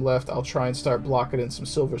got time left, I'll try and start blocking in some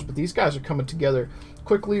silvers. But these guys are coming together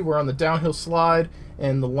quickly. We're on the downhill slide,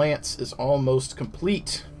 and the lance is almost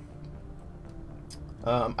complete.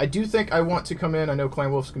 I do think I want to come in. I know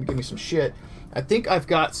Clan Wolf's going to give me some shit. I think I've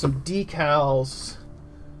got some decals.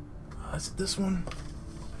 Is it this one?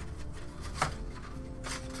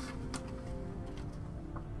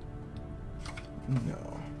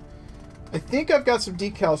 No. I think I've got some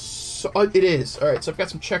decals. So, it is. Alright, so I've got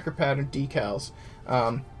some checker pattern decals.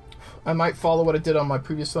 I might follow what I did on my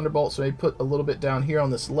previous Thunderbolt, so I put a little bit down here on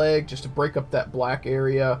this leg just to break up that black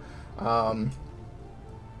area. I'm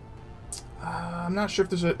not sure if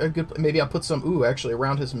there's a good... Maybe I'll put some, actually,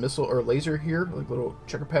 around his missile or laser here. Like a little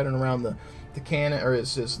checker pattern around the cannon, or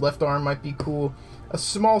his left arm might be cool. A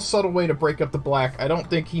small, subtle way to break up the black. I don't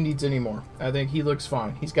think he needs any more. I think he looks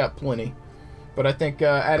fine. He's got plenty. But I think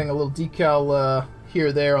adding a little decal here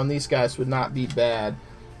or there on these guys would not be bad.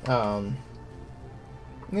 And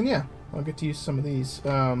yeah, I'll get to use some of these.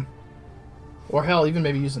 Or hell, even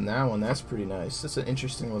maybe using that one. That's pretty nice. That's an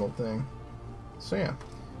interesting little thing. So yeah.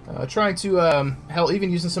 Trying to, hell,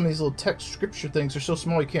 even using some of these little text scripture things. They're so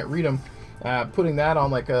small you can't read them. Putting that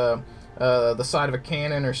on like the side of a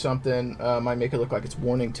cannon or something might make it look like it's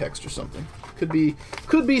warning text or something. Could be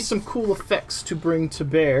some cool effects to bring to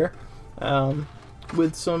bear.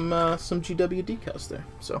 With some GW decals there.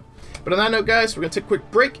 So, but on that note, guys, we're gonna take a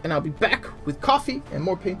quick break, and I'll be back with coffee and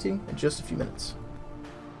more painting in just a few minutes.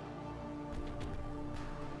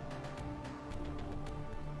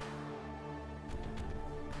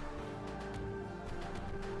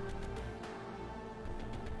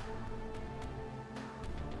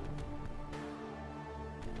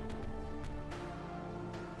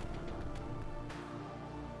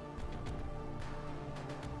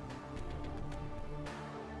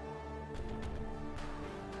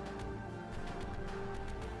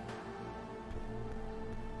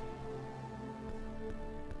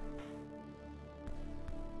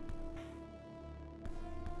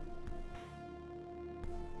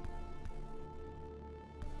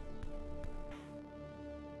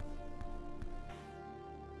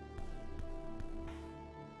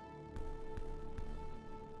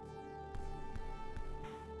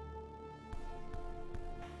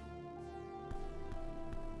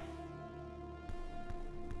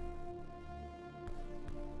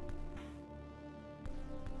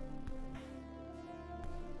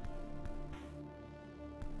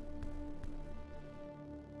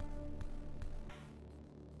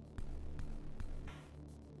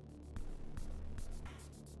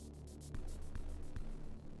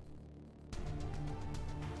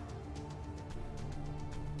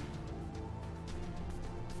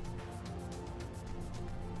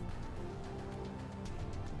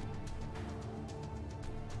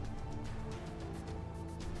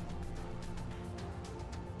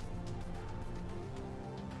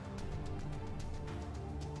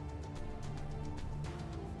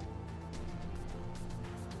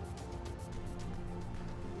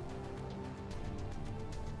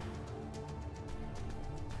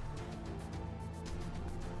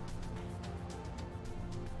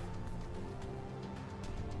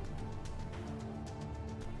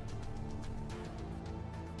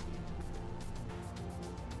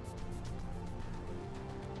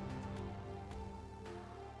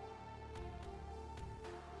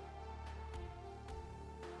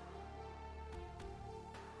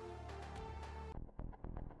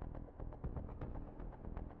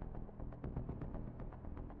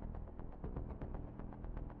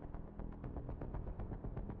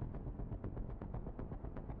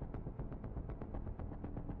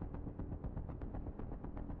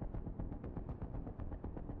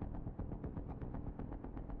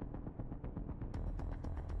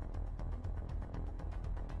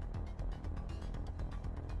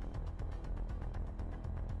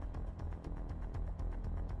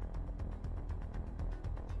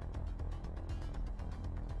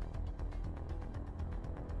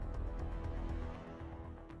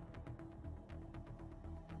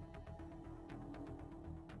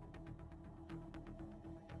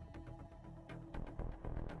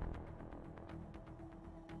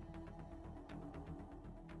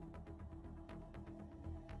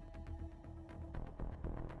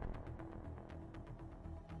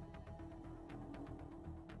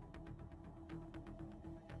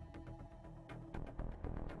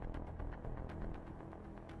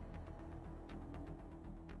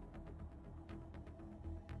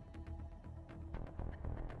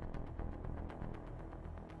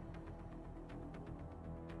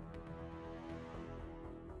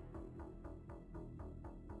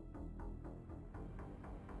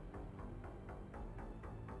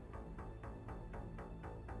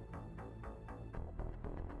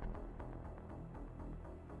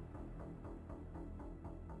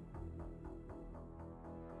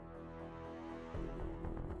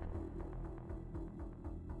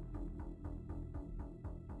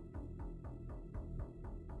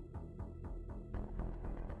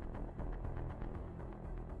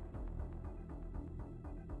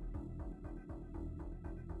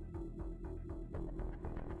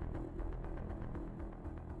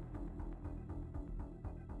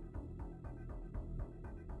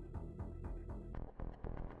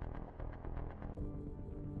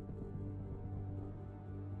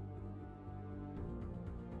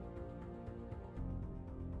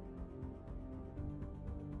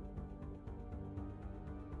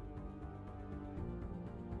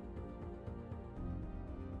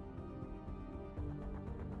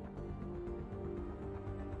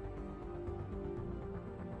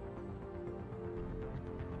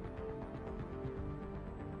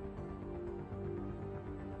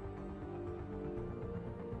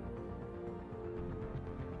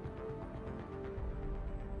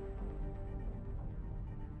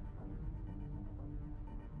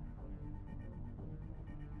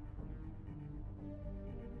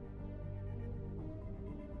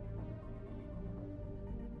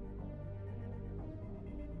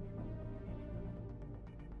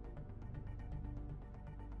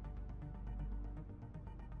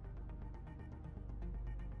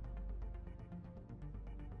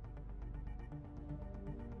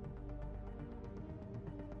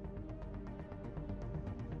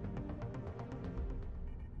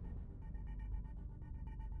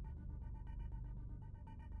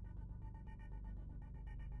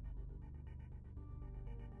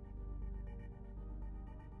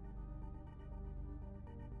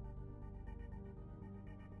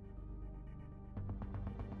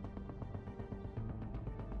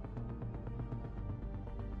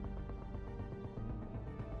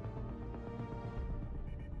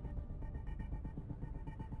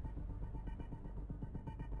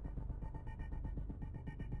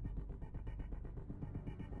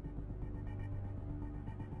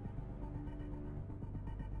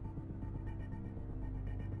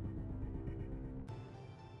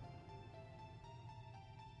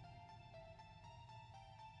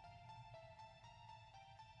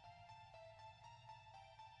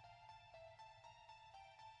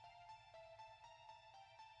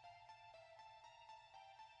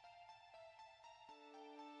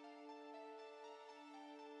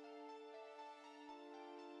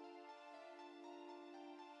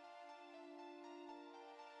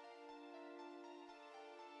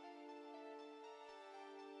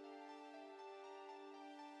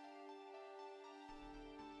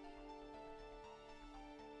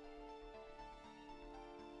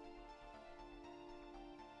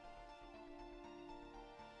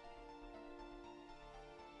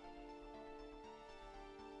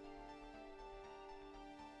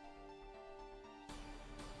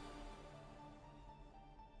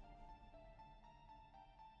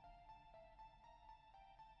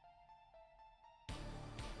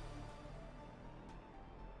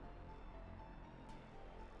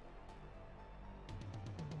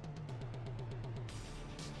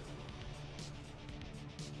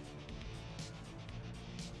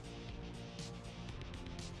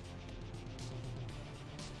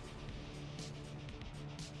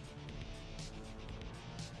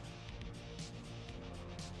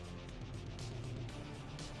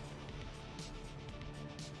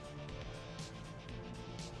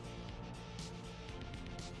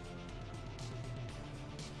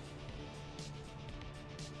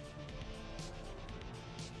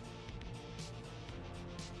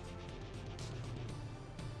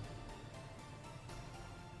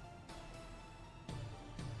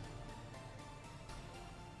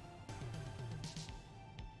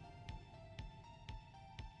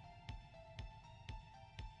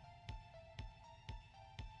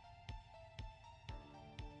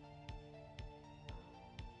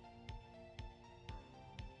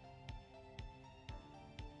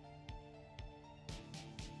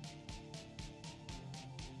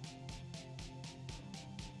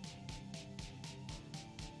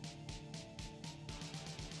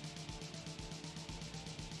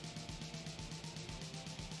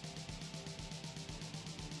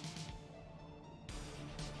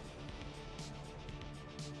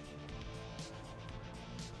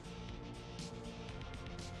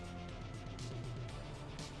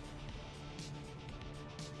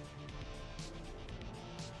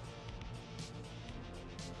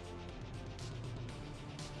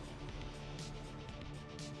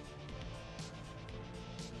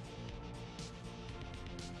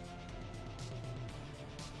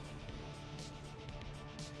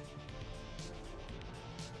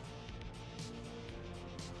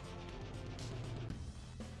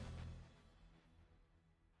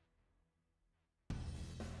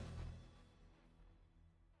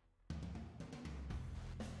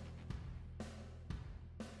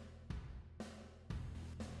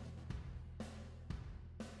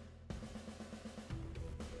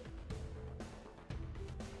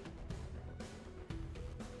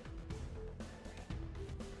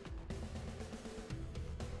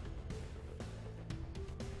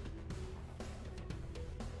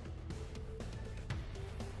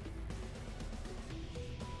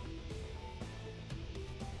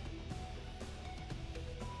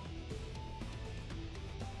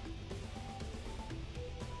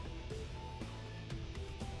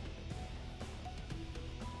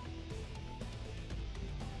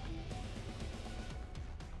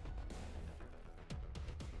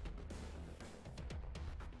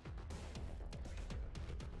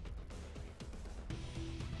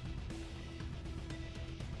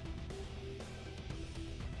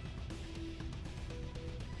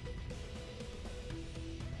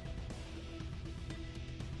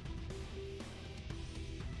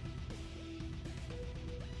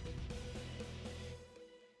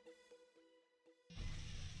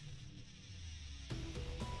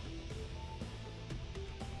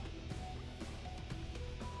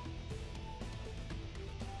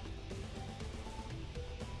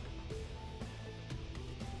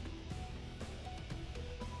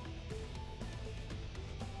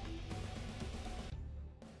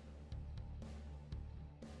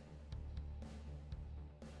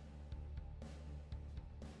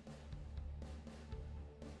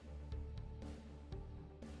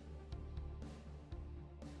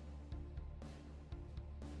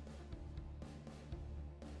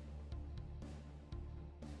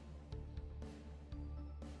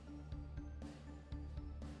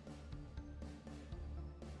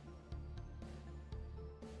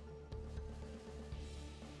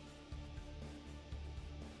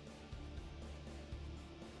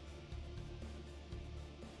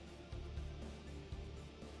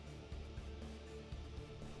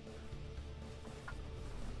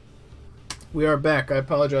 We are back. I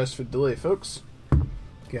apologize for the delay, folks.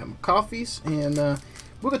 Got my coffees, and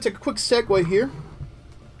we're going to take a quick segue here.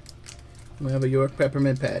 We have a York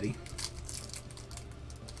peppermint patty.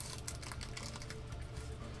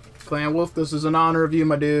 Clan Wolf, this is an honor of you,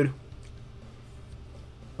 my dude.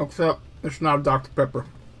 Except it's not a Dr. Pepper.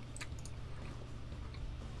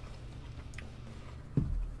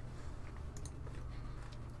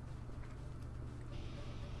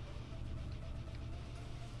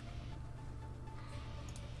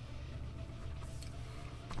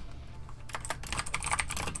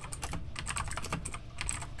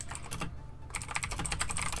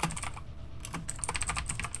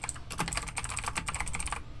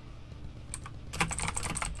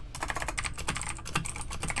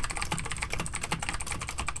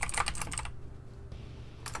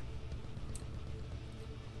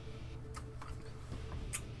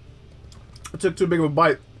 I took too big of a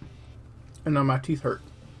bite, and now my teeth hurt.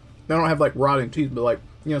 I don't have like rotting teeth, but like,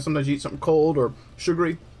 you know, sometimes you eat something cold or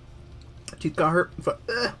sugary, teeth got hurt. But,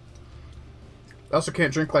 I also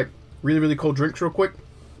can't drink like really, really cold drinks real quick.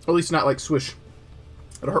 Or at least not like Swish.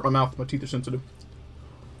 It'll hurt my mouth. My teeth are sensitive.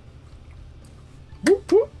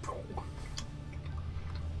 Whoop, whoop.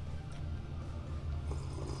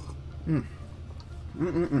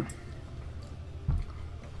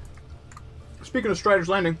 Speaking of Strider's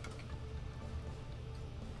Landing,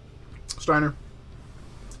 Steiner,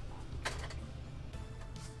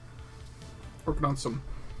 working on some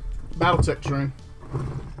Battletech terrain,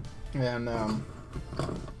 and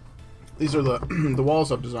these are the the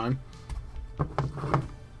walls I've designed.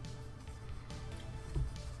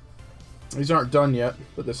 These aren't done yet,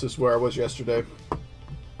 but this is where I was yesterday.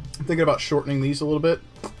 I'm thinking about shortening these a little bit.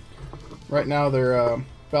 Right now they're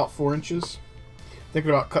about 4 inches.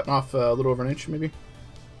 Thinking about cutting off a little over an inch, maybe.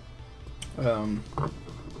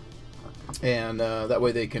 And that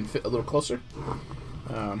way they can fit a little closer.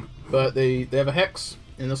 But they have a hex,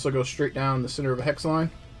 and this will go straight down the center of a hex line.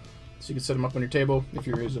 So you can set them up on your table if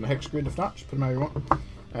you're using a hex grid. If not, just put them how you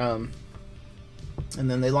want. And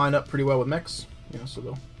then they line up pretty well with mechs. You know, so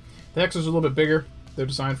the hexes are a little bit bigger. They're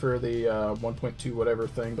designed for the 1.2 whatever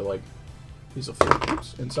thing, but like these will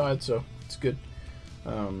fit inside, so it's good.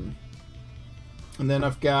 And then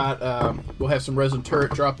I've got, we'll have some resin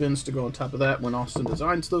turret drop-ins to go on top of that when Austin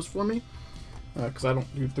designs those for me. Because I don't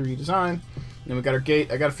do 3D design. And then we got our gate.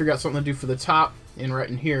 I got to figure out something to do for the top and right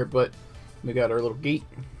in here, but we got our little gate.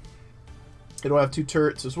 It'll have 2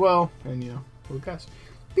 turrets as well, and you know, little guys.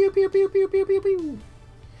 Pew pew pew pew pew pew pew.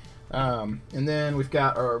 And then we've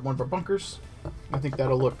got one of our bunkers. I think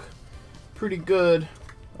that'll look pretty good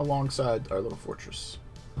alongside our little fortress.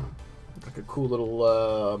 Like a cool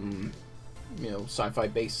little, you know, sci-fi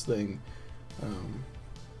base thing.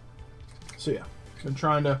 So yeah, been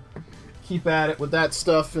trying to keep at it with that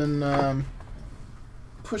stuff and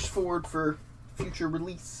push forward for future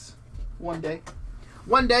release one day.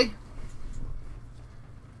 One day.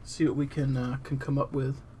 See what we can come up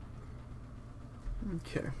with.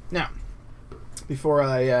 Okay. Now, before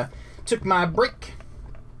I took my break,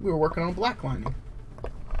 we were working on black lining. So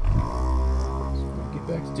we'll get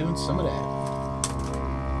back to doing some of that.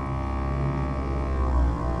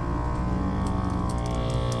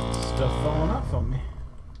 Stuff falling off on me.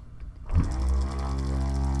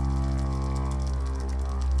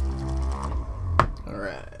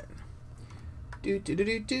 Alright.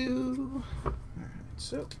 Alright,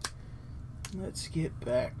 so let's get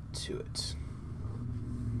back to it.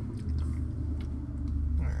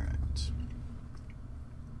 Alright.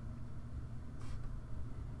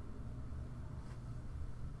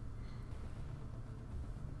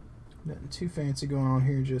 Nothing too fancy going on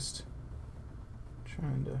here, just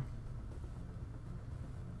trying to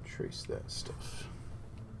trace that stuff.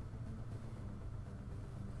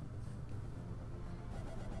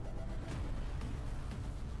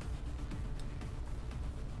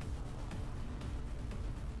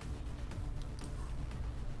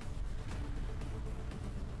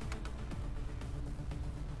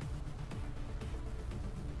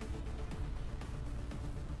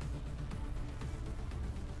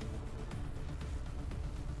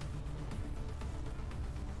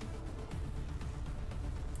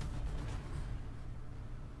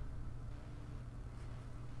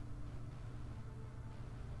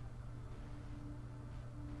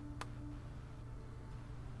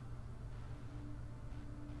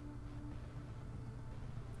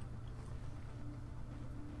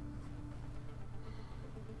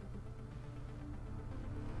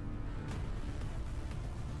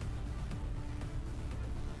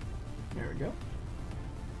 There we go.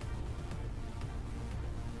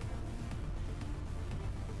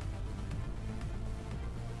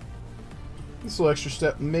 This little extra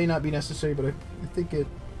step may not be necessary, but I think it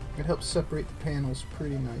helps separate the panels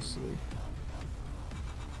pretty nicely.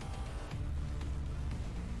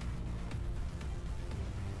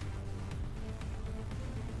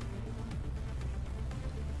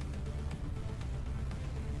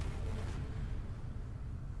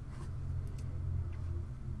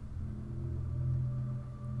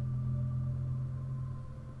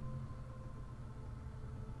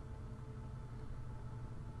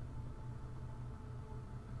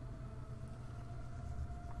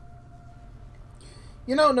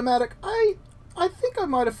 You know, Nomadic, I think I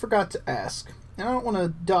might have forgot to ask, and I don't want to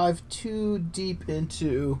dive too deep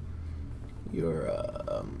into your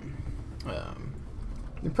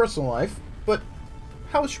personal life, but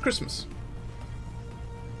how was your Christmas?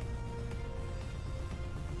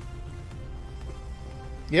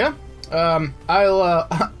 Yeah?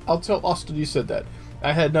 I'll tell Austin you said that.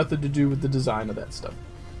 I had nothing to do with the design of that stuff.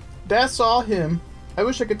 That's all him. I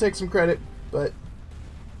wish I could take some credit, but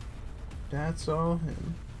that's all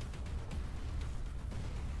him.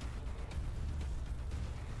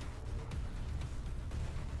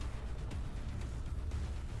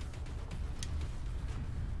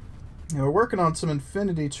 Now, we're working on some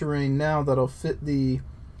Infinity terrain now that'll fit the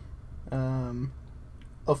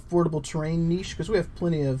affordable terrain niche, because we have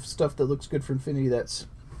plenty of stuff that looks good for Infinity that's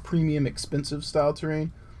premium, expensive style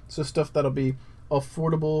terrain. So stuff that'll be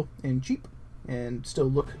affordable and cheap and still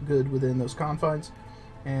look good within those confines.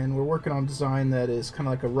 And we're working on design that is kind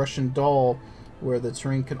of like a Russian doll, where the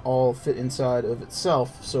terrain can all fit inside of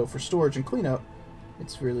itself. So for storage and cleanup,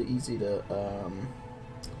 it's really easy to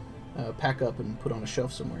pack up and put on a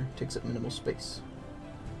shelf somewhere. It takes up minimal space.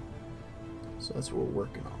 So that's what we're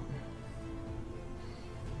working on.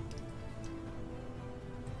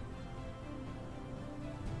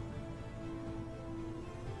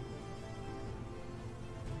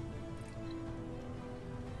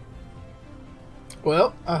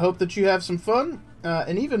 Well, I hope that you have some fun,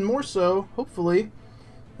 and even more so, hopefully,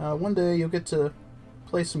 one day you'll get to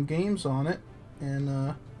play some games on it,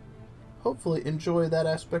 and hopefully enjoy that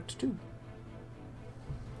aspect too.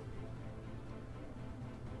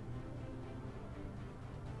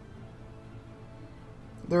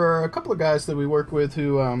 There are a couple of guys that we work with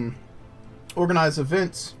who organize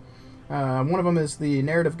events. One of them is the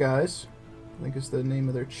Narrative Guys, I think is the name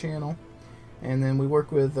of their channel. And then we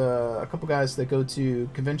work with a couple guys that go to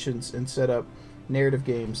conventions and set up narrative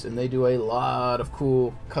games, and they do a lot of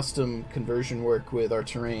cool custom conversion work with our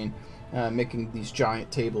terrain, making these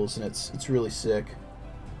giant tables, and it's really sick.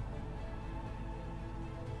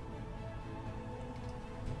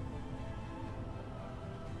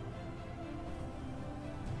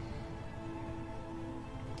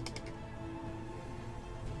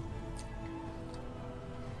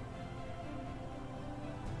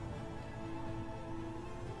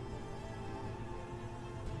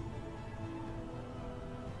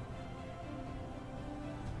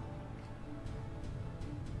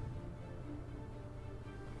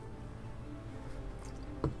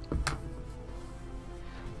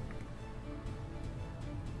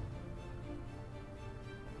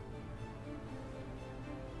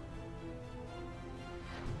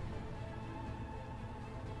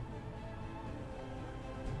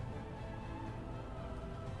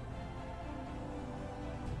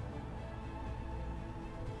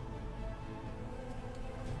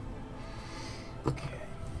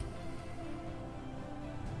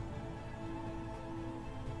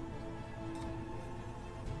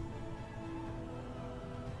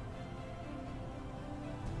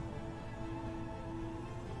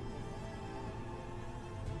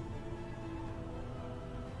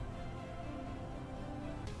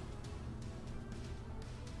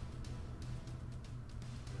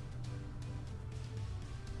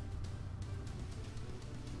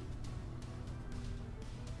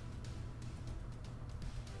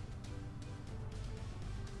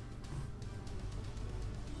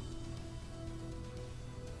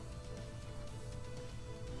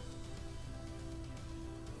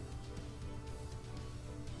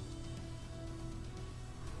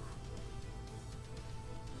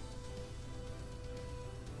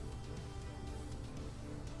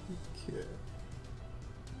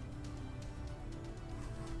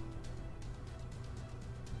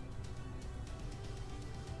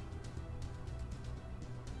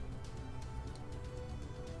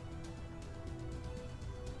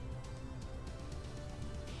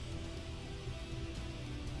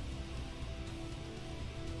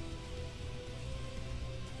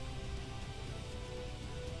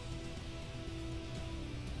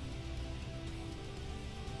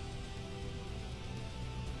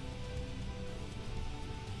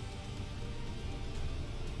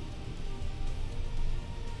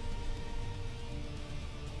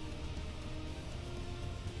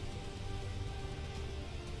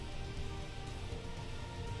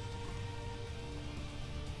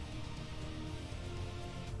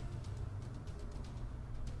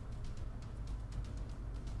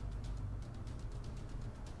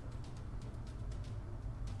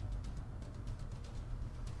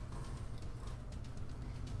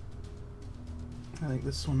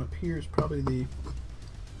 think this one up here is probably the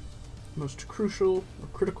most crucial or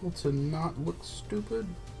critical to not look stupid.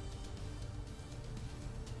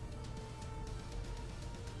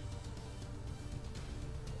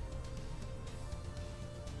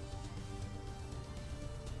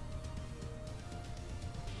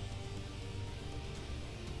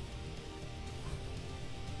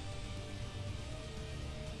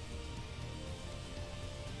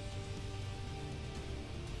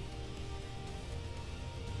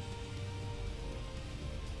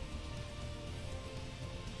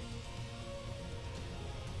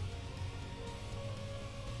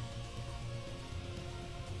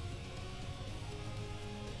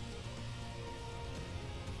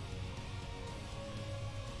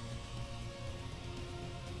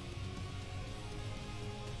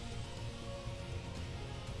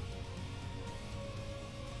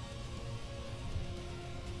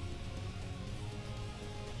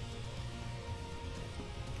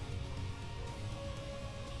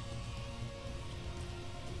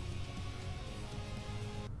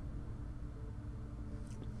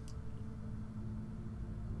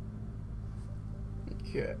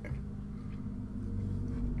 Okay.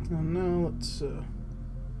 And now let's come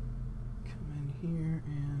in here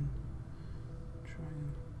and try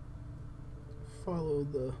and follow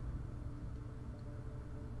the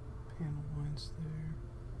panel lines there.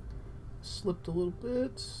 Slipped a little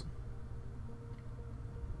bit.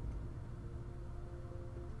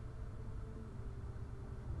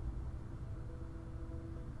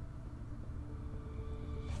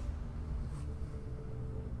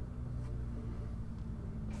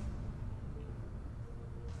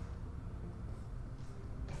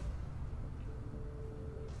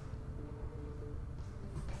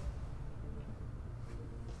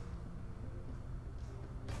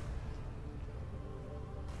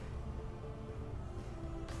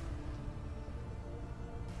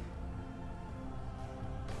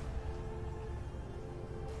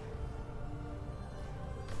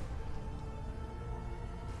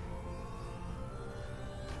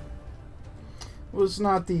 Was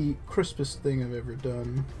not the crispest thing I've ever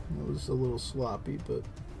done. It was a little sloppy, but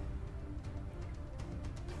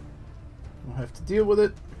we'll have to deal with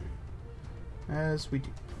it as we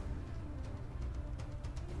do.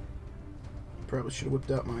 Probably should have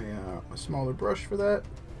whipped out my my smaller brush for that,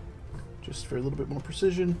 just for a little bit more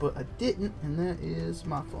precision, but I didn't, and that is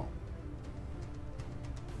my fault.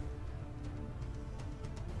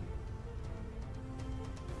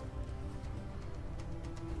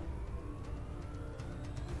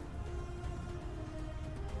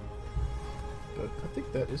 But I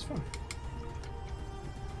think that is fine.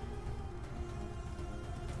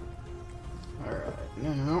 Alright,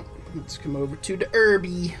 now let's come over to the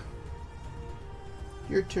Herbie.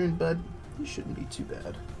 Your turn, bud. You shouldn't be too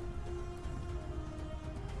bad.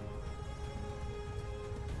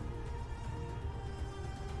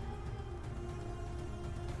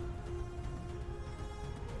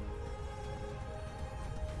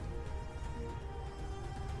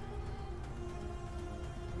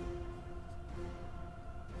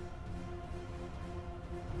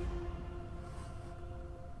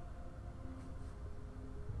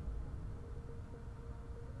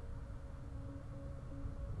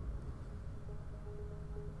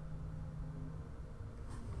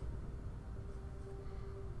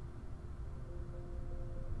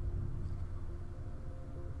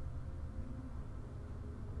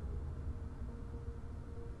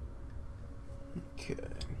 Okay.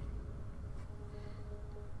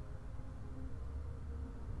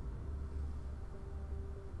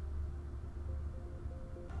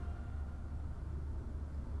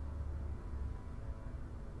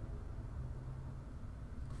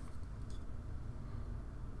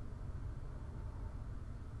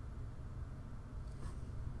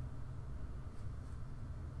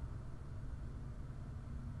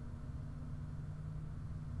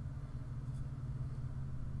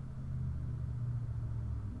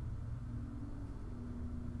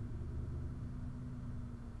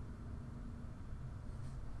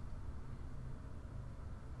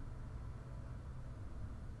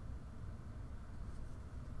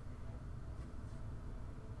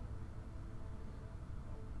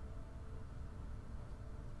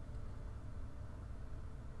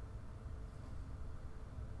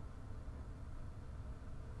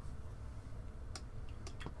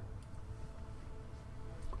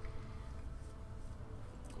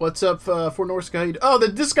 What's up for Norse Guide? Oh,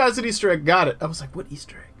 this guy's an Easter egg. Got it. I was like, what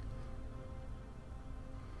Easter egg?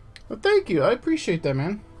 Well, thank you. I appreciate that,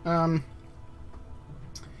 man.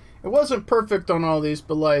 It wasn't perfect on all these,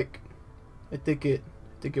 but like, I think it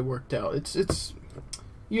worked out. It's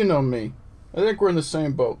you know me. I think we're in the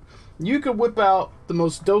same boat. You could whip out the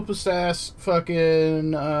most dopest ass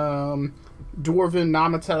fucking dwarven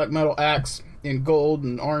non-metallic metal axe in gold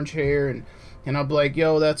and orange hair, and I'll be like,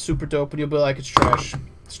 yo, that's super dope, and you'll be like, it's trash.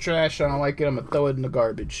 It's trash, I don't like it, I'm gonna throw it in the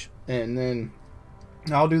garbage. And then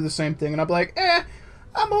I'll do the same thing, and I'll be like,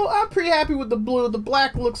 I'm pretty happy with the blue. The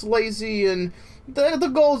black looks lazy, and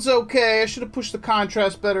the gold's okay. I should have pushed the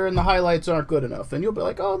contrast better, and the highlights aren't good enough. And you'll be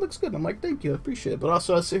like, oh, it looks good. I'm like, thank you, I appreciate it. But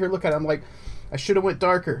also, I sit here and look at it, I'm like, I should have went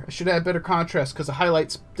darker. I should have had better contrast, because the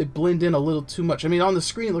highlights, they blend in a little too much. I mean, on the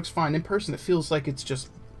screen it looks fine. In person, it feels like it's just,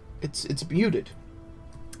 it's muted.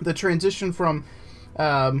 The transition from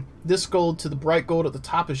this gold to the bright gold at the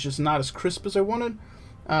top is just not as crisp as I wanted.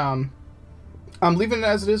 I'm leaving it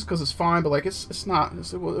as it is because it's fine, but like it's not.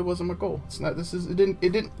 It wasn't my goal. It's not. This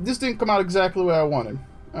didn't come out exactly the way I wanted.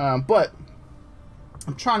 But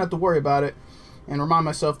I'm trying not to worry about it and remind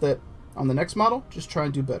myself that on the next model, just try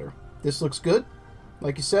and do better. This looks good,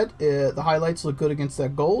 like you said. The highlights look good against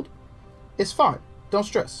that gold. It's fine. Don't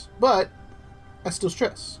stress. But I still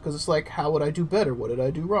stress because it's like, how would I do better? What did I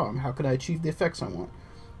do wrong? How can I achieve the effects I want?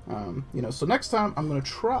 You know. So next time I'm going to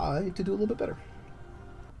try to do a little bit better.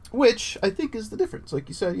 Which I think is the difference. Like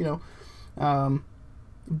you said, you know,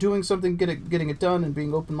 doing something, getting it done, and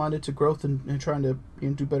being open-minded to growth and trying to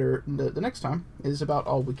do better the next time is about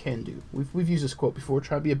all we can do. We've used this quote before: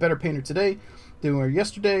 try to be a better painter today than you were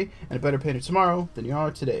yesterday, and a better painter tomorrow than you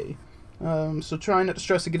are today. So try not to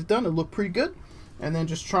stress to get it done. It'll look pretty good, and then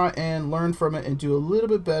just try and learn from it and do a little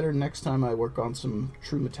bit better next time I work on some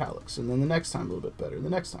true metallics, and then the next time a little bit better, and the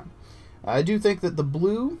next time. I do think that the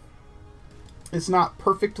blue, it's not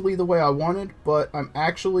perfectly the way I wanted, but I'm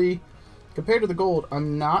actually, compared to the gold,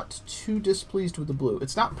 I'm not too displeased with the blue.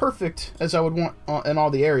 It's not perfect as I would want in all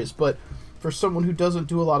the areas, but for someone who doesn't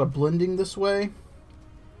do a lot of blending this way,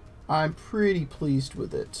 I'm pretty pleased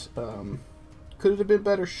with it. Could it have been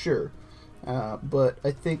better? Sure. But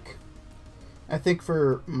I think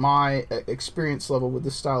for my experience level with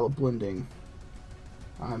this style of blending,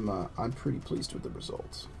 I'm pretty pleased with the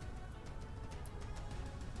results.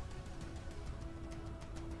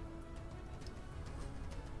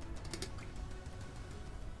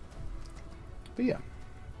 But yeah.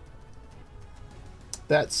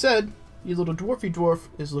 That said, your little dwarfy dwarf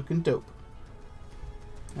is looking dope.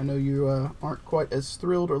 I know you aren't quite as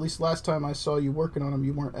thrilled, or at least last time I saw you working on them,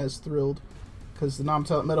 you weren't as thrilled because the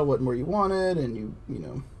non-metallic metal wasn't where you wanted, and you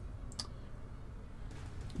know,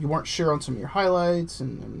 you weren't sure on some of your highlights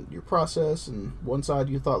and your process, and one side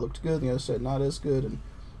you thought looked good, and the other side not as good, and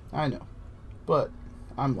I know, but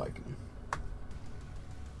I'm liking them.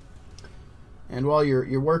 And while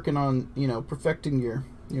you're working on, you know, perfecting your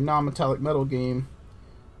non-metallic metal game,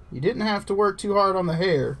 you didn't have to work too hard on the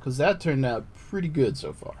hair, because that turned out pretty good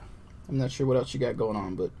so far. I'm not sure what else you got going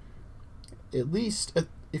on, but at least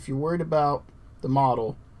if you're worried about the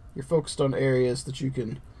model, you're focused on areas that you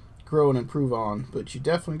can grow and improve on, but you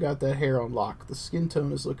definitely got that hair on lock. The skin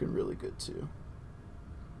tone is looking really good too.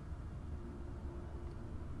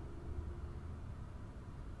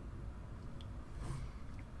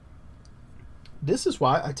 This is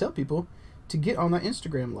why I tell people to get on that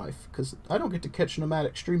Instagram life, because I don't get to catch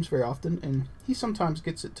Nomadic streams very often, and he sometimes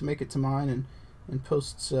gets it to make it to mine and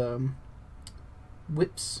posts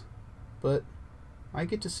whips, but I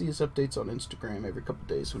get to see his updates on Instagram every couple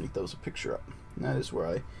days when he throws a picture up, and that is where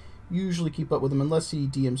I usually keep up with him, unless he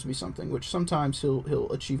DMs me something, which sometimes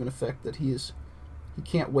he'll achieve an effect that he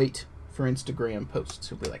can't wait for Instagram posts.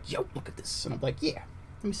 He'll be like, yo, look at this, and I'm like, yeah,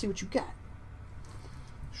 let me see what you got.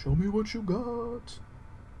 Show me what you got.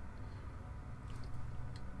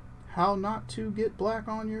 How not to get black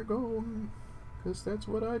on your gold, because that's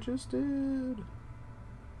what I just did.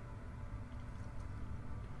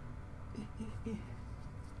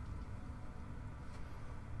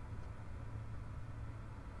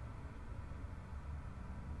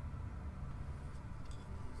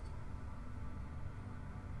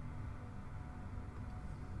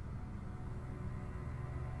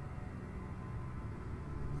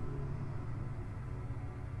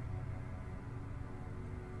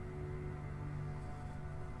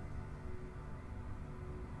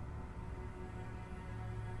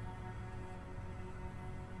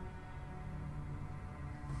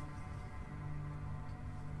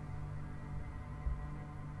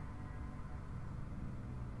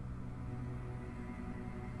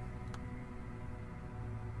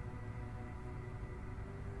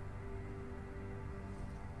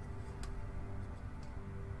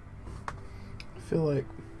 I feel like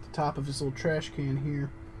the top of his little trash can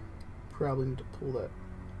here, probably need to pull that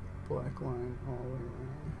black line all the way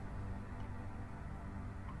around.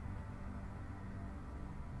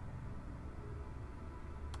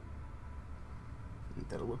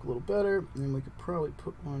 That'll look a little better. And then we could probably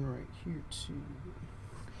put one right here too,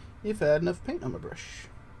 if I had enough paint on my brush.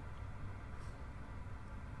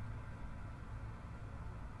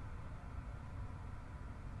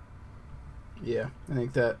 Yeah, I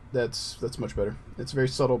think that's much better. It's very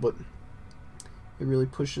subtle, but it really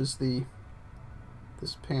pushes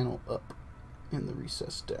this panel up and the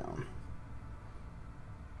recess down.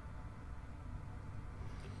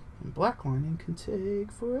 And black lining can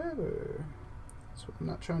take forever. So I'm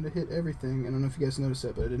not trying to hit everything. I don't know if you guys noticed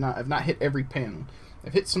that, but I've not hit every panel.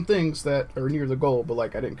 I've hit some things that are near the goal, but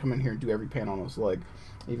like I didn't come in here and do every panel on this leg,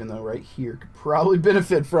 even though right here could probably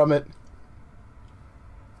benefit from it.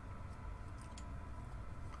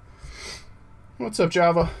 What's up,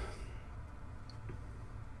 Java?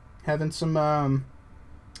 Having some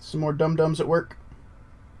more dum-dums at work?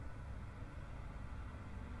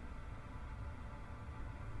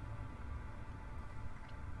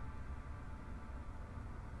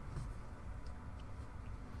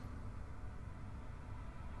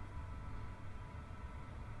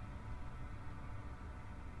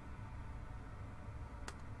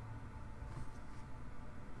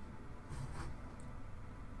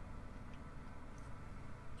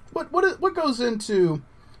 What goes into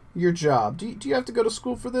your job? Do you have to go to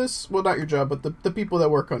school for this? Well, not your job, but the people that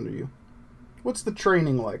work under you. What's the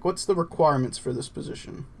training like? What's the requirements for this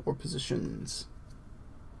position or positions?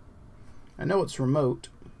 I know it's remote.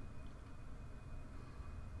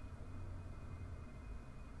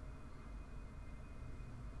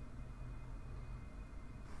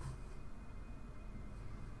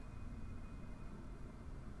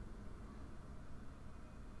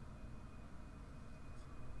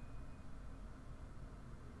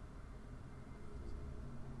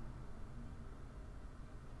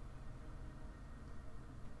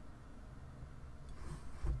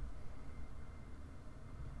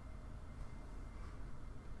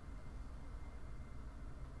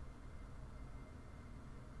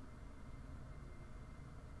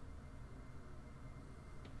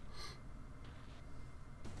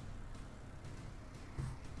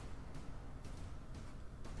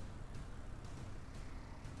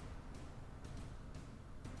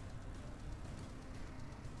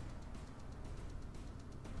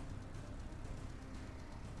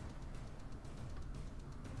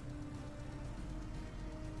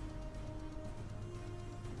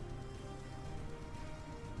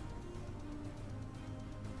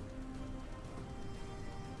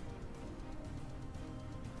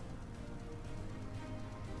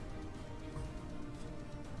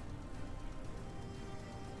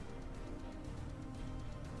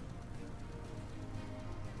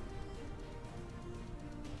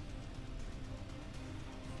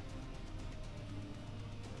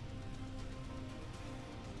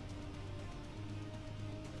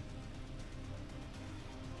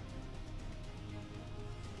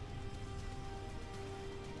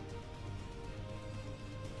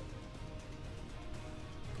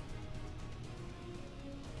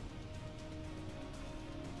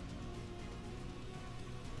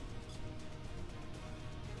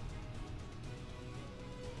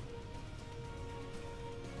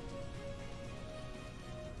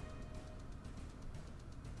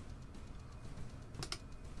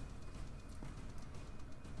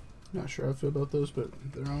 Not sure how I feel about those, but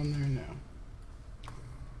they're on there now.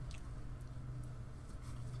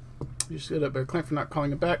 We just got up by a client for not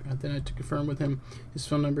calling him back. And then I had to confirm with him his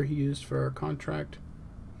phone number he used for our contract.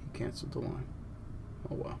 He canceled the line.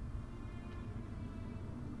 Oh, wow.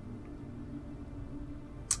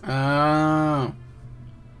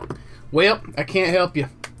 Well, I can't help you.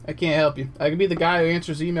 I can't help you. I can be the guy who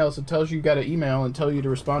answers emails and tells you got an email and tell you to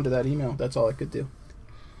respond to that email. That's all I could do.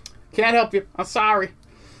 Can't help you. I'm sorry.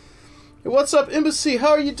 Hey, what's up, Embassy? How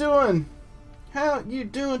are you doing? How you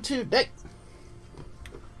doing today?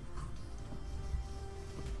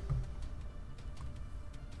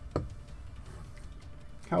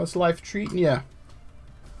 How's life treating you?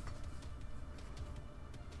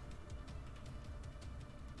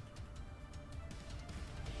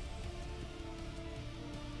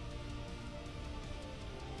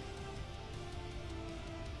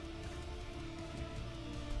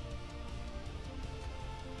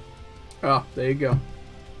 Oh, there you go.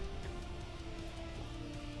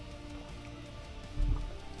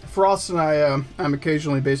 Frost and I, I'm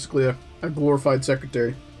occasionally basically a glorified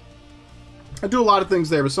secretary. I do a lot of things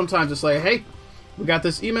there, but sometimes it's like, hey, we got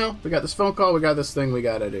this email, we got this phone call, we got this thing we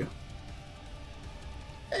gotta do.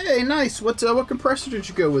 Hey, nice. What compressor did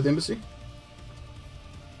you go with, Embassy?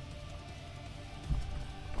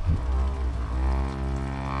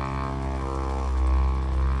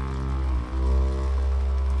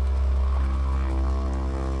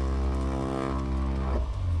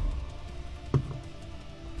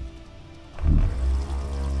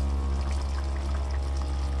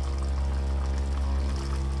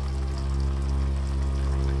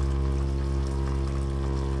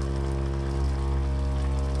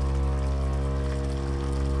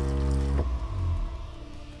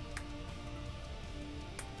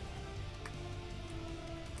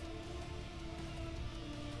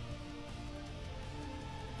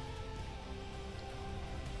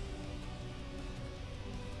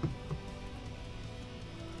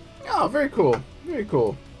 Oh, very cool. Very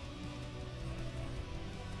cool.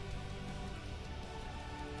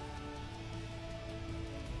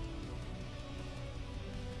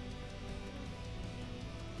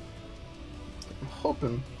 I'm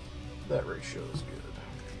hoping that ratio is good.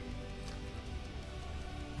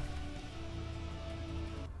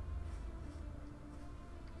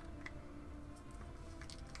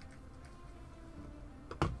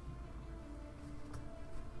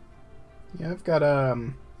 Yeah, I've got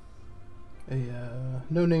a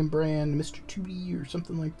no-name brand, Mr. 2D or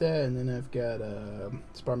something like that, and then I've got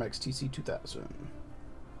Sparmax TC 2000.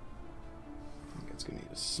 I think it's gonna need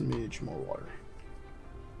a smidge more water.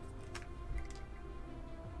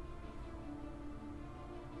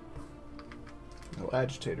 No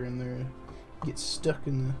agitator in there. Gets stuck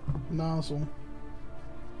in the nozzle.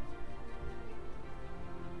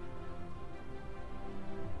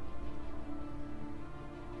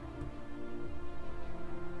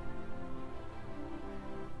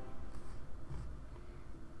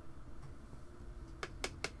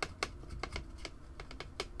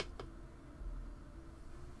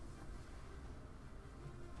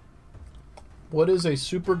 What is a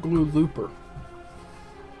super glue looper?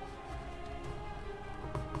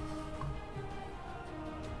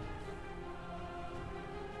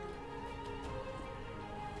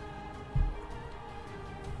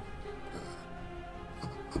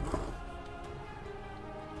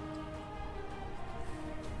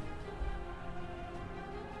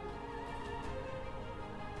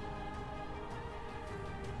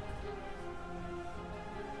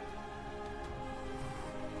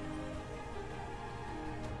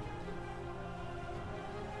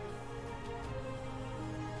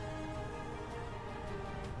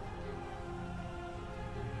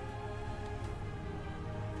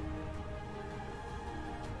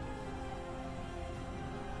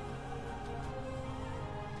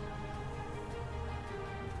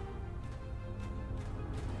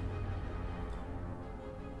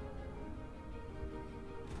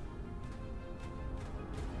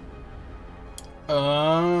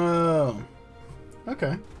 Oh,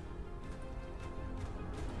 okay.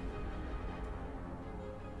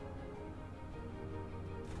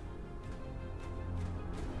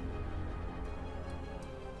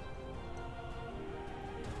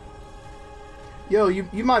 Yo, you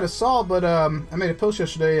might have saw, but I made a post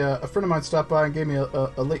yesterday. A friend of mine stopped by and gave me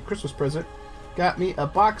a late Christmas present. Got me a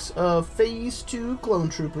box of Phase 2 Clone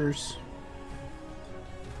Troopers.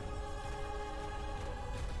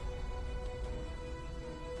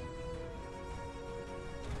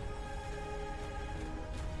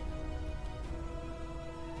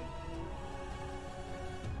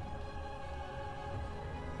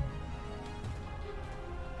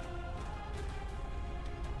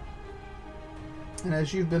 And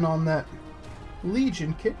as you've been on that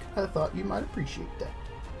Legion kick, I thought you might appreciate that.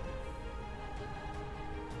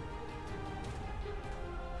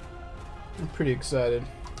 I'm pretty excited.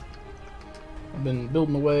 I've been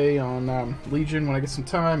building away on Legion when I get some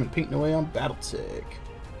time and painting away on Battletech.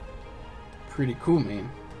 Pretty cool, man.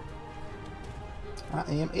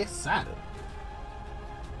 I am excited.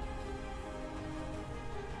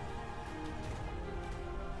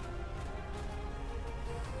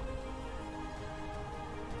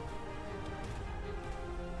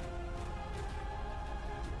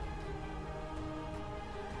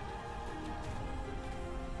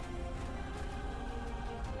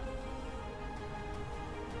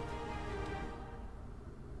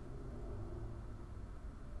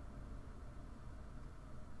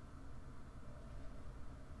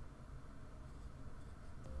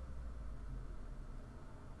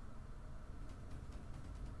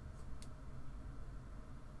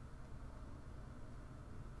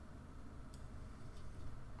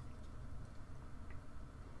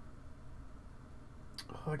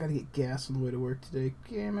 Oh, I gotta get gas on the way to work today.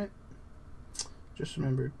 Damn it. Just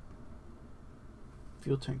remembered.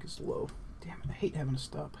 Fuel tank is low. Damn it, I hate having to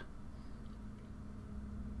stop.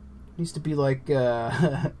 Needs to be like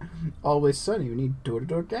Always Sunny. We need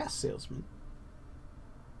door-to-door gas salesman.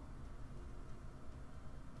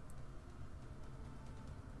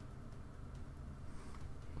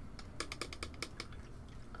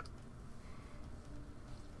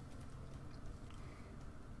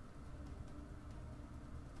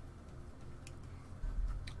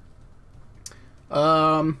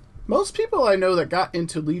 Most people I know that got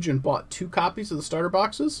into Legion bought 2 copies of the starter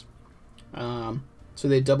boxes. So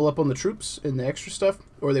they'd double up on the troops and the extra stuff,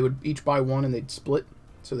 or they would each buy 1 and they'd split,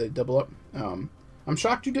 so they'd double up. I'm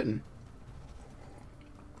shocked you didn't.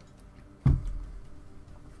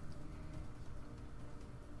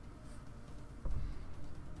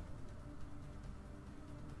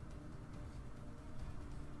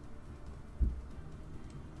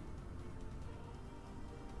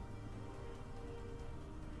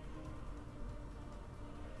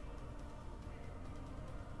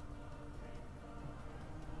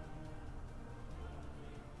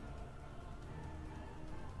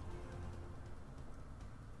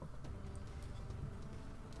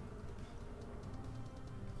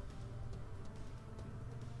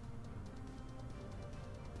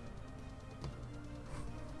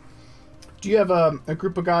 Do you have a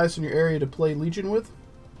group of guys in your area to play Legion with?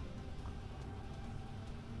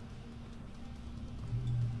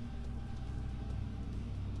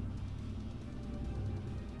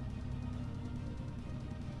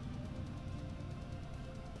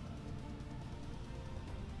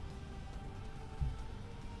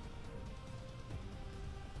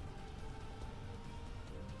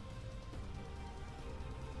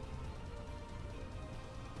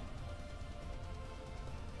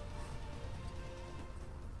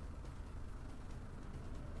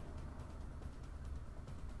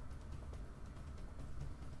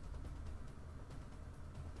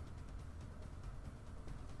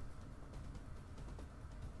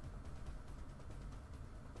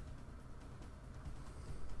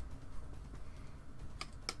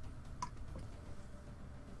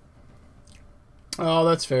 Oh,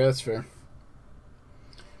 that's fair. That's fair.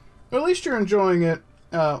 Well, at least you're enjoying it,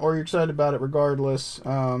 or you're excited about it regardless.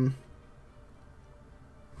 I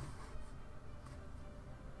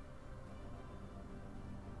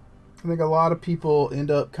think a lot of people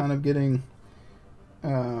end up kind of getting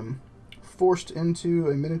forced into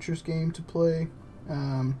a miniatures game to play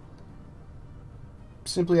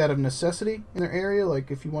simply out of necessity in their area.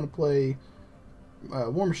 Like if you want to play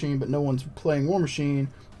War Machine, but no one's playing War Machine,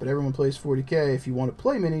 but everyone plays 40k. If you want to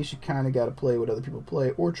play minis, you kind of got to play what other people play,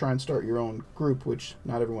 or try and start your own group, which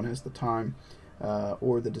not everyone has the time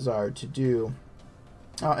or the desire to do.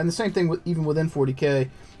 And the same thing with even within 40k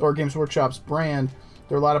or Games Workshop's brand.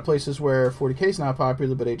 There are a lot of places where 40k is not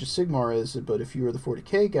popular, but Age of Sigmar is. But if you were the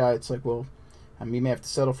 40k guy, it's like, well, I mean, you may have to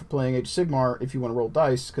settle for playing Age of Sigmar if you want to roll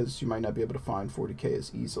dice, because you might not be able to find 40k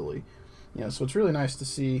as easily. You know, so it's really nice to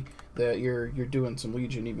see that you're doing some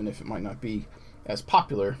Legion, even if it might not be as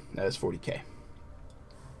popular as 40k,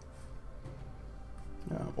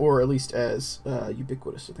 or at least as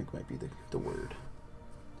ubiquitous, I think might be the word.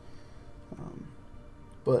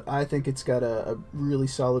 But I think it's got a really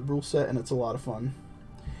solid rule set, and it's a lot of fun.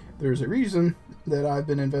 There's a reason that I've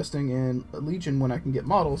been investing in Legion when I can get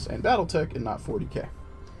models and Battletech and not 40k.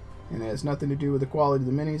 And it has nothing to do with the quality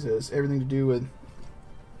of the minis. It has everything to do with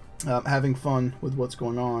having fun with what's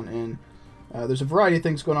going on. And there's a variety of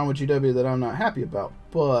things going on with GW that I'm not happy about.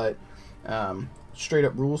 But straight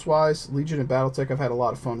up rules-wise, Legion and Battletech I've had a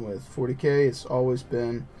lot of fun with. 40k, it's always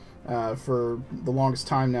been, for the longest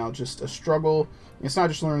time now, just a struggle. It's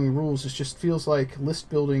not just learning the rules. It just feels like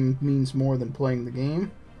list building means more than playing the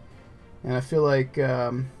game. And I feel like,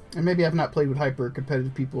 and maybe I've not played with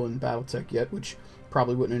hyper-competitive people in Battletech yet, which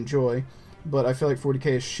probably wouldn't enjoy, but I feel like 40k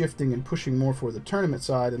is shifting and pushing more for the tournament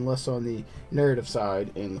side and less on the narrative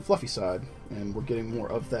side and the fluffy side, and we're getting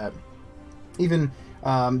more of that. Even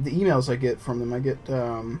the emails I get from them, I get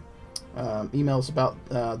emails about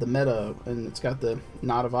the meta, and it's got the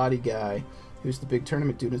Nadavati guy, who's the big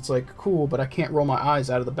tournament dude. It's like, cool, but I can't roll my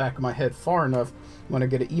eyes out of the back of my head far enough when I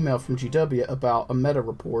get an email from GW about a meta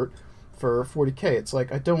report for 40k. It's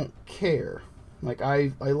like, I don't care. Like,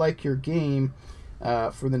 I like your game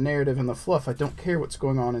for the narrative and the fluff. I don't care what's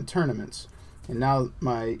going on in tournaments. And now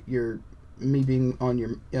me being on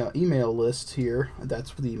your email list here,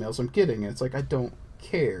 that's the emails I'm getting. And it's like, I don't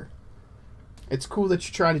care. It's cool that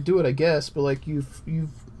you're trying to do it, I guess, but like you've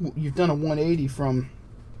done a 180 from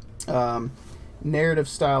narrative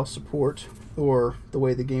style support, or the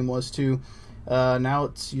way the game was, to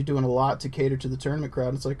now you're doing a lot to cater to the tournament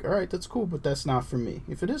crowd. It's like, all right, that's cool, but that's not for me.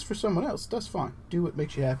 If it is for someone else, that's fine. Do what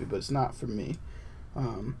makes you happy, but it's not for me.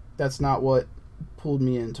 That's not what pulled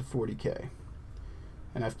me into 40k.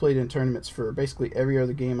 And I've played in tournaments for basically every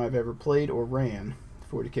other game I've ever played or ran.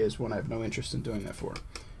 40k is one I have no interest in doing that for.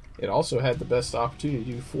 It also had the best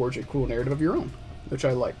opportunity to forge a cool narrative of your own, which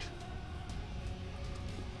I liked.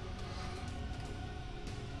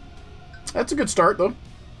 That's a good start, though.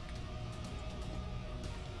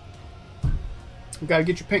 You gotta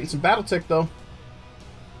get your painting some Battletech, though.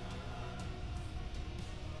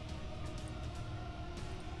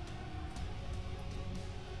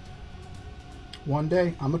 One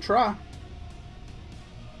day, I'm gonna try.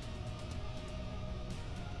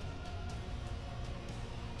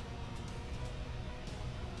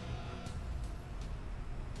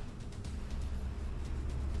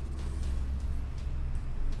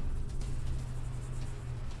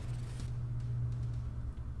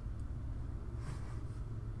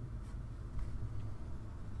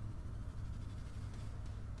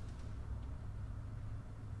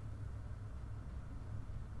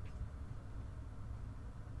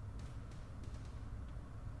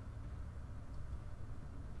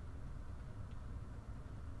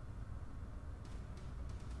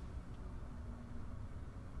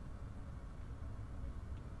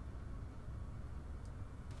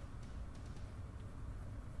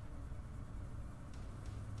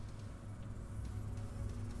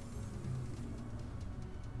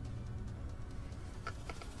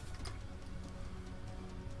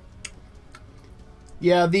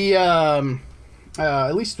 Yeah, the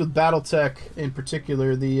at least with Battletech in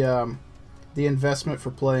particular, the investment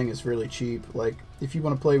for playing is really cheap. Like, if you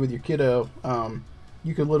want to play with your kiddo,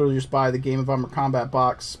 you could literally just buy the Game of Armor Combat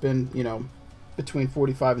box, spend, you know, between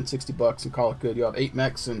 45 and 60 bucks and call it good. You'll have 8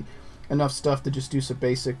 mechs and enough stuff to just do some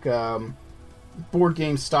basic board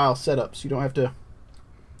game style setups. You don't have to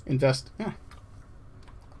invest a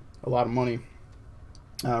lot of money.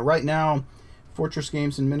 Right now, Fortress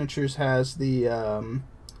Games and Miniatures has the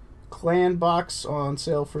Clan box on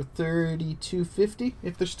sale for $32.50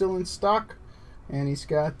 if they're still in stock, and he's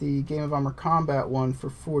got the Game of Armor Combat one for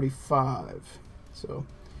 $45. So,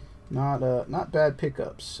 not bad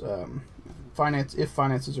pickups. If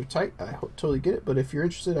finances are tight, I totally get it. But if you're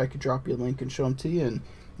interested, I could drop you a link and show them to you. And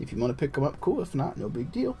if you want to pick them up, cool. If not, no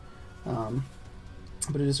big deal.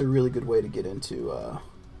 But it is a really good way to get into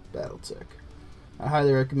Battletech. I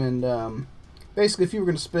highly recommend. Basically, if you were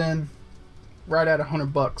going to spend right at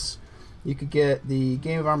 $100, you could get the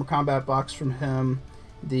Game of Armor Combat box from him,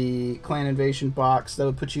 the Clan Invasion box. That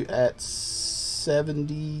would put you at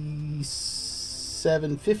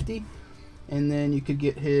 $77.50, and then you could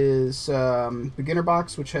get his beginner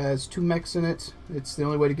box, which has 2 mechs in it. It's the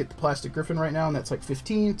only way to get the plastic griffin right now, and that's like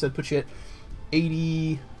 $15. So it puts you at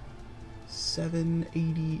 87,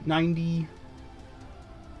 80, 90,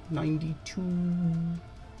 92,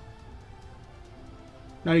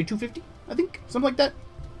 92.50, I think, something like that.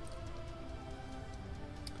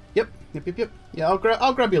 Yep. Yeah,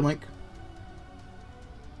 I'll grab you a link.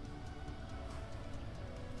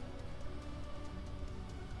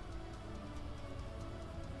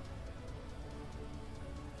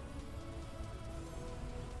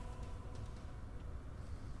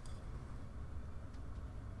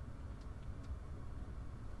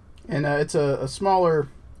 And it's a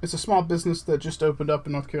small business that just opened up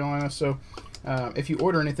in North Carolina. So if you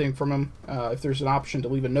order anything from him, if there's an option to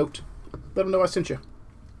leave a note, let him know I sent you.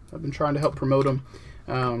 I've been trying to help promote him.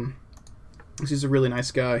 He's a really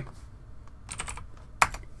nice guy.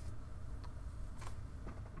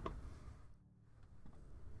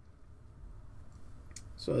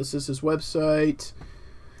 So this is his website.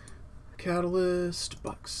 Catalyst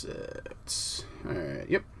box sets. All right.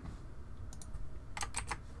 Yep.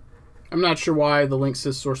 I'm not sure why the link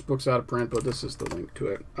says source book's out of print, but this is the link to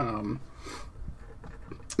it.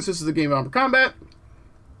 This is the Game of Armor Combat.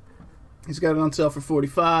 He's got it on sale for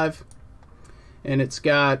 $45, and it's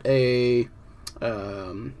got a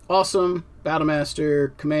awesome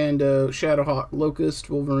Battlemaster, Commando, Shadowhawk, Locust,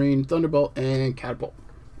 Wolverine, Thunderbolt, and Catapult.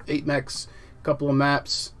 8 mechs, a couple of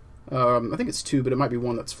maps. I think it's 2, but it might be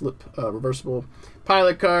one that's reversible.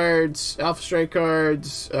 Pilot cards, Alpha Strike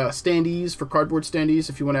cards, standees for cardboard standees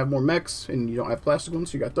if you want to have more mechs and you don't have plastic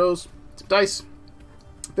ones, so you got those. Some dice,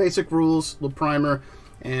 basic rules, little primer,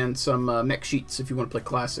 and some mech sheets if you want to play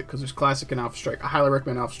Classic, because there's Classic and Alpha Strike. I highly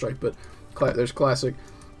recommend Alpha Strike, but there's Classic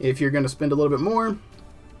if you're going to spend a little bit more,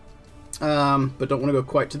 but don't want to go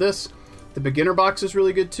quite to this. The beginner box is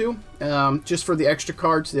really good too, just for the extra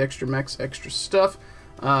cards, the extra mechs, extra stuff.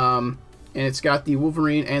 And it's got the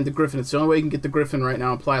Wolverine and the Griffin. It's the only way you can get the Griffin right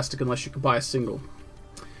now in plastic unless you can buy a single.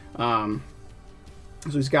 So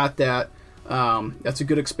he's got that. That's a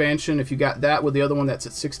good expansion. If you got that with the other one, that's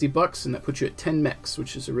at $60, and that puts you at 10 mechs,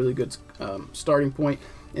 which is a really good starting point.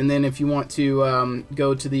 And then if you want to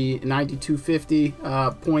go to the 9250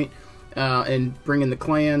 point and bring in the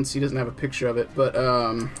clans, he doesn't have a picture of it, but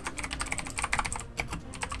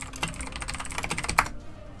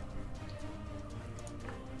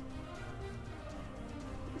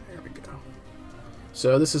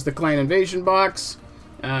so this is the Clan Invasion box.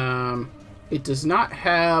 It does not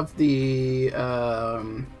have the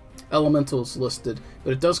elementals listed,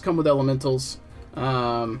 but it does come with elementals.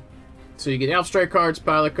 So you get Alpha Strike cards,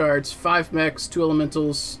 pilot cards, 5 mechs, 2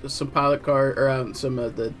 elementals, some pilot card, or some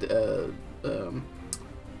of the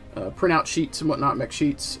printout sheets and whatnot, mech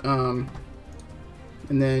sheets. And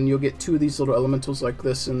then you'll get 2 of these little elementals like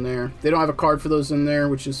this in there. They don't have a card for those in there,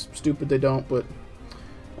 which is stupid. They don't, but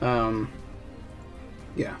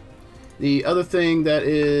yeah. The other thing that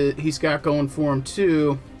he's got going for him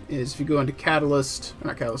too is if you go into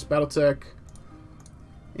Battletech,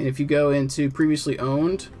 and if you go into previously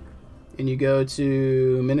owned, and you go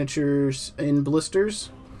to miniatures in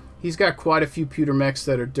blisters, he's got quite a few pewter mechs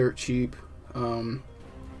that are dirt cheap. Some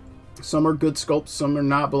are good sculpts, some are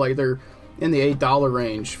not, but like they're in the $8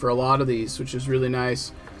 range for a lot of these, which is really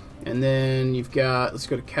nice. And then you've got, let's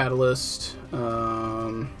go to Catalyst,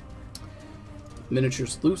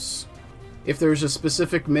 miniatures loose. If there's a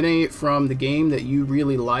specific mini from the game that you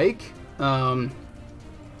really like,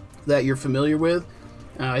 that you're familiar with,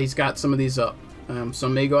 he's got some of these up.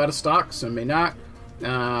 Some may go out of stock, some may not.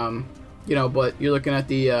 You know, but you're looking at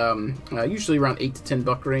the usually around $8 to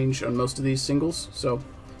 $10 range on most of these singles. So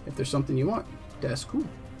if there's something you want, that's cool.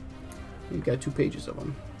 You've got 2 pages of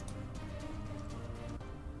them.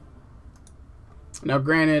 Now,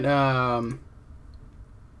 granted, yo,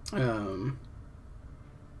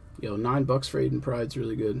 $9 for Aiden Pride's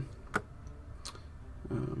really good.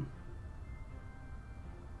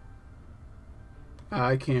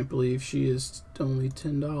 I can't believe she is only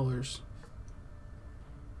 $10.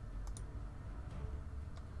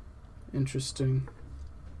 Interesting.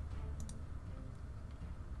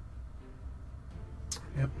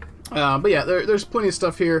 Yep. But yeah, there's plenty of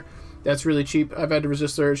stuff here that's really cheap. I've had to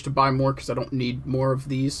resist the urge to buy more because I don't need more of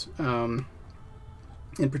these. In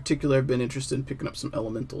particular, I've been interested in picking up some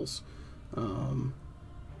elementals. I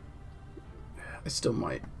still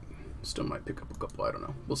might pick up a couple. I don't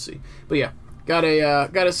know. We'll see. But yeah, got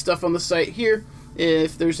a stuff on the site here.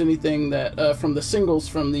 If there's anything that from the singles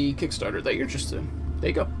from the Kickstarter that you're interested in, there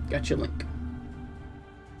you go. Got your link.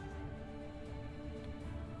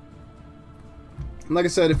 And like I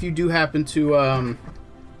said, if you do happen to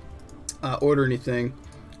order anything,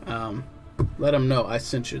 let them know I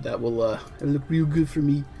sent you. That will it'll look real good for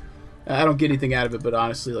me. I don't get anything out of it, but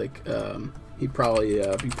honestly, like he'd probably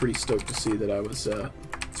be pretty stoked to see that I was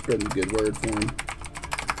spreading the good word for him.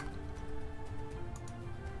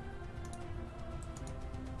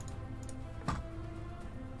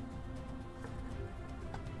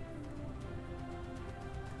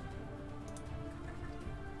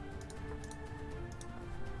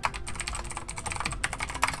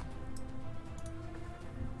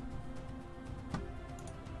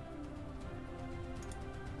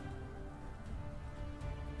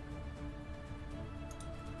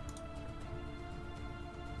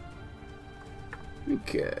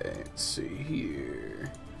 Okay, let's see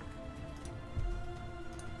here.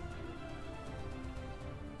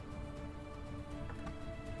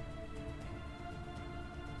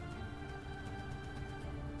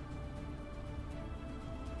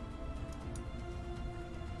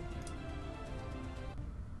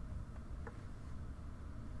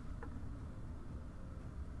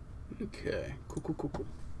 Okay, cool.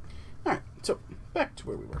 Alright, so back to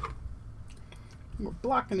where we were. We're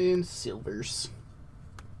blocking in silvers.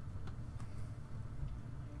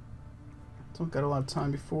 Don't got a lot of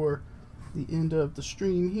time before the end of the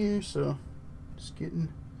stream here, so just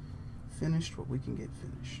getting finished what we can get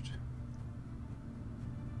finished.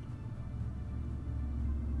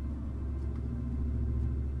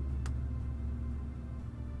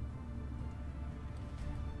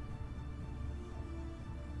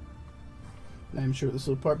 Not even sure what this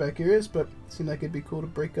little part back here is, but it seemed like it'd be cool to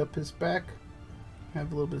break up his back.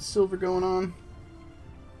 Have a little bit of silver going on.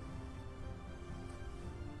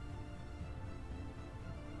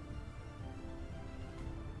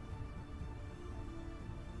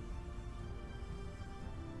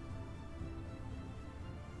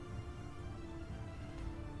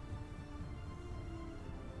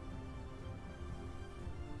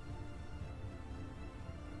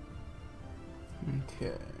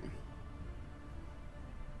 Okay.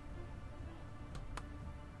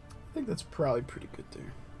 I think that's probably pretty good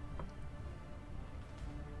there.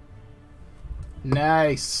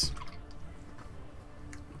 Nice.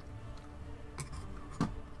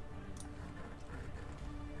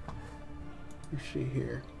 Let's see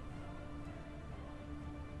here.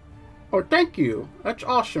 Oh, thank you. That's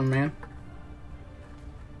awesome, man.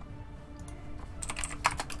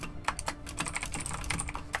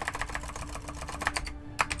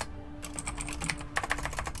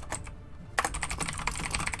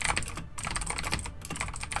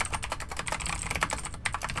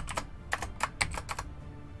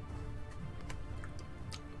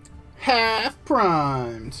 Half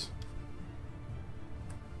primed.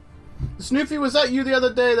 Snoopy, was that you the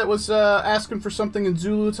other day that was asking for something in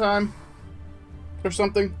Zulu time? Or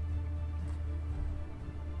something?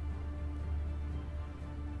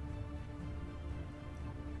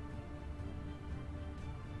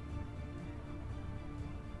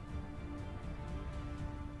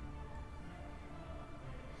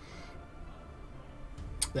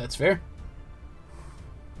 That's fair.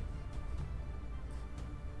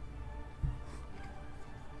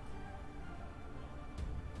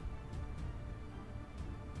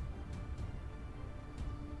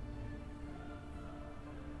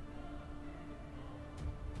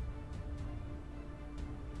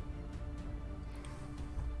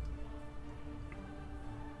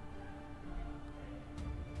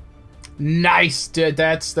 Nice, dude.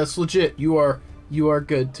 That's legit. You are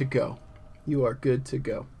good to go. You are good to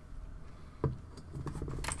go.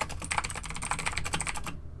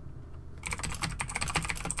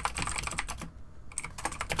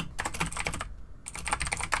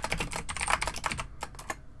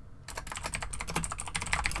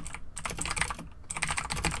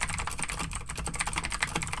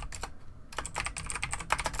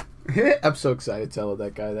 I'm so excited telling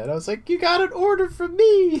that guy that. I was like, you got an order from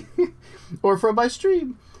me! Or from my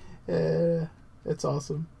stream. It's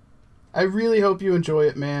awesome. I really hope you enjoy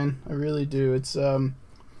it, man. I really do. It's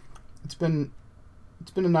been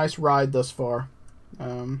a nice ride thus far.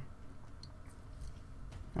 I'm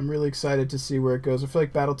really excited to see where it goes. I feel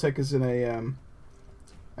like Battletech is in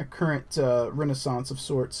a current renaissance of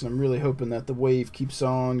sorts, and I'm really hoping that the wave keeps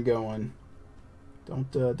on going.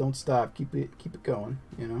 Don't stop. Keep it going.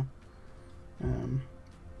 You know.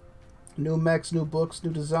 New mechs, new books,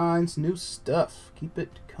 new designs, new stuff. Keep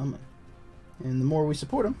it coming. And the more we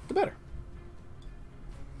support them, the better.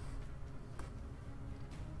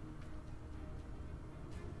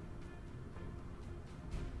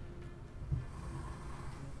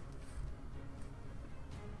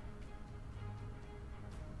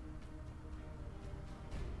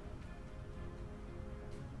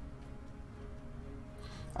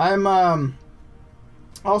 I'm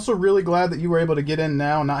also really glad that you were able to get in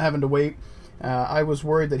now, not having to wait. I was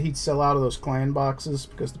worried that he'd sell out of those clan boxes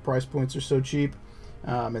because the price points are so cheap,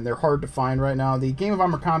 and they're hard to find right now. The Game of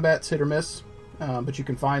Armor Combat's hit or miss, but you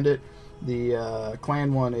can find it. The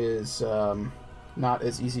clan one is not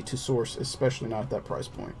as easy to source, especially not at that price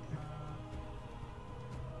point.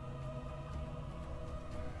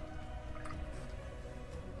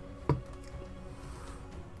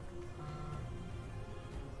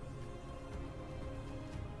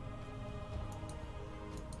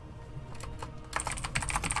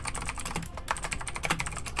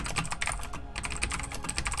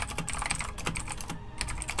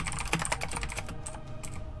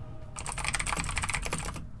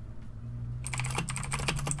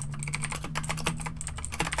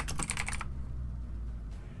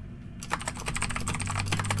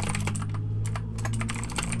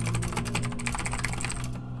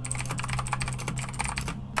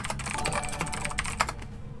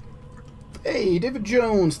 Hey, David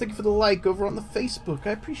Jones, thank you for the like over on the Facebook.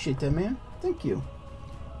 I appreciate that, man. Thank you.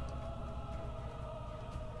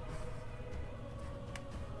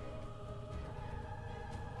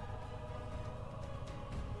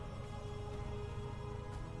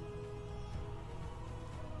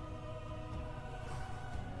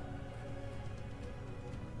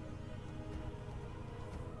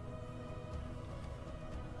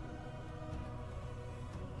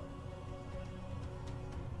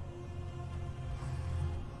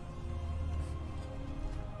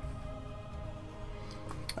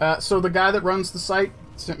 So the guy that runs the site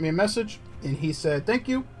sent me a message, and he said thank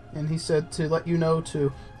you, and he said to let you know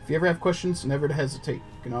to, if you ever have questions, never to hesitate.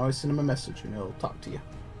 You can always send him a message, and he'll talk to you.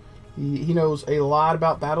 He knows a lot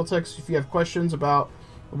about Battletech, so if you have questions about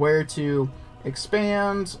where to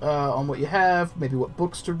expand on what you have, maybe what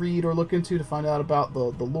books to read or look into to find out about the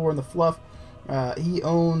lore and the fluff,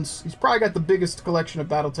 he's probably got the biggest collection of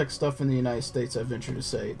Battletech stuff in the United States, I venture to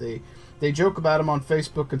say. They joke about him on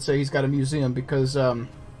Facebook and say he's got a museum because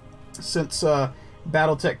since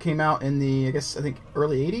Battletech came out in the, I think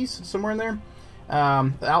early 80s, somewhere in there,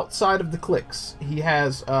 outside of the clicks, he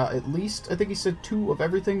has at least, I think he said 2 of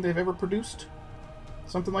everything they've ever produced.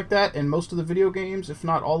 Something like that, and most of the video games, if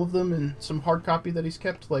not all of them, and some hard copy that he's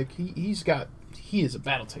kept. Like, he is a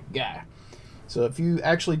Battletech guy. So if you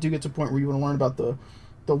actually do get to a point where you want to learn about the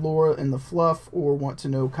lore and the fluff, or want to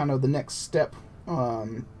know kind of the next step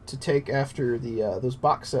to take after those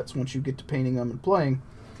box sets once you get to painting them and playing,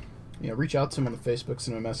 you know, reach out to him on the Facebook,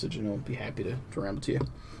 send him a message, and he'll be happy to ramble to you.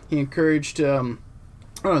 He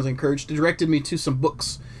directed me to some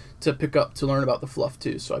books to pick up to learn about the fluff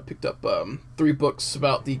too. So I picked up 3 books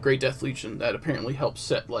about the Great Death Legion that apparently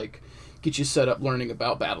helps get you set up learning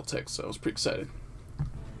about Battletech. So I was pretty excited.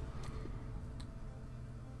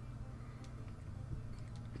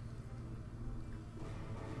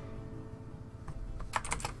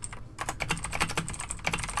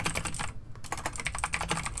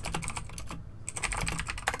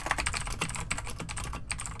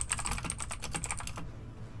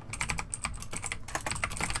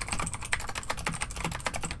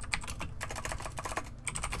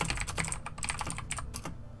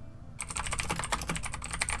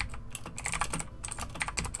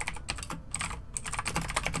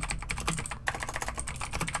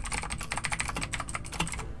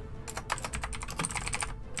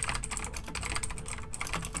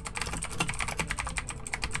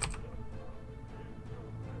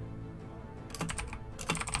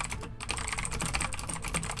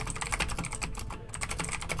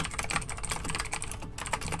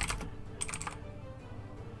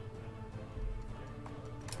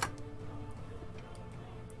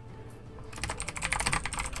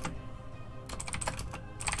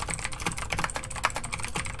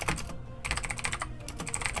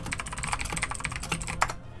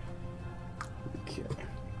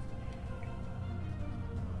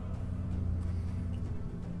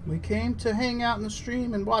 came to hang out in the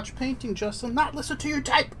stream and watch painting, Justin, not listen to your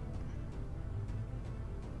type.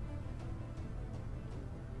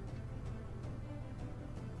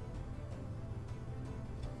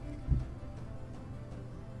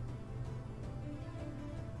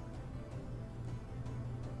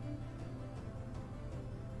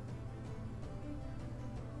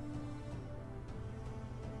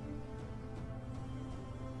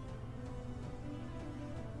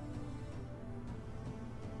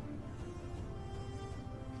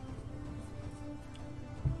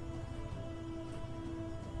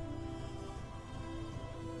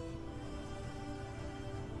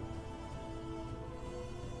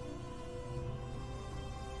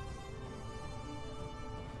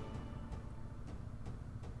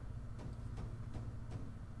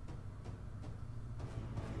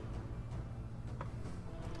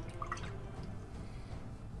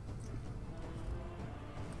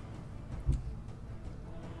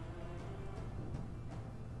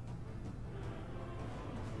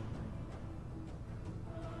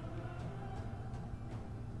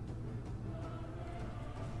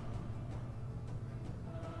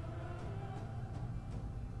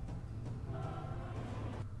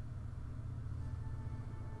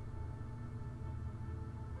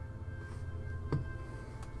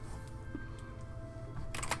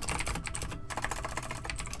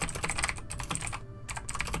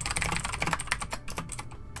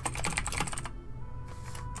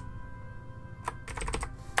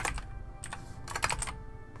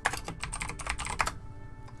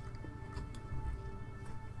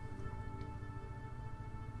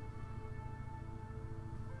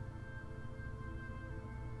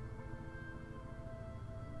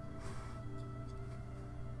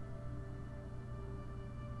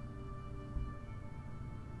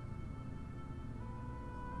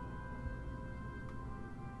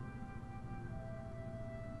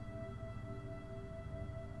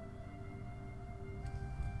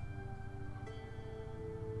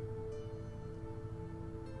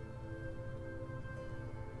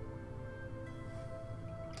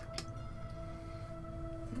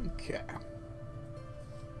 Okay.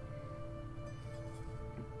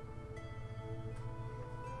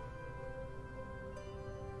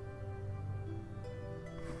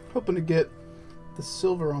 Hoping to get the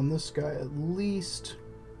silver on this guy at least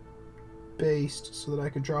based so that I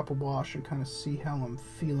can drop a wash and kind of see how I'm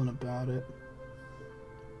feeling about it.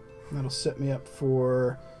 And that'll set me up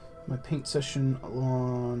for my paint session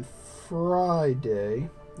on Friday.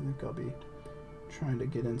 I think I'll be trying to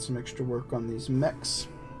get in some extra work on these mechs.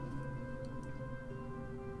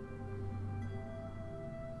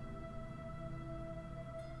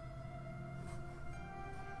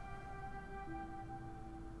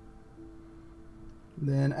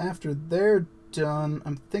 Then after they're done,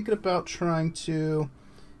 I'm thinking about trying to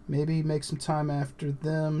maybe make some time after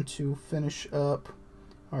them to finish up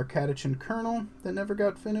our Catechin Kernel that never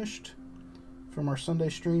got finished from our Sunday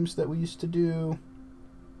streams that we used to do.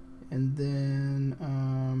 And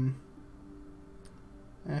then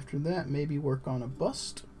after that, maybe work on a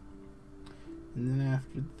bust. And then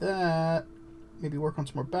after that, maybe work on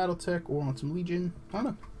some more Battletech or on some Legion. I don't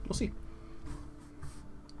know. We'll see.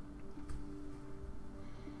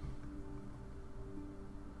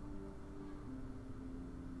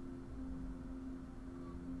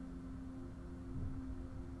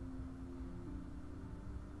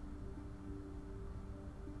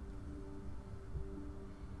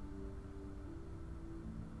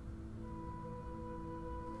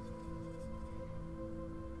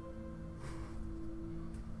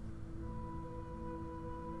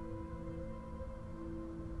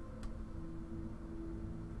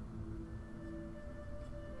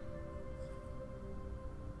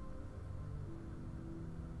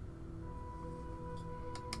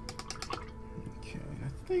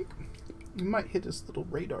 I think we might hit this little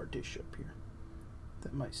radar dish up here.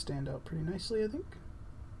 That might stand out pretty nicely, I think.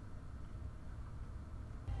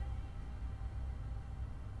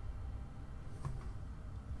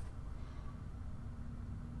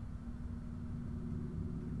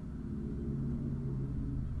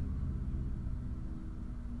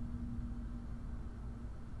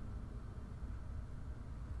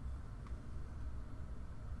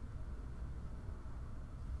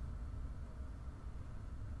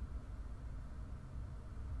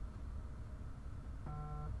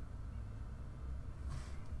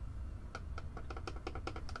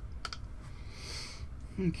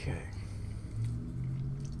 Okay.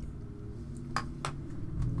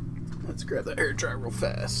 Let's grab that air dry real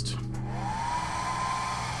fast.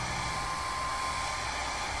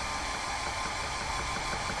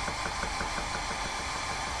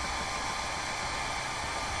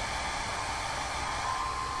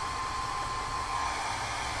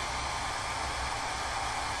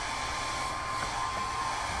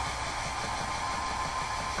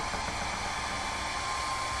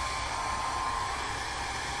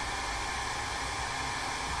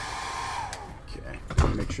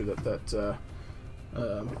 make sure that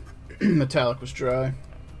metallic was dry.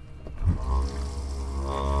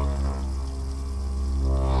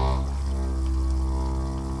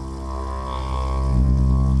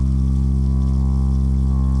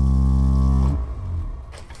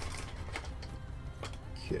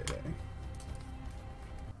 Okay.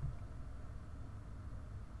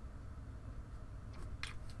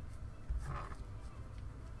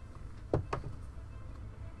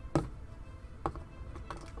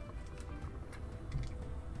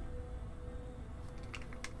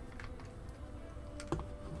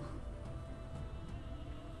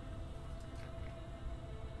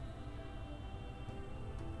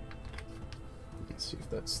 Let's see if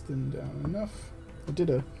that's thinned down enough. I did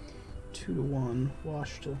a 2-to-1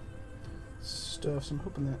 wash to stuff, so I'm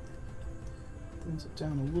hoping that thins it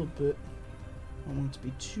down a little bit. I don't want it to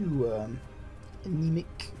be too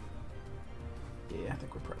anemic. Yeah, I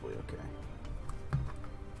think we're probably okay.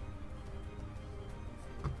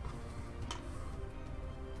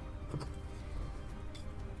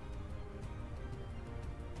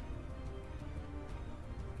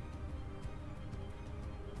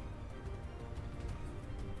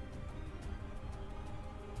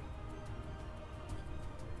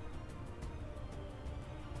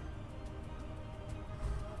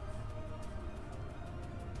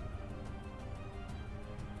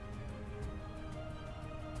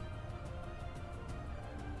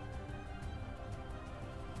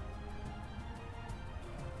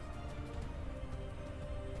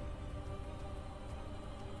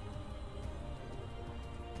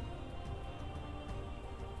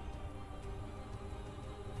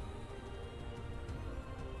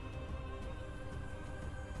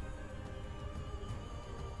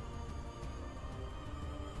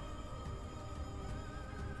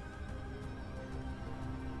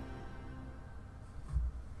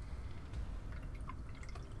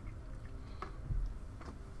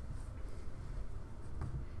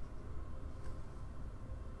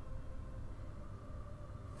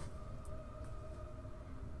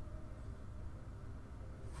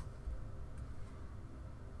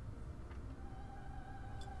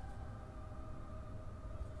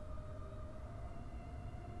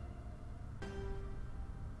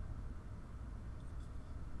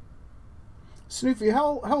 Snoopy,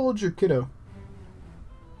 how old's your kiddo?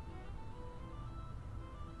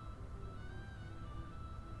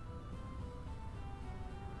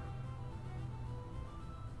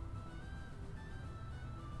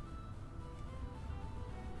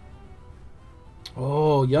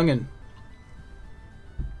 Oh, youngin'.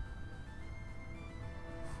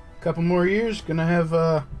 Couple more years, gonna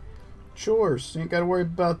have chores. Ain't gotta worry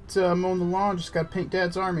about mowing the lawn, just gotta paint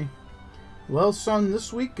Dad's army. Well, son,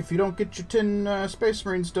 this week, if you don't get your 10 Space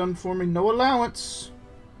Marines done for me, no allowance.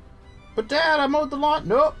 But Dad, I mowed the lawn.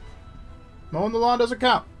 Nope. Mowing the lawn doesn't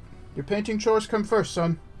count. Your painting chores come first,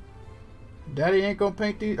 son. Daddy ain't gonna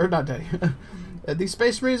paint these, or not Daddy. These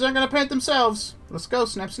Space Marines aren't gonna paint themselves. Let's go,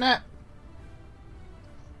 snap, snap.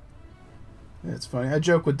 It's funny. I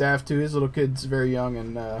joke with Dav too. His little kid's very young,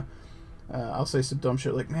 and I'll say some dumb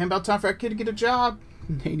shit like, "Man, about time for that kid to get a job."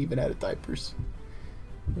 He ain't even out of diapers.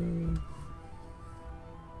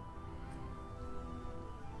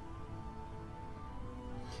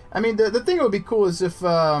 I mean, the thing that would be cool is if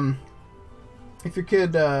your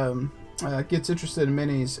kid gets interested in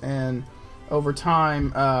minis, and over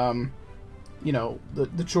time, you know,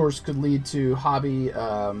 the chores could lead to hobby,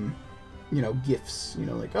 you know, gifts. You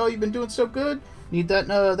know, like, oh, you've been doing so good. Need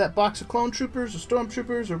that box of clone troopers, or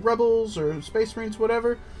stormtroopers, or rebels, or space marines,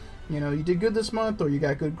 whatever. You know, you did good this month, or you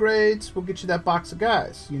got good grades. We'll get you that box of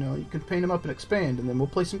guys. You know, you can paint them up and expand, and then we'll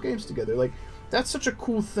play some games together. Like, that's such a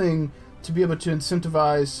cool thing to be able to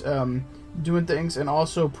incentivize doing things and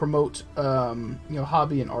also promote, you know,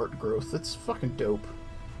 hobby and art growth. That's fucking dope.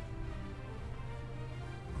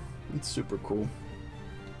 It's super cool.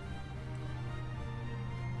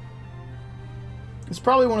 It's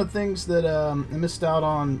probably one of the things that I missed out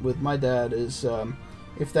on with my dad is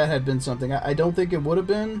if that had been something. I don't think it would have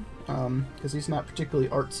been, because he's not particularly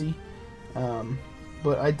artsy.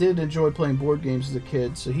 But I did enjoy playing board games as a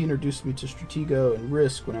kid, so he introduced me to Stratego and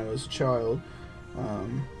Risk when I was a child.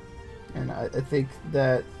 And I think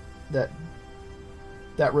that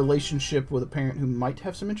relationship with a parent who might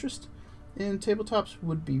have some interest in tabletops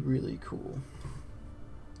would be really cool.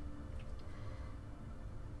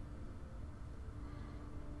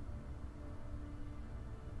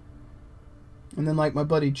 And then, like my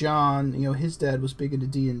buddy John, you know, his dad was big into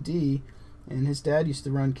D&D, and his dad used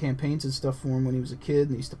to run campaigns and stuff for him when he was a kid,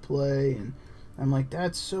 and he used to play, and I'm like,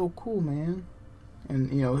 that's so cool, man.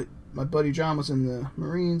 And, you know, my buddy John was in the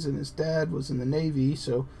Marines and his dad was in the Navy,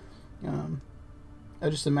 so I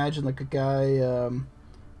just imagine like a guy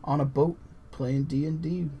on a boat playing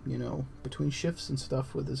D&D, you know, between shifts and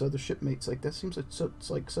stuff with his other shipmates. Like that seems like it's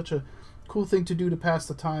like such a cool thing to do to pass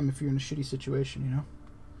the time if you're in a shitty situation, you know.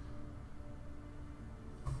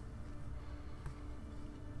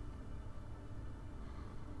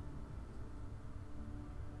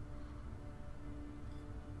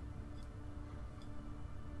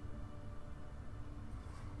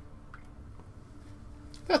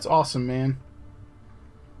 That's awesome, man.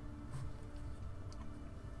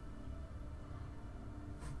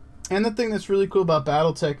 And the thing that's really cool about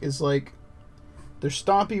Battletech is like they're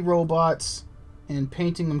stompy robots and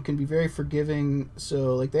painting them can be very forgiving.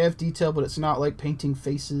 So like they have detail, but it's not like painting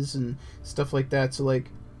faces and stuff like that. So like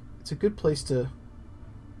it's a good place to,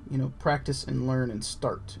 you know, practice and learn and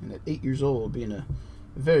start. And at 8 years old, being a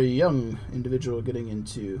very young individual getting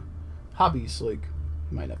into hobbies like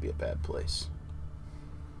might not be a bad place.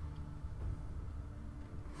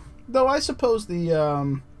 Though I suppose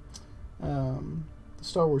the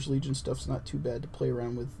Star Wars Legion stuff's not too bad to play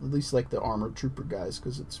around with, at least like the armored trooper guys,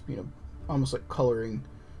 because it's, you know, almost like coloring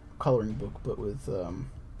book, but with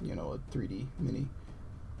you know, a 3D mini.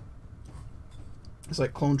 It's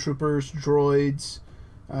like clone troopers, droids,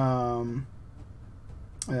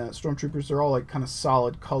 stormtroopers. They're all like kind of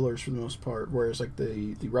solid colors for the most part, whereas like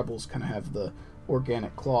the rebels kind of have the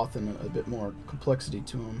organic cloth and a bit more complexity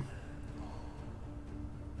to them.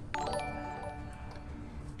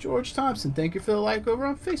 George Thompson, thank you for the like over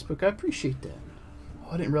on Facebook. I appreciate that.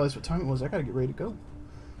 Oh, I didn't realize what time it was. I gotta get ready to go.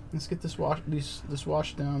 Let's get this wash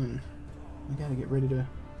down, and I gotta get ready to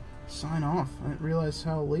sign off. I didn't realize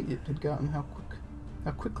how late it had gotten, how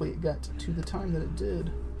quickly it got to the time that it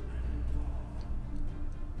did.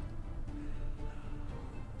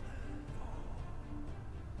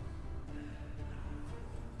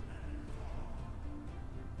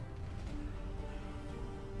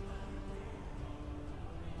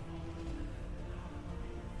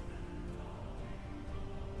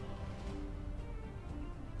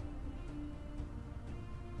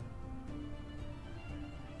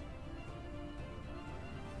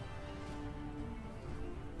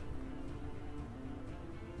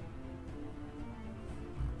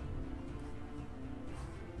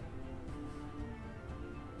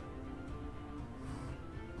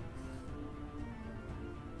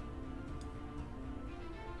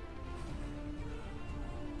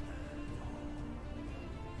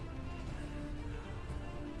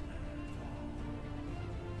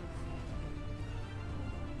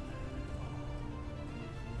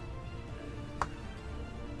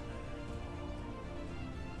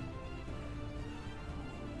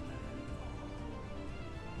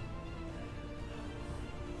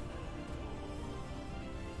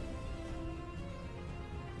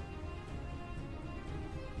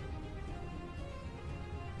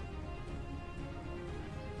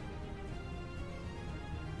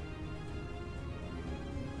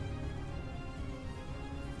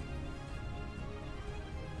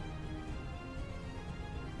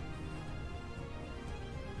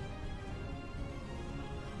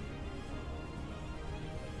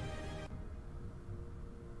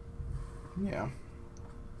 Yeah.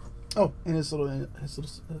 Oh, and his little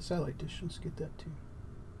satellite dish. Let's get that too.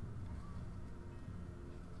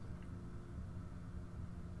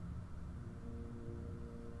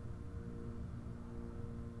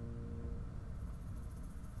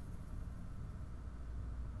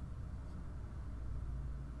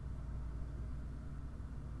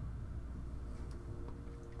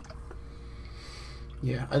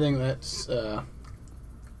 Yeah, I think that's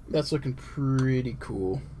looking pretty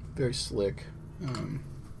cool. Very slick.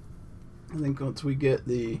 I think once we get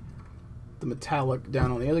the metallic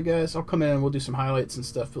down on the other guys, I'll come in and we'll do some highlights and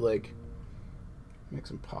stuff to like make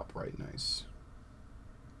them pop right nice.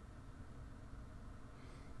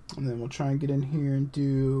 And then we'll try and get in here and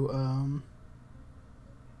do I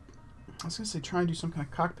was gonna say try and do some kind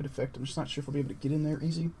of cockpit effect. I'm just not sure if we'll be able to get in there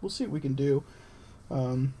easy. We'll see what we can do.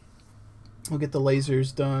 We'll get the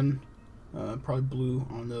lasers done. Probably blue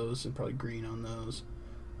on those and probably green on those.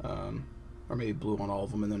 Or maybe blue on all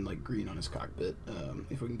of them and then like green on his cockpit,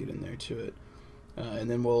 if we can get in there to it. And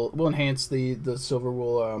then we'll enhance the silver.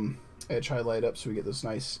 We'll edge highlight up so we get this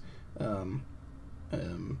nice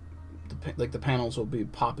like the panels will be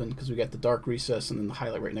popping because we got the dark recess and then the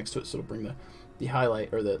highlight right next to it, so it'll bring the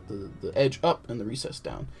highlight or the edge up and the recess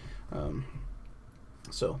down.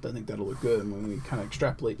 So I think that'll look good. And when we kind of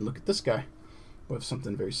extrapolate and look at this guy, we'll have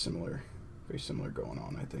something very similar going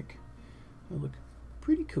on. I think it'll look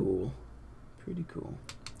pretty cool. Pretty cool.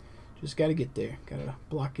 Just got to get there. Got to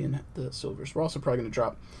block in the silvers. We're also probably going to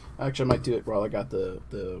drop. Actually, I might do it while I got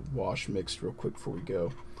the wash mixed real quick before we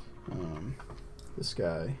go. This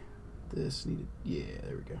guy, this needed. Yeah,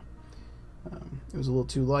 there we go. It was a little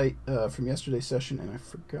too light from yesterday's session, and I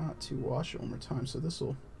forgot to wash it one more time. So this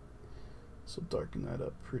will darken that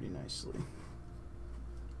up pretty nicely.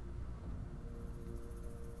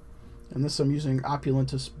 And this I'm using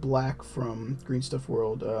Opulentus Black from Green Stuff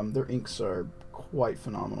World. Their inks are quite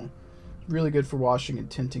phenomenal. Really good for washing and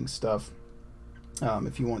tinting stuff.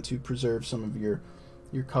 If you want to preserve some of your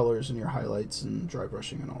colors and your highlights and dry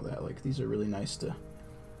brushing and all that. Like, these are really nice to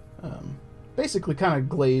basically kind of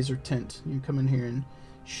glaze or tint. You come in here and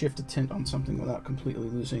shift a tint on something without completely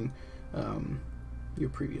losing your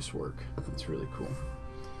previous work. That's really cool.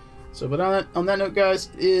 So, but on that note, guys,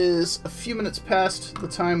 is a few minutes past the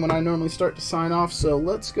time when I normally start to sign off. So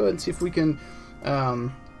let's go ahead and see if we can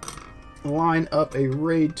line up a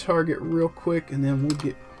raid target real quick, and then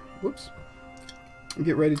we'll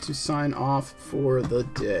get ready to sign off for the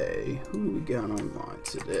day. Who do we got online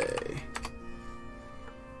today?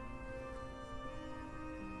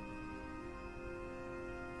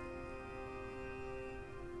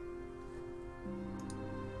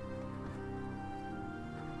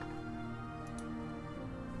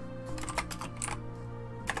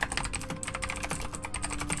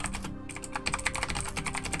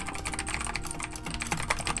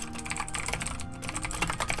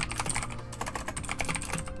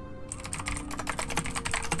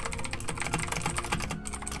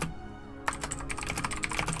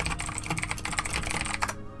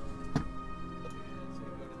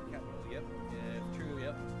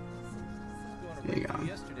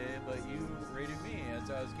 Yesterday, but you rated me as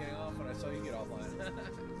I was getting off when I saw you get offline.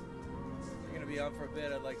 You're gonna be on for a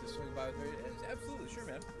bit. I'd like to swing by with you. Absolutely, sure,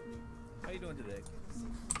 man. How you doing today?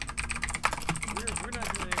 We're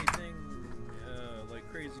not doing anything like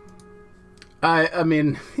crazy. I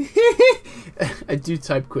mean, I do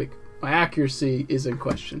type quick. My accuracy is in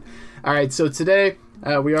question. All right, so today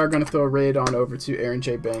we are going to throw a raid on over to Aaron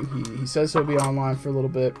J. Bang. He says he'll be online for a little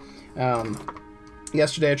bit.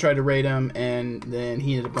 Yesterday I tried to raid him, and then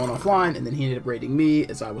he ended up going offline, and then he ended up raiding me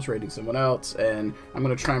as I was raiding someone else, and I'm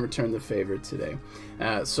going to try and return the favor today.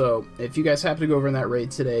 So if you guys happen to go over in that raid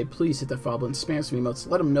today, please hit that follow button, spam some emotes,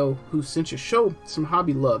 let him know who sent you. Show some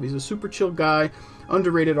hobby love. He's a super chill guy,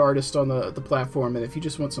 underrated artist on the platform, and if you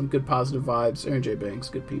just want some good positive vibes, Aaron J. Bang's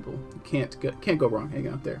good people. You can't go wrong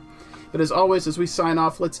hanging out there. But as always, as we sign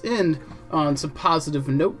off, let's end on some positive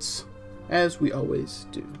notes, as we always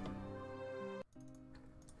do.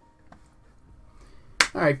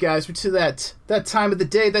 Alright guys, we're to that time of the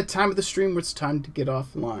day, that time of the stream where it's time to get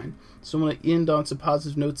offline. So I want to end on some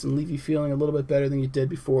positive notes and leave you feeling a little bit better than you did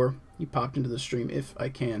before you popped into the stream, if I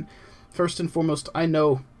can. First and foremost, I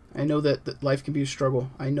know that life can be a struggle.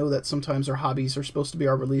 I know that sometimes our hobbies are supposed to be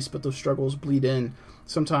our release, but those struggles bleed in.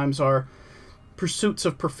 Sometimes our pursuits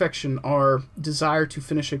of perfection, our desire to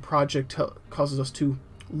finish a project causes us to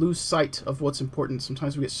lose sight of what's important.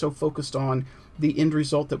 Sometimes we get so focused on the end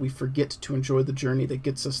result that we forget to enjoy the journey that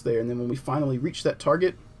gets us there. And then when we finally reach that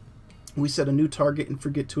target, we set a new target and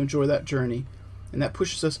forget to enjoy that journey. And that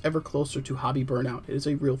pushes us ever closer to hobby burnout. It is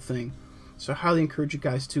a real thing. So I highly encourage you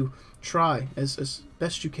guys to try as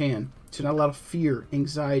best you can to not allow fear,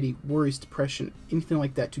 anxiety, worries, depression, anything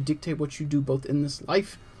like that to dictate what you do both in this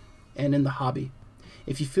life and in the hobby.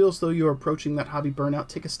 If you feel as though you're approaching that hobby burnout,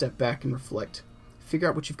 take a step back and reflect. Figure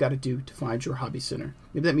out what you've got to do to find your hobby center.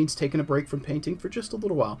 Maybe that means taking a break from painting for just a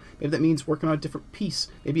little while. Maybe that means working on a different piece.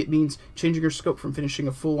 Maybe it means changing your scope from finishing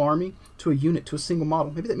a full army to a unit to a single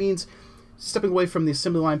model. Maybe that means stepping away from the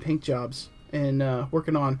assembly line paint jobs and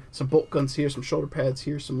working on some bolt guns here, some shoulder pads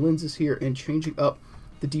here, some lenses here, and changing up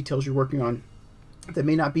the details you're working on. That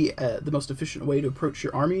may not be the most efficient way to approach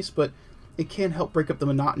your armies, but it can help break up the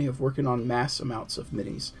monotony of working on mass amounts of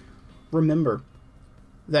minis. Remember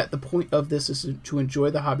that the point of this is to enjoy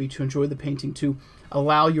the hobby, to enjoy the painting, to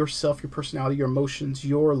allow yourself, your personality, your emotions,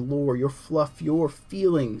 your lore, your fluff, your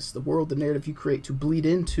feelings, the world, the narrative you create to bleed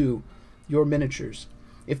into your miniatures.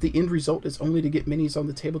 If the end result is only to get minis on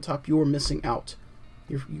the tabletop, you're missing out.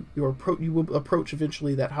 You will approach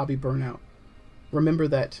eventually that hobby burnout. Remember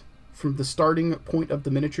that from the starting point of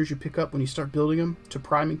the miniatures you pick up when you start building them, to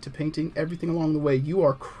priming, to painting, everything along the way, you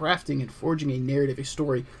are crafting and forging a narrative, a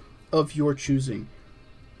story of your choosing.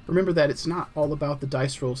 Remember that it's not all about the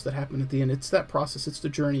dice rolls that happen at the end. It's that process. It's the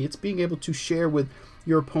journey. It's being able to share with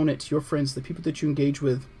your opponent, your friends, the people that you engage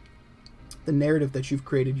with, the narrative that you've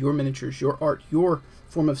created, your miniatures, your art, your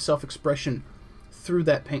form of self-expression through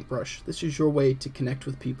that paintbrush. This is your way to connect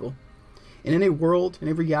with people. And in a world, in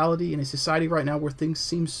a reality, in a society right now where things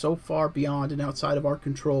seem so far beyond and outside of our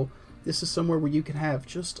control, this is somewhere where you can have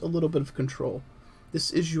just a little bit of control. This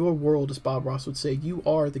is your world, as Bob Ross would say. You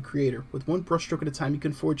are the creator. With one brushstroke at a time, you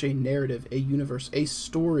can forge a narrative, a universe, a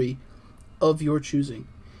story of your choosing.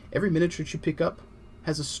 Every miniature that you pick up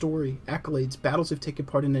has a story, accolades, battles they've taken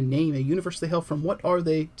part in, a name, a universe they hail from. What are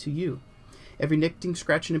they to you? Every nicking,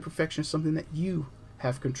 scratch, and imperfection is something that you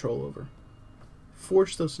have control over.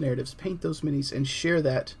 Forge those narratives, paint those minis, and share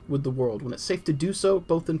that with the world. When it's safe to do so,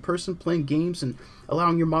 both in person, playing games, and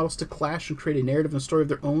allowing your models to clash and create a narrative and a story of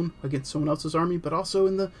their own against someone else's army, but also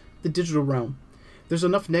in the digital realm. There's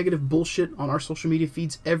enough negative bullshit on our social media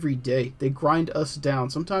feeds every day. They grind us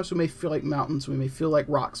down. Sometimes we may feel like mountains, we may feel like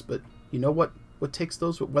rocks, but you know what? What takes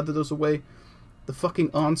those, what weather those away? The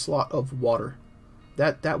fucking onslaught of water.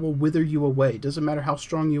 That will wither you away. Doesn't matter how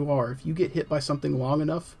strong you are. If you get hit by something long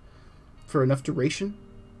enough, for enough duration,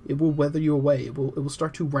 it will weather you away. It will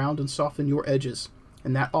start to round and soften your edges.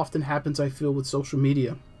 And that often happens, I feel, with social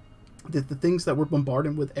media. That the things that we're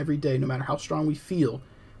bombarded with every day, no matter how strong we feel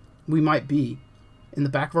we might be, in the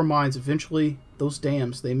back of our minds, eventually those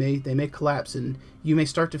dams, they may collapse, and you may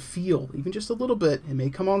start to feel, even just a little bit, it may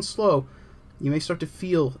come on slow, you may start to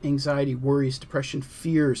feel anxiety, worries, depression,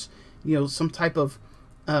 fears, some type of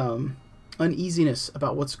uneasiness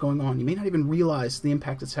about what's going on. You may not even realize the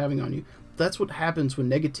impact it's having on you. That's what happens when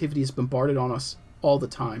negativity is bombarded on us all the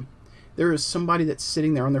time. There is somebody that's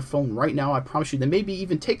sitting there on their phone right now, I promise you. They may be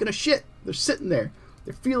even taking a shit. They're sitting there.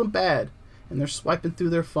 They're feeling bad. And they're swiping through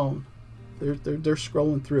their phone. They're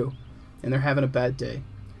scrolling through. And they're having a bad day.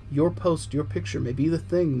 Your post, your picture may be the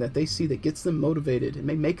thing that they see that gets them motivated. It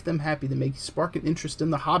may make them happy. That may spark an interest in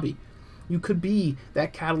the hobby. You could be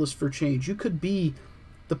that catalyst for change. You could be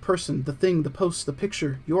the person, the thing, the post, the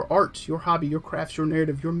picture, your art, your hobby, your crafts, your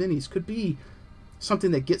narrative, your minis could be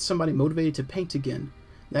something that gets somebody motivated to paint again.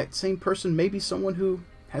 That same person may be someone who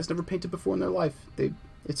has never painted before in their life.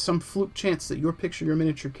 It's some fluke chance that your picture, your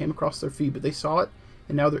miniature came across their feed, but they saw it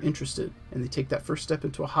and now they're interested, and they take that first step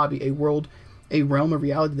into a hobby, a world, a realm of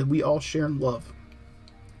reality that we all share and love.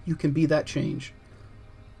 You can be that change.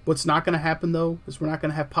 What's not going to happen, though, is we're not going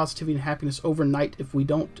to have positivity and happiness overnight if we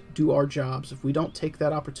don't do our jobs, if we don't take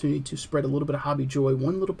that opportunity to spread a little bit of hobby joy,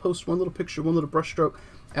 one little post, one little picture, one little brushstroke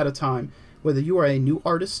at a time. Whether you are a new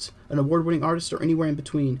artist, an award-winning artist, or anywhere in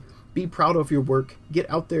between, be proud of your work. Get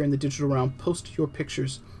out there in the digital realm. Post your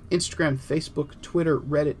pictures. Instagram, Facebook, Twitter,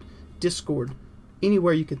 Reddit, Discord,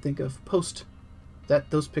 anywhere you can think of. Post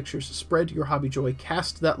those pictures. Spread your hobby joy.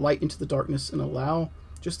 Cast that light into the darkness and allow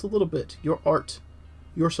just a little bit, your art,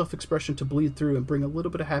 your self-expression to bleed through and bring a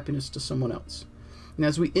little bit of happiness to someone else. And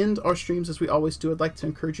as we end our streams, as we always do, I'd like to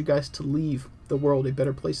encourage you guys to leave the world a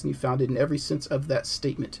better place than you found it in every sense of that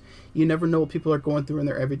statement. You never know what people are going through in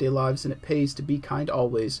their everyday lives, and it pays to be kind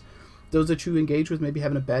always. Those that you engage with may be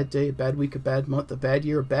having a bad day, a bad week, a bad month, a bad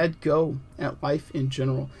year, a bad go at life in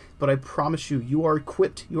general. But I promise you, you are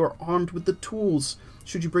equipped, you are armed with the tools,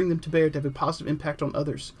 should you bring them to bear, to have a positive impact on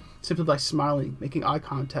others. Simply by smiling, making eye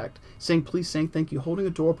contact, saying please, saying thank you, holding a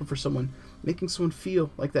door open for someone, making someone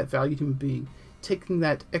feel like that valued human being, taking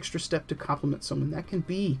that extra step to compliment someone. That can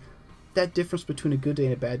be that difference between a good day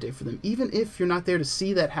and a bad day for them. Even if you're not there to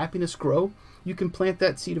see that happiness grow, you can plant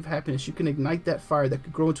that seed of happiness. You can ignite that fire that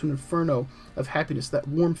could grow into an inferno of happiness, that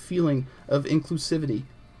warm feeling of inclusivity,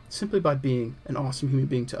 simply by being an awesome human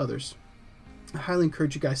being to others. I highly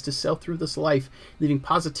encourage you guys to sail through this life, leaving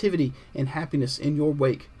positivity and happiness in your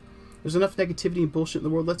wake. There's enough negativity and bullshit in the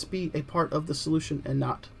world. Let's be a part of the solution and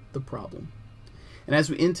not the problem. And as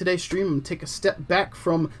we end today's stream, I'm going to take a step back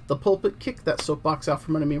from the pulpit, kick that soapbox out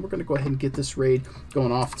from under me, and we're going to go ahead and get this raid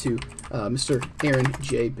going off to Mr. Aaron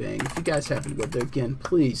J. Bang. If you guys happen to go there again,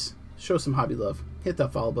 please show some hobby love. Hit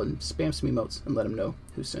that follow button, spam some emotes, and let them know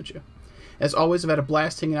who sent you. As always, I've had a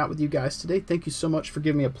blast hanging out with you guys today. Thank you so much for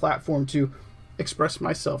giving me a platform to express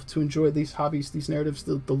myself, to enjoy these hobbies, these narratives,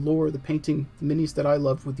 the lore, the painting, the minis that I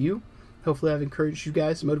love with you. Hopefully I've encouraged you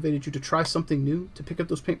guys, motivated you to try something new, to pick up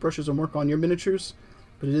those paintbrushes and work on your miniatures.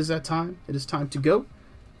 But it is that time. It is time to go.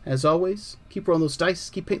 As always, keep rolling those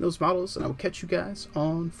dice, keep painting those models, and I will catch you guys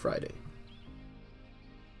on Friday.